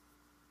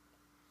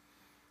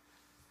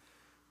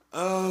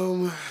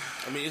 I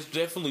mean, it's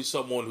definitely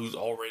someone who's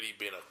already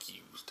been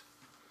accused.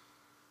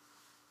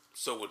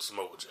 So would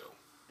Samoa Joe.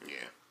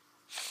 Yeah.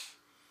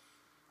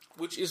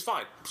 Which is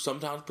fine.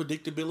 Sometimes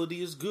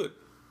predictability is good.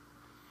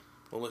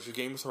 Unless you're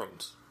Game of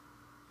Thrones.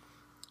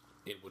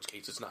 In which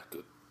case it's not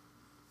good.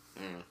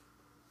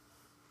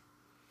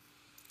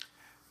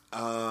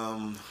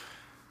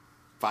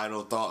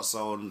 Final thoughts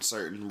on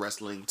certain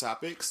wrestling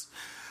topics.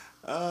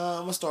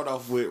 I'm gonna start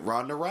off with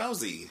Ronda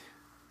Rousey,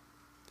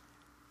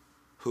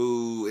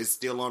 who is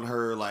still on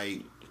her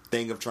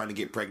thing of trying to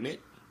get pregnant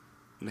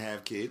and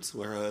have kids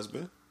with her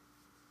husband.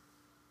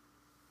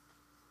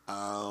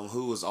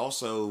 Who was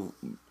also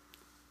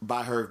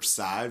by her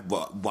side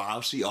while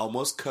she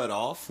almost cut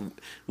off.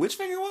 Which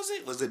finger was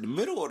it? Was it the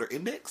middle or the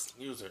index?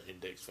 It was her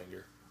index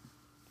finger.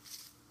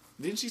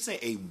 Didn't she say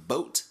a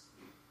boat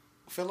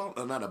fell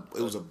on? Not a.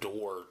 It was a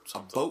door. A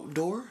boat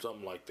door.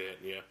 Something like that.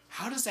 Yeah.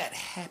 How does that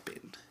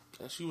happen?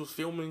 She was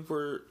filming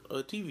for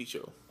a TV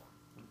show.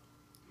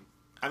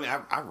 I mean,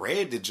 I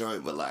read the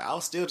joint, but I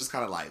was still just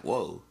kind of like,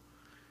 whoa.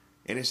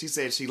 And then she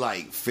said she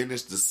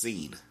finished the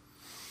scene.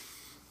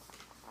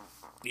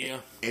 Yeah.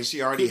 And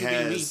she already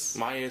has.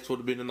 My ass would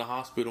have been in the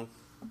hospital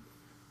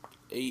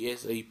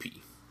ASAP.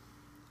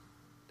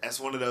 That's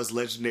one of those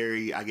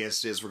legendary, I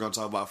guess, shits we're going to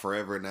talk about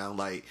forever now.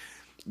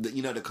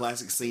 The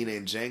classic scene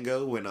in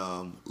Django when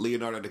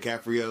Leonardo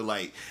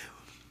DiCaprio,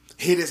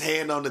 hit his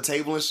hand on the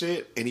table and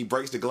shit, and he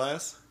breaks the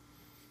glass.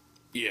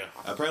 Yeah.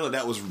 Apparently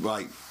that was,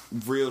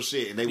 real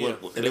shit, and they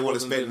weren't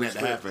expecting that to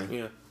happen.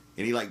 Yeah.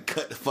 And he,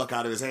 cut the fuck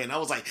out of his hand. I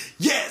was like,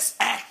 yes,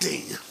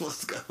 acting!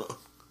 Let's go.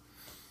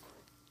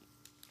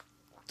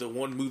 The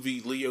one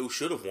movie Leo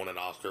should have won an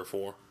Oscar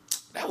for.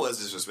 That was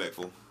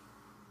disrespectful.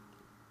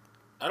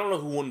 I don't know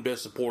who won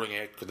Best Supporting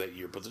Actor that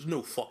year, but there's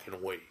no fucking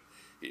way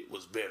it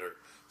was better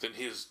than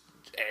his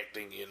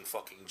acting in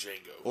fucking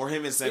Django. Or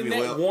him and Samuel. In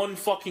that one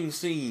fucking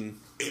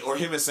scene. Or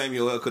him and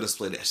Samuel could have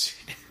split that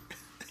shit.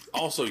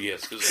 Also,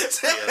 yes,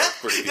 because that's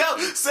pretty good. Yo,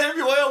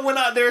 Samuel went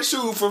out there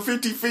shooting from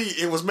 50 feet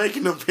and was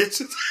making them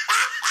pictures.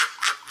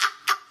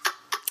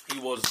 He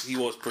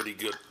was pretty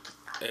good.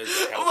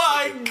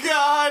 My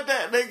God,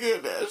 that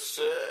nigga, that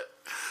shit.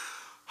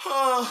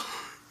 Oh.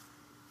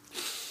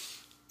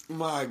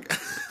 My God.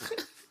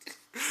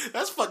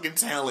 That's fucking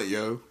talent,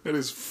 yo. That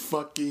is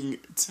fucking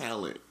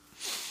talent.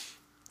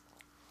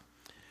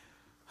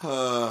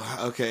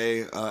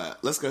 Okay,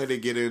 let's go ahead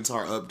and get into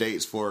our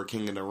updates for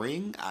King of the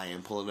Ring. I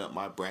am pulling up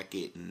my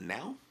bracket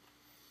now.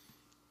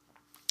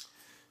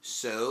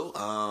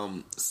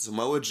 So,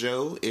 Samoa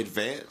Joe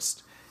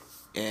advanced.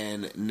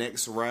 And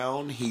next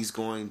round, he's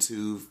going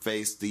to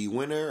face the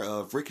winner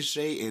of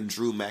Ricochet and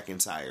Drew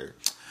McIntyre.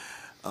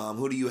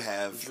 Who do you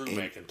have? Drew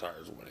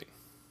McIntyre's winning.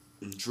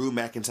 Drew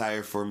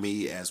McIntyre for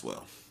me as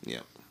well.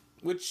 Yeah.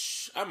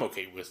 Which I'm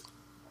okay with.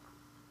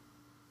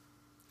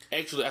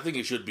 Actually, I think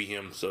it should be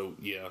him, so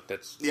yeah,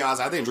 that's... Yeah,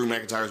 I think Drew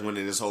McIntyre's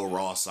winning this whole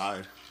Raw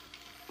side.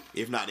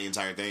 If not the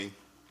entire thing.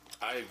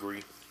 I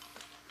agree.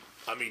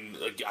 I mean,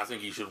 I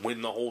think he should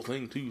win the whole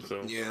thing, too,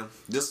 so... Yeah.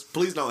 Just,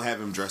 please don't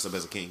have him dress up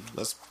as a king.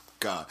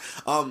 God.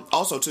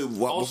 Also,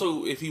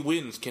 too... if he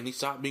wins, can he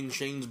stop being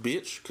Shane's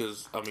bitch?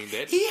 Because, I mean,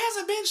 that... He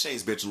hasn't been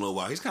Shane's bitch in a little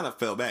while. He's kind of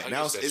fell back.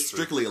 Now it's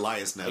strictly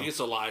Elias now. I guess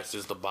Elias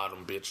is the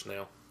bottom bitch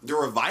now. The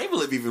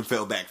Revival have even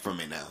fell back from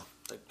it now.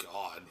 Thank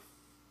God.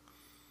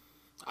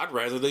 I'd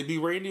rather they be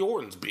Randy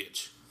Orton's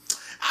bitch.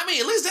 I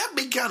mean, at least that'd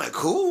be kind of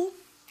cool.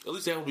 At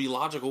least that would be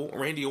logical.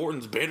 Randy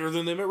Orton's better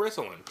than them at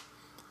wrestling.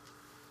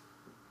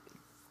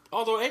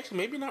 Although, actually,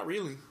 maybe not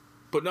really.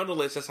 But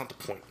nonetheless, that's not the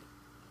point.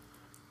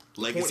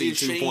 Legacy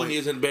Shane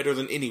isn't better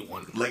than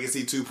anyone.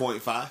 Legacy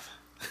 2.5.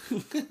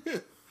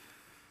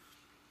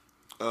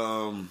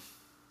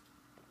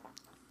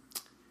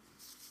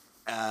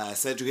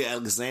 Cedric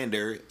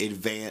Alexander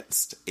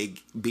advanced,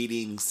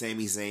 beating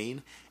Sami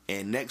Zayn,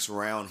 and next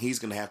round he's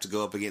going to have to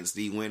go up against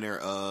the winner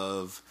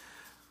of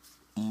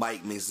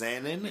Mike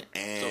Mizanin,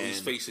 and so he's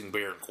facing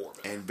Baron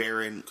Corbin. And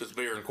Baron, because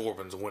Baron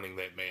Corbin's winning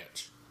that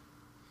match,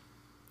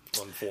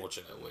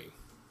 unfortunately.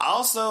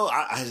 Also,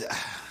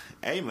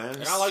 hey man,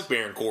 and I like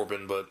Baron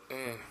Corbin, but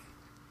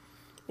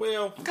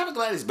well, I'm kind of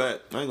glad he's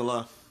back. I ain't gonna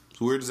lie. As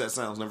weird as that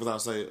sounds, never thought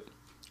I'd say it.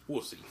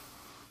 We'll see.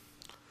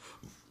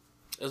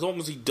 As long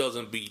as he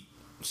doesn't beat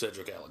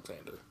Cedric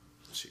Alexander.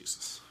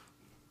 Jesus.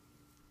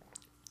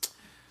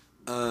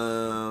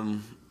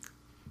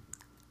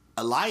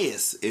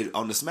 Elias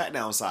on the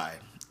SmackDown side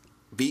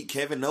beat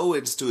Kevin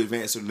Owens to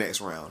advance to the next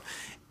round,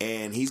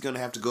 and he's gonna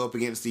have to go up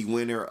against the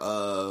winner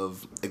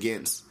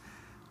against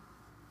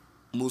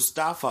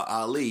Mustafa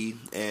Ali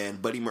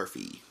and Buddy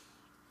Murphy.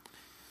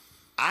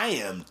 I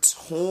am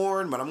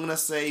torn, but I'm gonna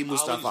say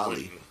Mustafa Ali.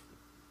 Winning,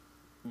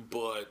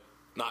 but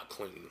not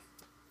clean.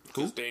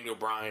 Because Daniel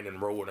Bryan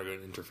and Rowan are going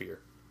to interfere.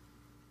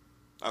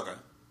 Okay.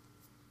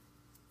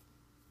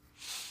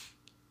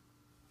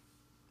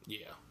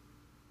 Yeah.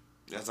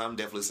 Yes, I'm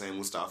definitely saying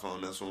Mustafa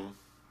on this one.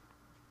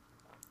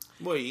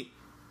 Wait.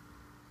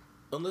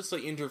 Unless they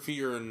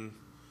interfere and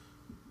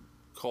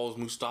cause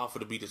Mustafa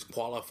to be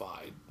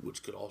disqualified,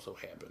 which could also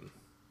happen.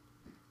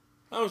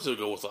 I would still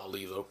go with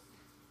Ali, though.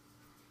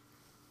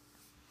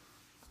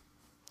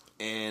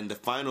 And the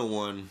final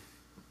one,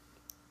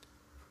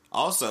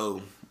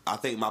 also, I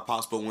think my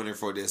possible winner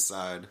for this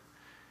side,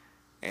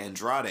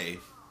 Andrade,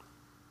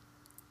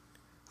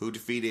 who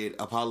defeated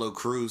Apollo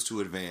Crews to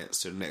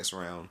advance to the next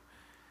round,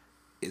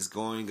 is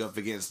going up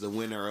against the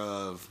winner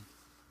of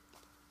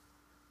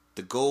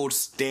the gold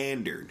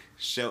standard,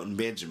 Shelton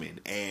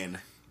Benjamin. And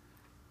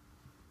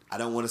I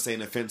don't want to say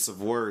an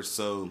offensive word,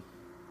 so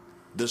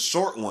the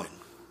short one,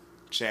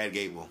 Chad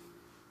Gable.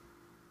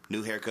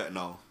 New haircut and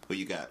all. Who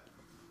you got?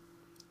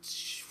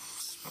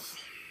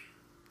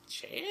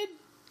 Chad?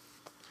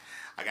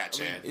 I got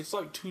Chad. I mean, it's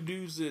like two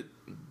dudes that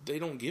they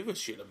don't give a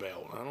shit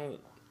about.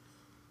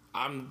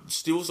 I'm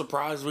still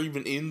surprised they're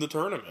even in the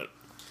tournament.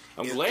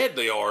 I'm glad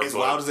they are. As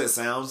wild as it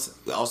sounds,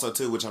 also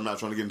too, which I'm not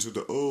trying to get into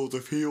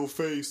the heel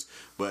face,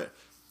 but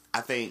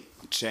I think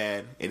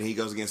Chad, and he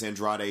goes against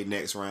Andrade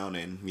next round,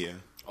 and yeah.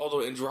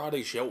 Although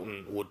Andrade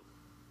Shelton would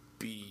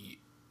be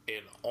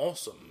an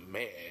awesome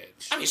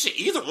match. I mean, shit,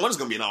 either one's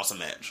gonna be an awesome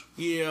match.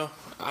 Yeah,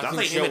 I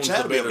think him and Shelton's Chad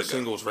a will be able better to go.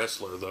 singles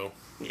wrestler, though.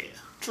 Yeah,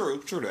 true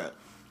that.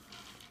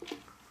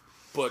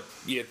 But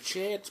yeah,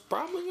 Chad's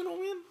probably gonna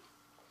win.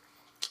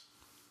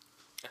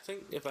 I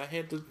think if I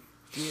had to,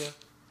 yeah.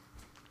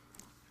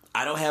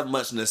 I don't have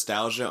much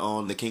nostalgia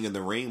on the King of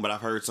the Ring, but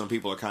I've heard some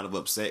people are kind of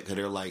upset because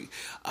they're like,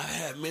 I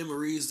have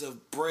memories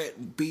of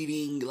Brett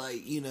beating,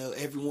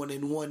 everyone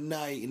in one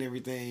night and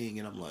everything.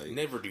 And I'm like,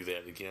 never do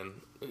that again.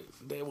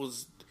 That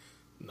was,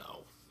 no.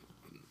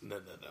 No.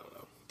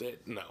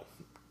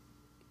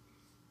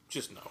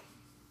 Just no.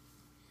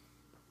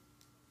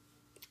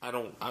 I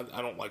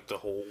don't like the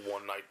whole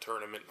one night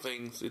tournament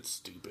things. It's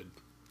stupid.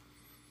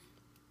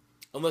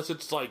 Unless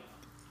it's like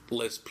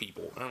less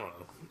people. I don't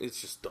know. It's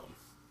just dumb.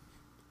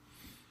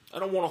 I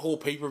don't want a whole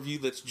pay-per-view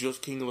that's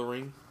just King of the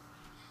Ring.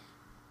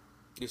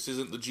 This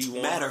isn't the G1.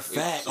 Matter of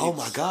fact, oh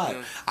my god.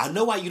 Yeah. I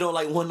know why you don't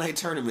like one night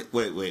tournament.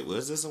 Wait,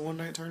 was this a one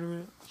night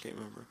tournament? I can't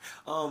remember.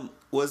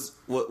 Was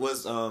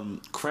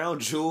Crown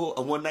Jewel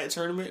a one night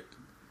tournament?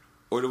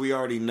 Or do we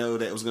already know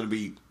that it was gonna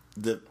be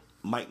the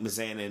Mike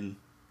Mizanin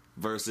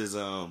versus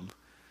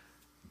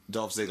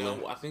Dolph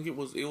Ziggler? No, I think it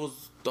was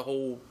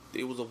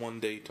a 1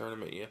 day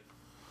tournament, yeah.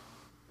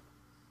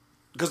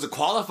 Because the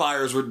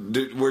qualifiers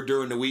were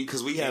during the week.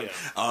 Because we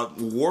have a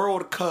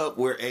World Cup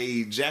where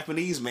a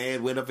Japanese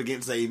man went up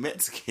against a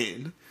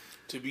Mexican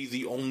to be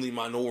the only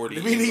minority.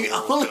 To be the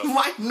only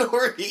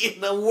minority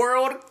in the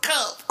World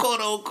Cup, quote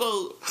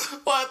unquote.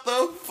 What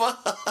the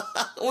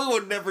fuck? We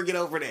will never get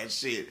over that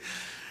shit.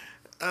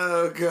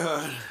 Oh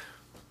god.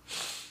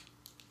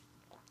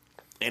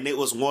 And it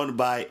was won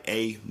by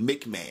a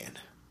McMahon.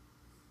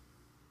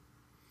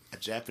 A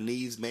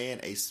Japanese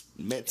man, a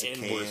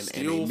Mexican, and we're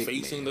still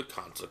facing the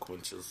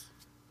consequences.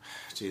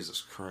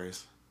 Jesus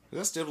Christ. Is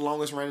that still the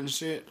longest running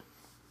shit?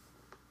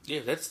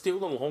 Yeah, that's still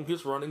the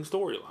longest running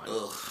storyline.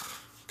 Ugh,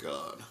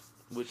 God.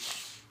 Which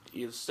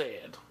is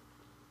sad.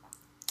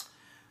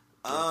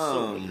 In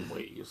so many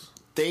ways.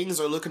 Things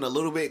are looking a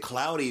little bit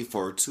cloudy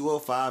for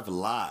 205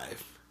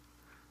 Live.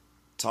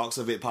 Talks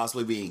of it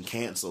possibly being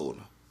canceled.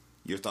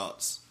 Your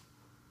thoughts?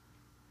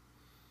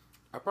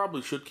 I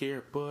probably should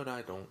care, but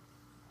I don't.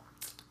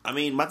 I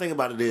mean, my thing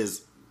about it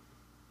is,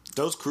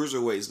 those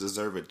cruiserweights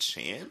deserve a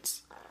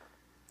chance.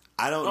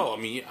 I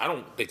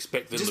don't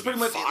expect them to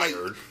be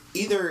fired.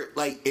 Either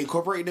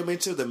incorporate them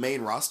into the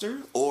main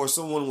roster, or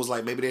someone was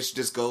like, maybe they should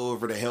just go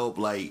over to help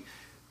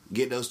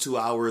get those 2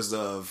 hours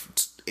of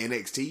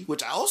NXT,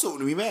 which I also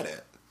wouldn't be mad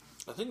at.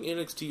 I think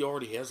NXT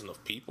already has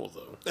enough people,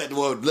 though.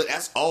 Well,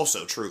 that's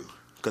also true.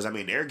 because I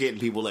mean they're getting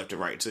people left and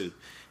right too,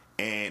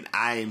 and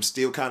I am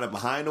still kind of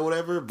behind or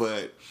whatever.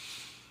 But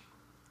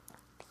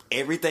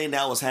everything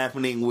that was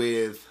happening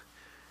with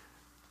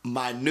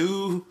my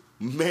new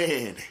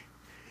man,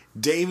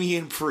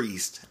 Damian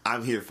Priest,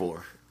 I'm here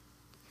for.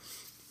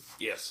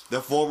 Yes,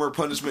 the former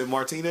Punishment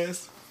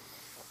Martinez.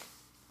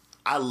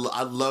 I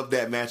love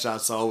that match I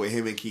saw with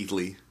him and Keith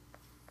Lee.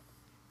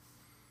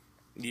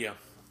 Yeah,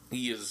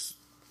 he is.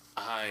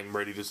 I'm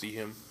ready to see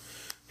him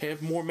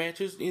have more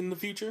matches in the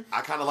future.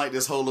 I kind of like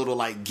this whole little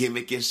like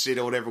gimmick and shit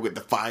or whatever with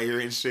the fire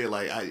and shit.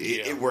 Like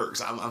it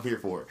works. I'm here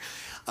for it.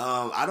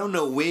 I don't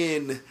know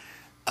when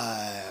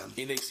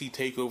NXT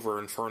Takeover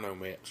Inferno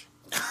match.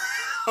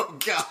 Oh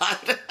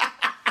God.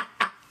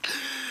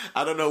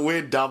 I don't know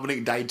when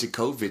Dominic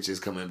Dijakovic is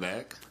coming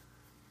back.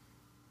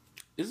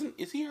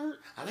 Is he hurt?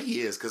 I think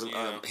he is because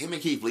him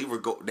and Keith Lee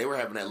they were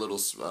having that little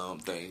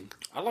thing.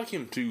 I like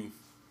him too.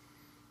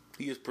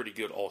 He is pretty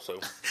good also.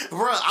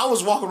 Bro, I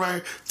was walking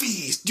around,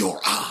 feast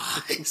your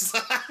eyes.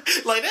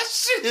 Like, that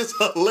shit is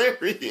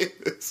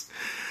hilarious.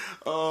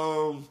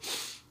 I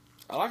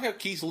like how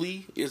Keith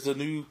Lee is the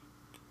new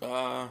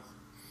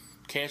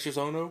Cassius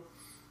Ohno.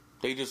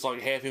 They just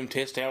like have him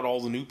test out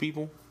all the new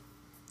people.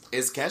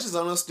 Is Cassius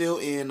Ohno still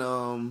in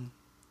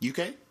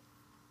UK?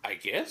 I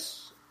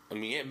guess. I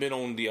mean, he hasn't been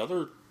on the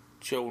other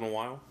show in a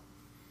while.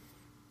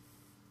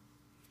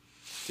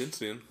 Since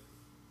then.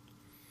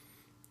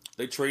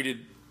 They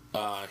traded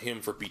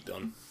him for Pete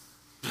Dunne.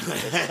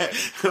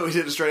 We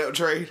did a straight up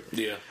trade.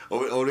 Yeah.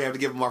 Or we have to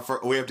give them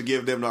we have to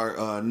give them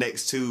our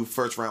next 2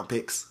 first round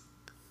picks.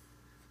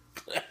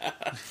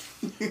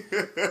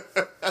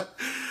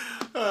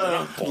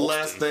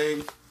 Last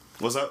thing.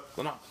 What's up?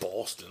 They're not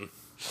Boston.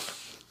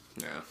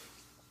 Yeah.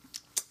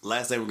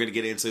 Last thing we're gonna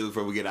get into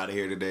before we get out of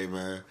here today,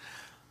 man.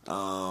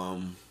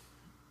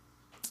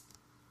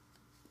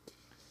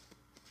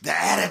 The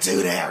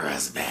Attitude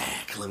Era's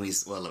back. Let me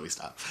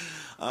stop.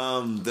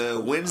 The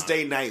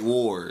Wednesday Night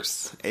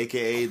Wars,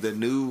 aka the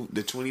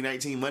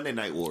 2019 Monday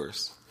Night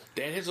Wars.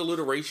 That has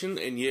alliteration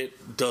and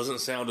yet doesn't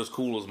sound as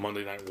cool as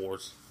Monday Night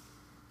Wars.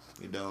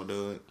 You don't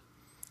do it.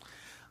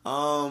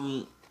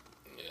 Yeah.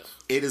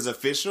 It is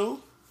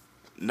official.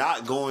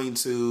 Not going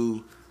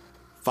to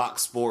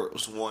Fox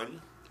Sports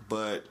 1,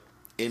 but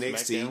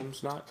NXT.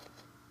 SmackDown's not?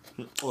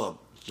 Well,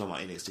 talking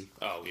about NXT.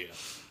 Oh, yeah.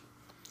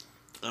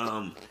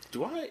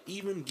 Do I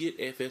even get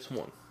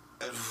FS1?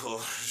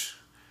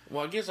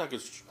 Well, I guess I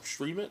could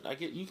stream it.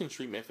 You can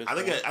stream FS1.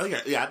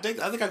 I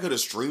think I could have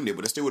streamed it,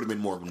 but it still would have been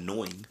more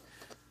annoying.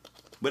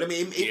 But I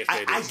mean, Yes,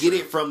 I get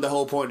it from the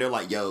whole point. They're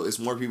like, yo, it's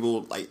more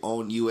people like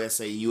on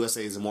USA.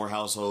 USA is more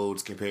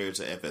households compared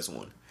to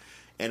FS1,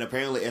 and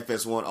apparently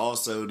FS1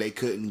 also they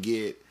couldn't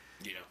get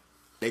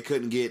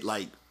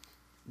like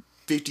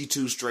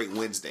 52 straight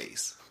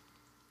Wednesdays.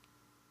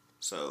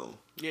 So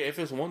yeah,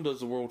 FS1 does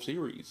the World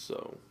Series.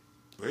 So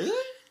really,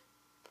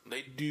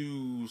 they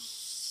do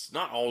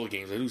not all the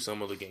games. They do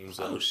some of the games.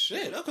 Though. Oh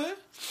shit! Okay.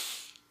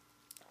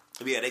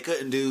 Yeah, they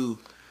couldn't do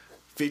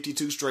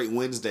 52 straight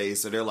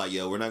Wednesdays, so they're like,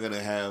 yo, we're not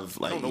gonna have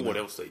like. I don't know what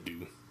else they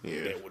do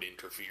Yeah. that would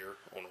interfere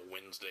on a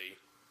Wednesday.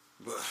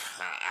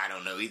 I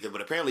don't know either,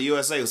 but apparently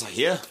USA was like,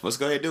 yeah, let's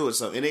go ahead and do it.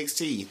 So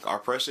NXT, our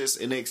precious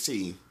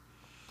NXT,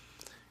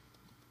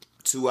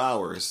 2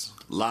 hours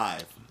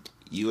live,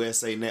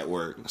 USA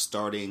Network,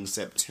 starting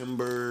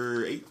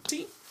September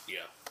 18th. Yeah.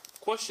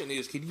 Question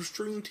is, can you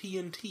stream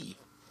TNT?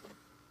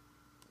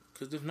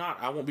 Because if not,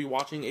 I won't be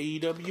watching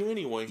AEW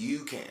anyway.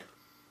 You can.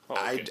 Oh,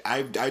 okay.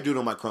 I do it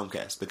on my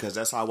Chromecast because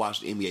that's how I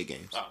watch the NBA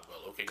games. Oh, well,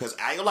 okay. Because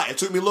I ain't gonna lie, it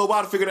took me a little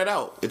while to figure that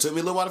out. But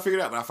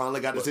I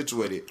finally got it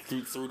situated.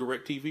 Through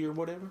DirecTV or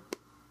whatever?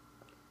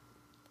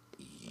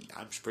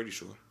 I'm pretty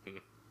sure.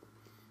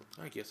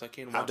 I guess I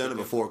can. I've done it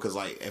before because,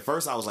 like, at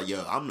first I was like,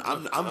 "Yo, I'm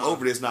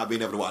over this not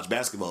being able to watch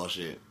basketball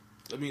shit."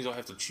 That means I'll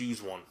have to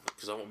choose one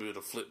because I won't be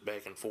able to flip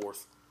back and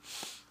forth.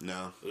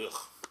 No. Ugh,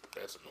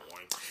 that's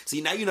annoying.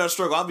 See, now you know the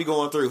struggle I'll be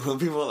going through when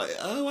people are like,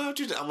 "Oh, why don't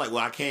you?" I'm like,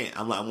 "Well, I can't.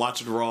 I'm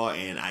watching Raw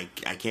and I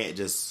can't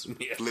just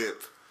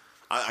flip.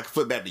 I can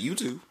flip back to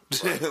YouTube,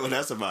 right. But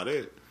that's about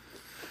it."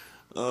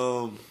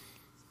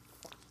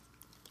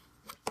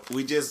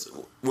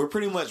 We're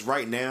pretty much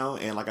right now,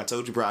 and like I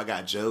told you, bro, I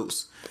got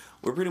jokes.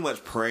 We're pretty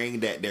much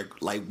praying that they're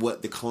like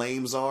what the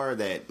claims are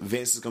that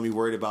Vince is gonna be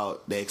worried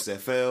about the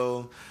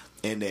XFL,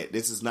 and that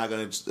this is not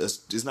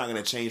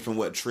gonna change from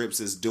what Trips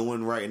is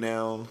doing right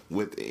now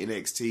with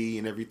NXT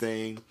and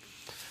everything,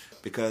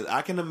 because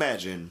I can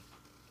imagine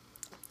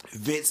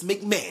Vince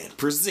McMahon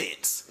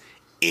presents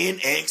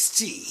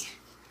NXT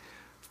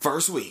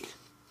first week.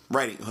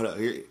 Writing, hold up,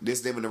 here, this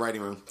is them in the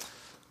writing room.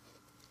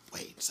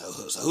 Wait, so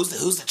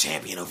who's the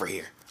champion over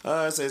here?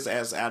 It says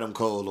as Adam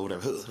Cole or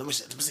whatever. Let me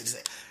see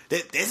this.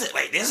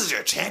 This is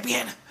your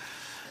champion?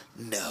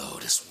 No,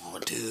 this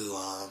won't do.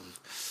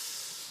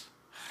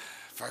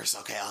 First,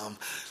 okay,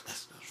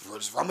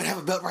 does Roman have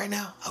a belt right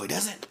now? Oh, he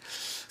doesn't?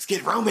 Let's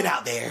get Roman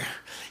out there.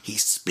 He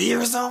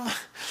spears them,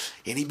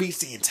 and he beats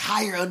the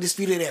entire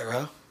Undisputed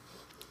Era.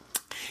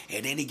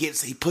 And then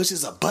he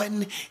pushes a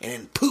button, and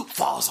then poop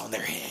falls on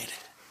their head.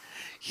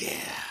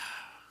 Yeah.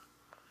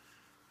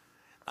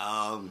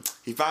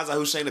 He finds out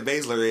who Shayna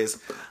Baszler is.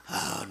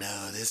 Oh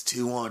no, this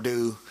two won't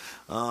do.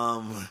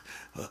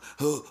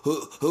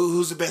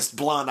 Who's the best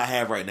blonde I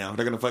have right now?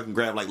 They're gonna fucking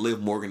grab like Liv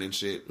Morgan and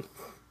shit.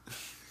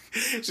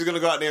 She's gonna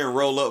go out there and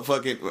roll up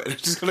fucking.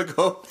 She's gonna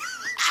go.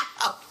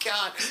 Oh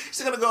God,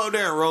 she's gonna go out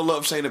there and roll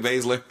up Shayna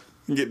Baszler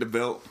and get the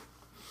belt.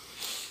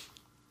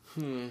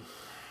 And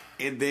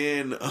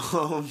then,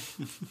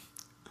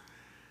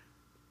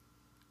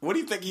 what do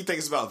you think he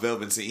thinks about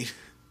Velveteen?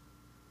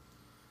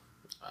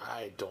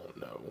 I don't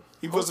know.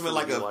 He puts him in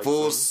like a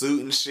full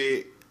suit and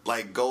shit,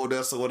 like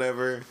Goldust or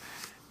whatever.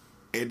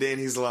 And then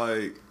he's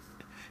like,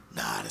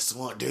 nah, this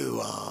won't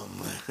do.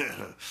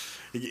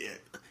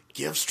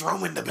 Give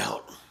Strowman the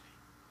belt.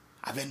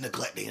 I've been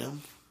neglecting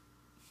him.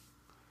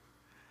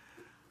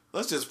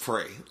 Let's just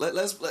pray.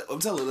 I'm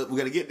telling you, we're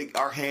going to get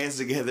our hands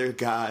together,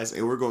 guys,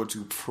 and we're going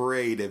to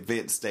pray that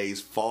Vince stays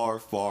far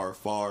away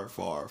from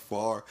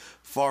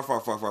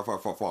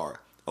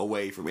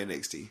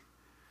NXT.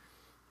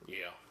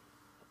 Yeah.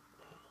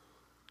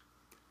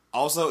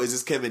 Also, is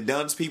this Kevin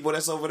Dunn's people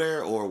that's over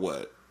there, or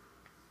what?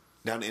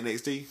 Down in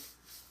NXT?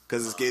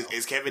 Because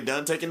is Kevin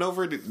Dunn taking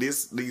over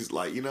these,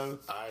 like, you know?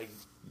 I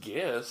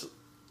guess.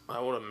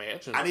 I would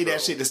imagine. I need that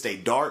shit to stay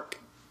dark.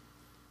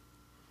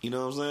 You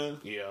know what I'm saying?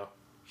 Yeah.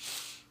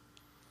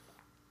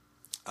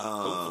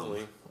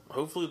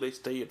 Hopefully they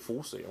stay at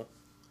Full Sail.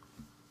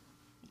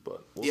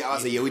 But yeah, I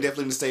was like, yeah, we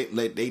definitely need to stay.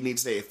 Like, they need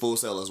to stay at Full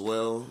Sail as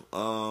well.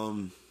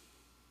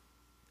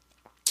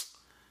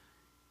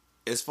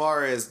 As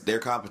far as their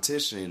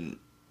competition,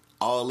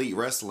 All Elite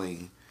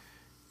Wrestling,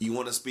 you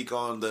want to speak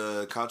on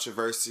the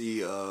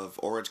controversy of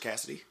Orange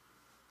Cassidy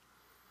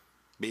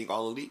being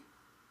All Elite?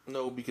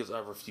 No, because I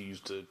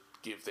refuse to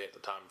give that the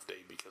time of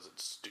day because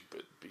it's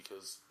stupid.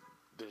 Because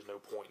there's no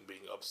point in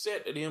being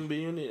upset at him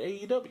being in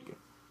AEW.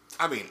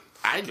 I mean,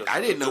 I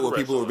didn't know what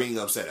people were being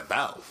upset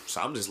about,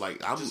 so I'm just like,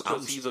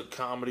 because he's a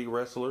comedy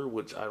wrestler,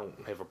 which I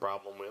don't have a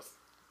problem with.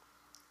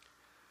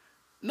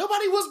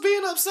 Nobody was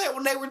being upset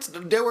when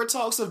there were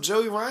talks of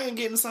Joey Ryan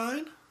getting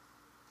signed.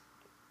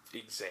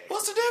 Exactly.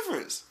 What's the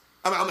difference?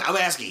 I'm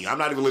asking you. I'm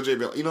not even legit.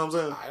 You know what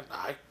I'm saying?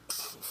 I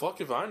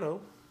fuck if I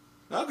know.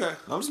 Okay,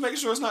 I'm just making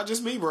sure it's not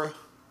just me, bro.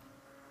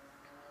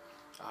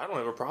 I don't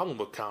have a problem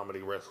with comedy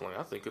wrestling.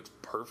 I think it's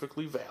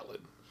perfectly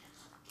valid.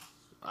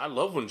 I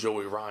love when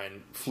Joey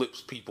Ryan flips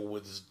people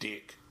with his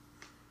dick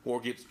or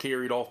gets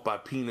carried off by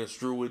penis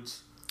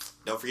druids.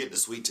 Don't forget the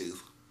Sweet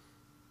Tooth.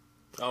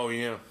 Oh,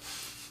 yeah.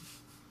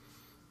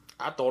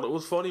 I thought it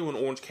was funny when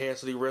Orange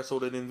Cassidy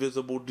wrestled an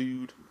invisible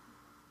dude.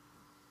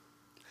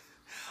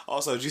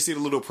 Also, did you see the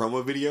little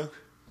promo video?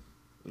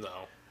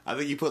 No. I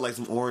think you put like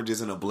some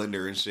oranges in a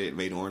blender and shit and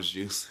made orange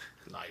juice.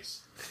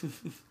 Nice.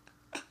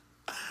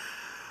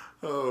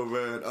 Oh,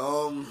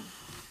 man.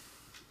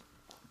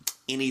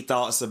 Any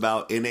thoughts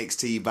about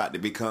NXT about to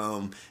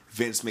become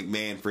Vince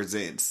McMahon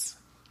presents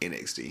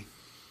NXT?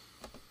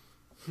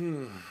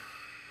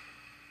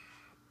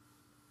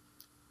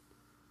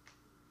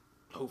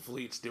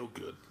 Hopefully it's still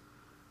good.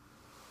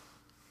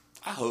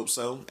 I hope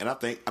so. And I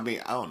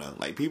don't know.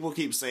 Like, people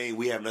keep saying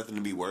we have nothing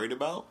to be worried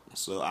about.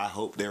 So I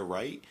hope they're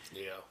right.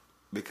 Yeah.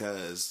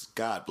 Because,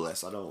 God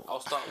bless,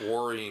 I'll stop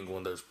worrying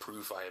when there's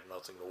proof I have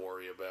nothing to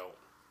worry about.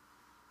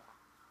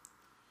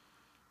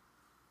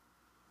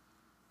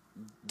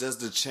 Does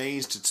the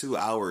change to 2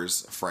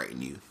 hours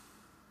frighten you?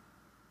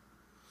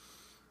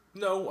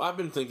 No, I've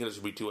been thinking it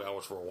should be 2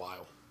 hours for a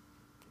while.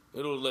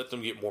 It'll let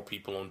them get more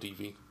people on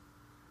TV.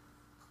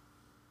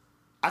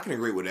 I can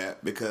agree with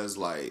that because,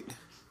 like,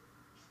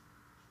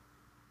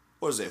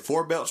 what is it,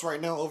 4 belts right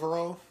now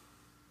overall?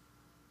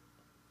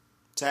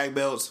 Tag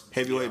belts,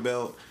 heavyweight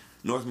belt,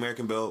 North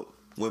American belt,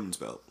 women's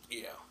belt.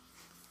 Yeah.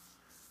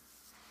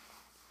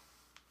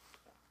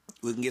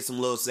 We can get some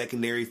little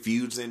secondary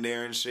feuds in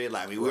there and shit.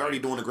 Like, I mean, we're already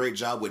doing a great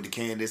job with the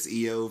Candice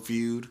EO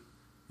feud.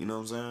 You know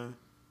what I'm saying?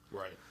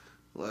 Right.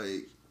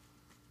 Like,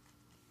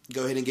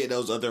 go ahead and get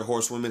those other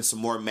horsewomen some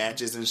more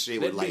matches and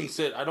shit. That being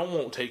said, I don't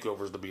want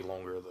takeovers to be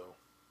longer, though.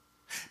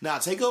 Nah,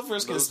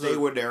 takeovers can stay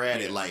where they're at.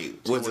 It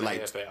like, what's it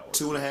like?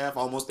 2.5,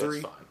 almost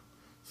 3. That's fine.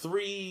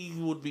 3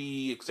 would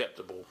be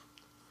acceptable.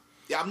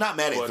 Yeah, I'm not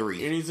mad But at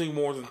 3. Anything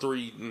more than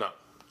 3, no.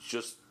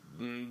 Just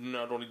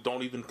no.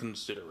 Don't even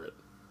consider it.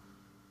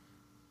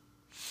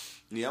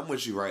 Yeah, I'm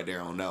with you right there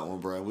on that one,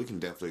 bro. We can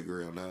definitely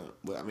agree on that.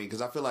 But I mean, because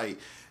I feel like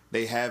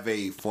they have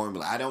a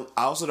formula.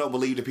 I also don't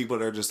believe the people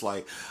that are just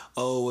like,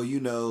 oh, well, you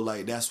know,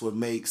 like that's what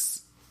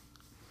makes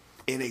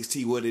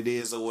NXT what it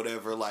is or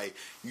whatever. Like,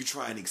 you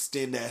try and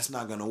extend that, it's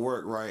not gonna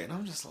work, right? And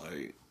I'm just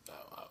like,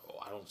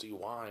 I don't see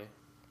why.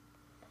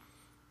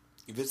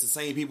 If it's the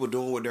same people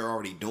doing what they're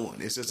already doing,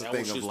 it's just a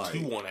thing of like 2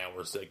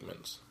 1-hour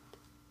segments.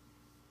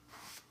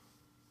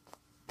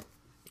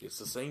 It's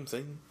the same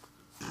thing.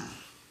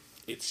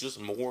 It's just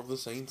more of the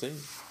same thing.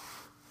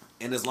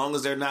 And as long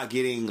as they're not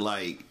getting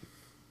like,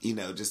 you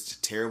know,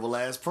 just terrible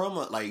ass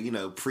promo, like, you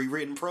know,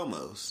 pre-written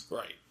promos,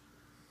 right?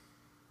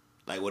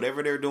 Like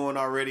whatever they're doing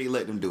already,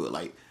 let them do it.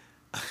 Like,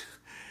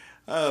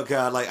 oh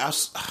God, like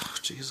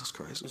Jesus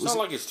Christ, it's not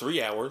like it's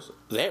 3 hours.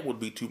 That would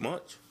be too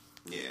much.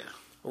 Yeah,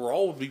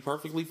 Raw would be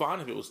perfectly fine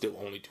if it was still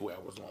only 2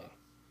 hours long.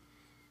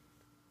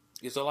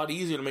 It's a lot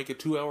easier to make a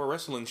 2-hour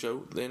wrestling show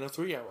than a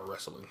 3-hour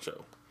wrestling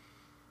show.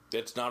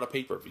 That's not a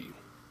pay-per-view.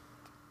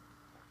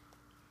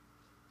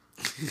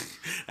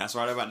 That's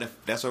why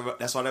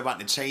they're about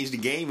to change the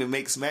game and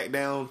make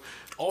SmackDown.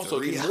 Also,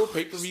 can more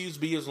pay-per-views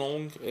be as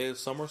long as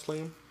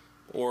SummerSlam?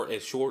 Or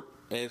as short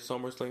as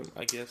SummerSlam,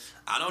 I guess?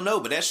 I don't know,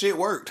 but that shit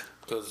worked.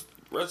 Because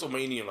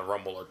WrestleMania and the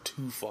Rumble are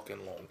too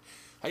fucking long.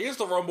 I guess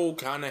the Rumble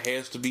kind of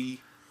has to be,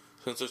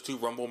 since there's 2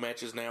 Rumble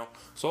matches now.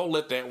 So I'll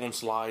let that one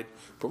slide.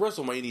 But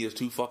WrestleMania is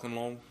too fucking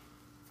long.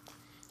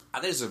 I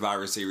think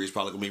Survivor Series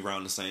probably going to be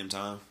around the same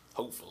time.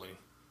 Hopefully.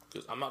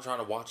 Because I'm not trying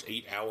to watch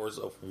 8 hours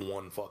of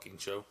one fucking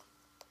show.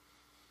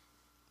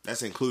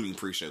 That's including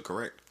pre-show,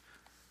 correct?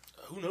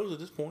 Who knows at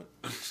this point?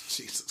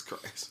 Jesus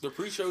Christ. The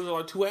pre-shows are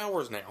like 2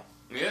 hours now.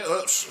 Yeah,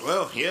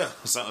 well, yeah.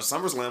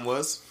 SummerSlam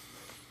was.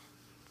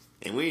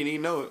 And we didn't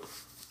even know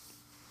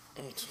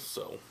it.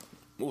 So,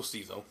 we'll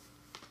see though.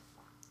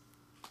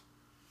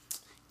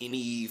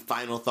 Any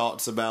final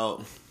thoughts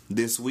about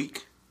this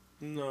week?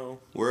 No.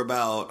 We're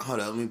about, hold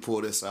on, let me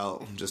pull this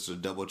out just to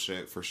double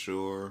check for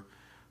sure.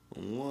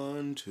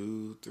 1,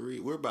 2, 3.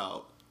 We're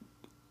about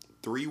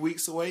 3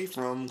 weeks away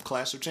from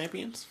Clash of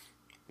Champions.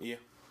 Yeah.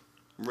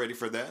 Ready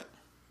for that?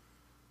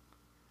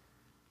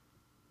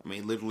 I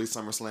mean, literally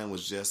SummerSlam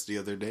was just the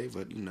other day,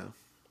 but you know.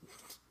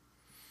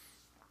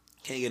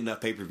 Can't get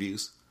enough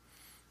pay-per-views.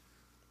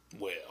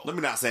 Well. Let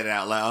me not say that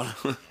out loud.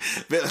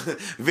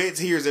 Vince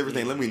hears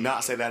everything. Let me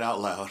not say that out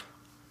loud.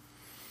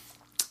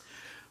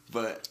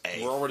 But,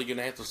 hey. We're already going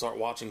to have to start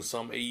watching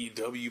some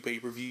AEW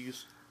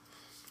pay-per-views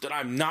that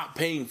I'm not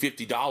paying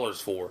 $50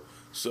 for.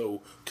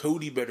 So,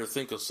 Cody better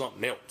think of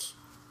something else.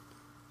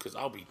 Because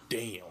I'll be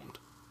damned.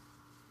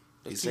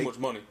 That's too much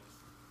money.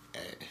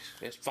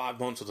 That's 5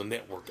 months of the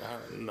network. I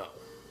don't know.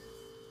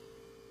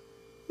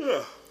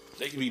 Yeah.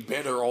 They can be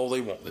better all they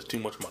want. That's too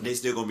much money. They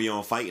still going to be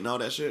on Fight and all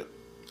that shit?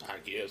 I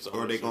guess.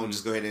 Or are they going to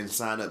just go ahead and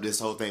sign up this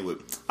whole thing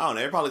with... I don't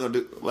know. They're probably going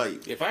to do...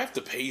 like. If I have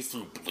to pay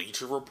through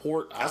Bleacher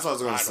Report... That's what I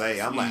was going to say.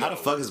 I'm like, how the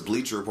fuck is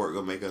Bleacher Report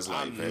going to make us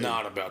like... I'm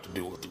not about to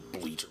do it through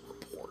Bleacher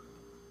Report.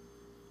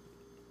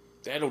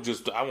 That'll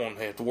just... I won't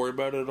have to worry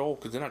about it at all,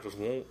 because then I just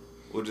won't.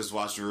 We'll just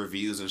watch the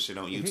reviews and shit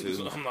on YouTube.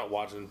 So I'm not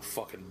watching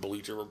fucking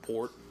Bleacher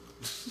Report.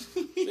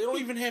 They don't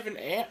even have an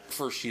app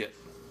for shit.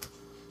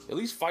 At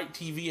least Fight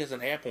TV has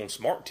an app on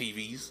smart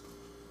TVs.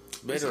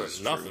 Better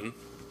than nothing.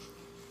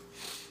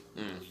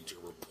 Bleacher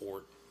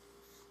Report.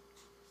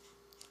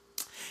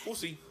 We'll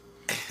see.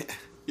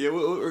 Yeah,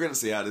 we're gonna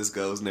see how this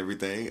goes and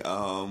everything.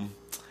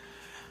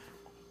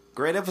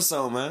 Great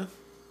episode, man.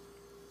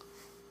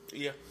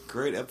 Yeah.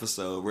 Great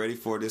episode. Ready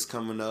for this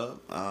coming up.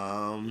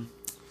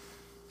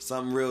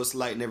 Something real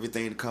slight and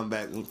everything to come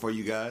back for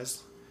you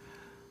guys.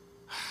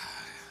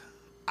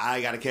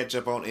 I gotta catch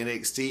up on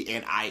NXT,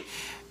 and I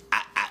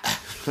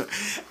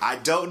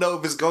don't know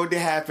if it's going to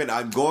happen.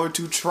 I'm going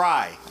to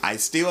try. I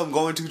still am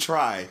going to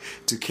try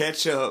to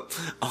catch up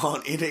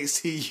on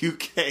NXT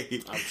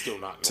UK. I'm still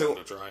not going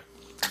to try.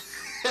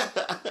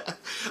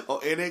 On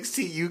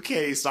NXT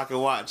UK, so I can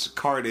watch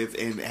Cardiff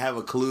and have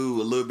a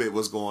clue a little bit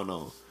what's going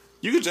on.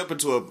 You can jump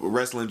into a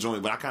wrestling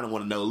joint, but I kind of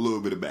want to know a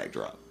little bit of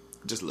backdrop.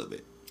 Just a little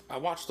bit. I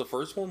watched the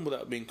first one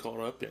without being caught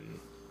up, and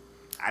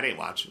I didn't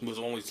watch it. Was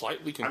only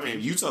slightly confused. I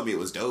mean, you told me it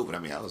was dope, but I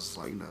mean, I was just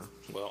like, no.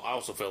 Well, I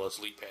also fell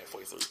asleep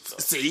halfway through. So.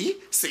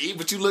 See,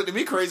 but you looked at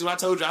me crazy when I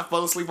told you I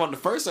fell asleep on the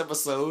first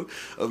episode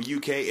of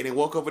UK and then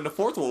woke up when the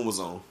fourth one was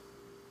on.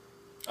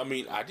 I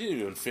mean, I didn't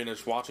even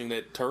finish watching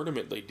that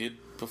tournament they did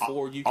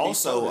before UK.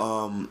 Also,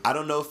 I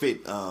don't know if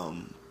it,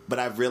 but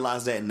I've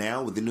realized that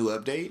now with the new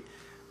update,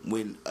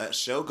 when a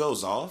show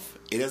goes off,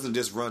 it doesn't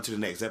just run to the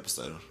next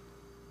episode.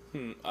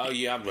 Oh,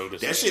 yeah, I've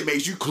noticed that. That shit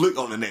makes you click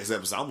on the next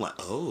episode. I'm like,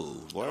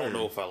 oh, word. I don't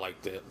know if I like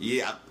that.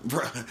 Yeah,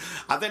 bro.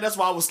 I think that's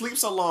why I was asleep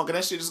so long,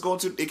 because that shit just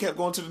it kept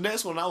going to the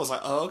next one, and I was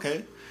like, oh,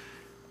 okay.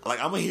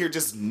 Like, I'm going to hear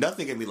just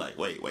nothing and be like,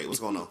 wait, what's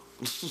going on?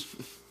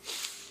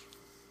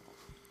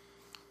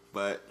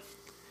 But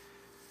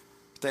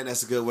I think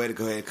that's a good way to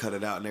go ahead and cut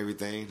it out and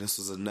everything. This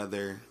was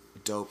another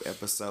dope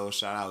episode.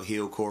 Shout out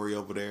Hill Corey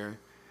over there.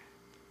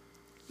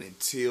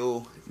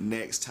 Until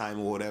next time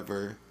or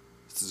whatever,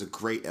 this is a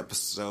great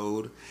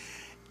episode,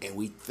 and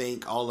we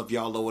thank all of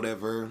y'all or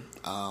whatever.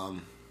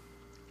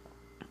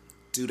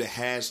 Do the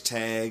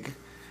hashtag,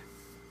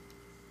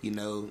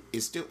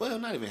 it's still, well,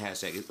 not even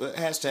hashtag.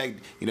 Hashtag,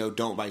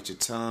 don't bite your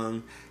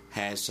tongue.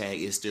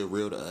 Hashtag, it's still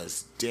real to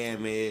us.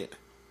 Damn it.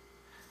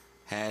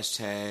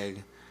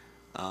 Hashtag,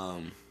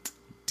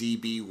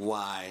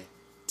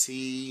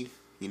 DBYT,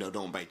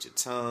 don't bite your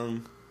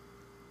tongue.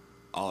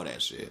 All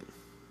that shit.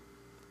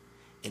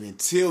 And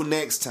until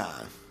next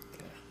time,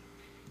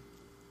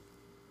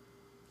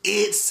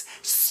 it's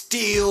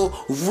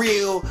still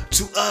real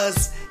to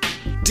us.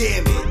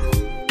 Damn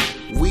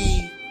it. We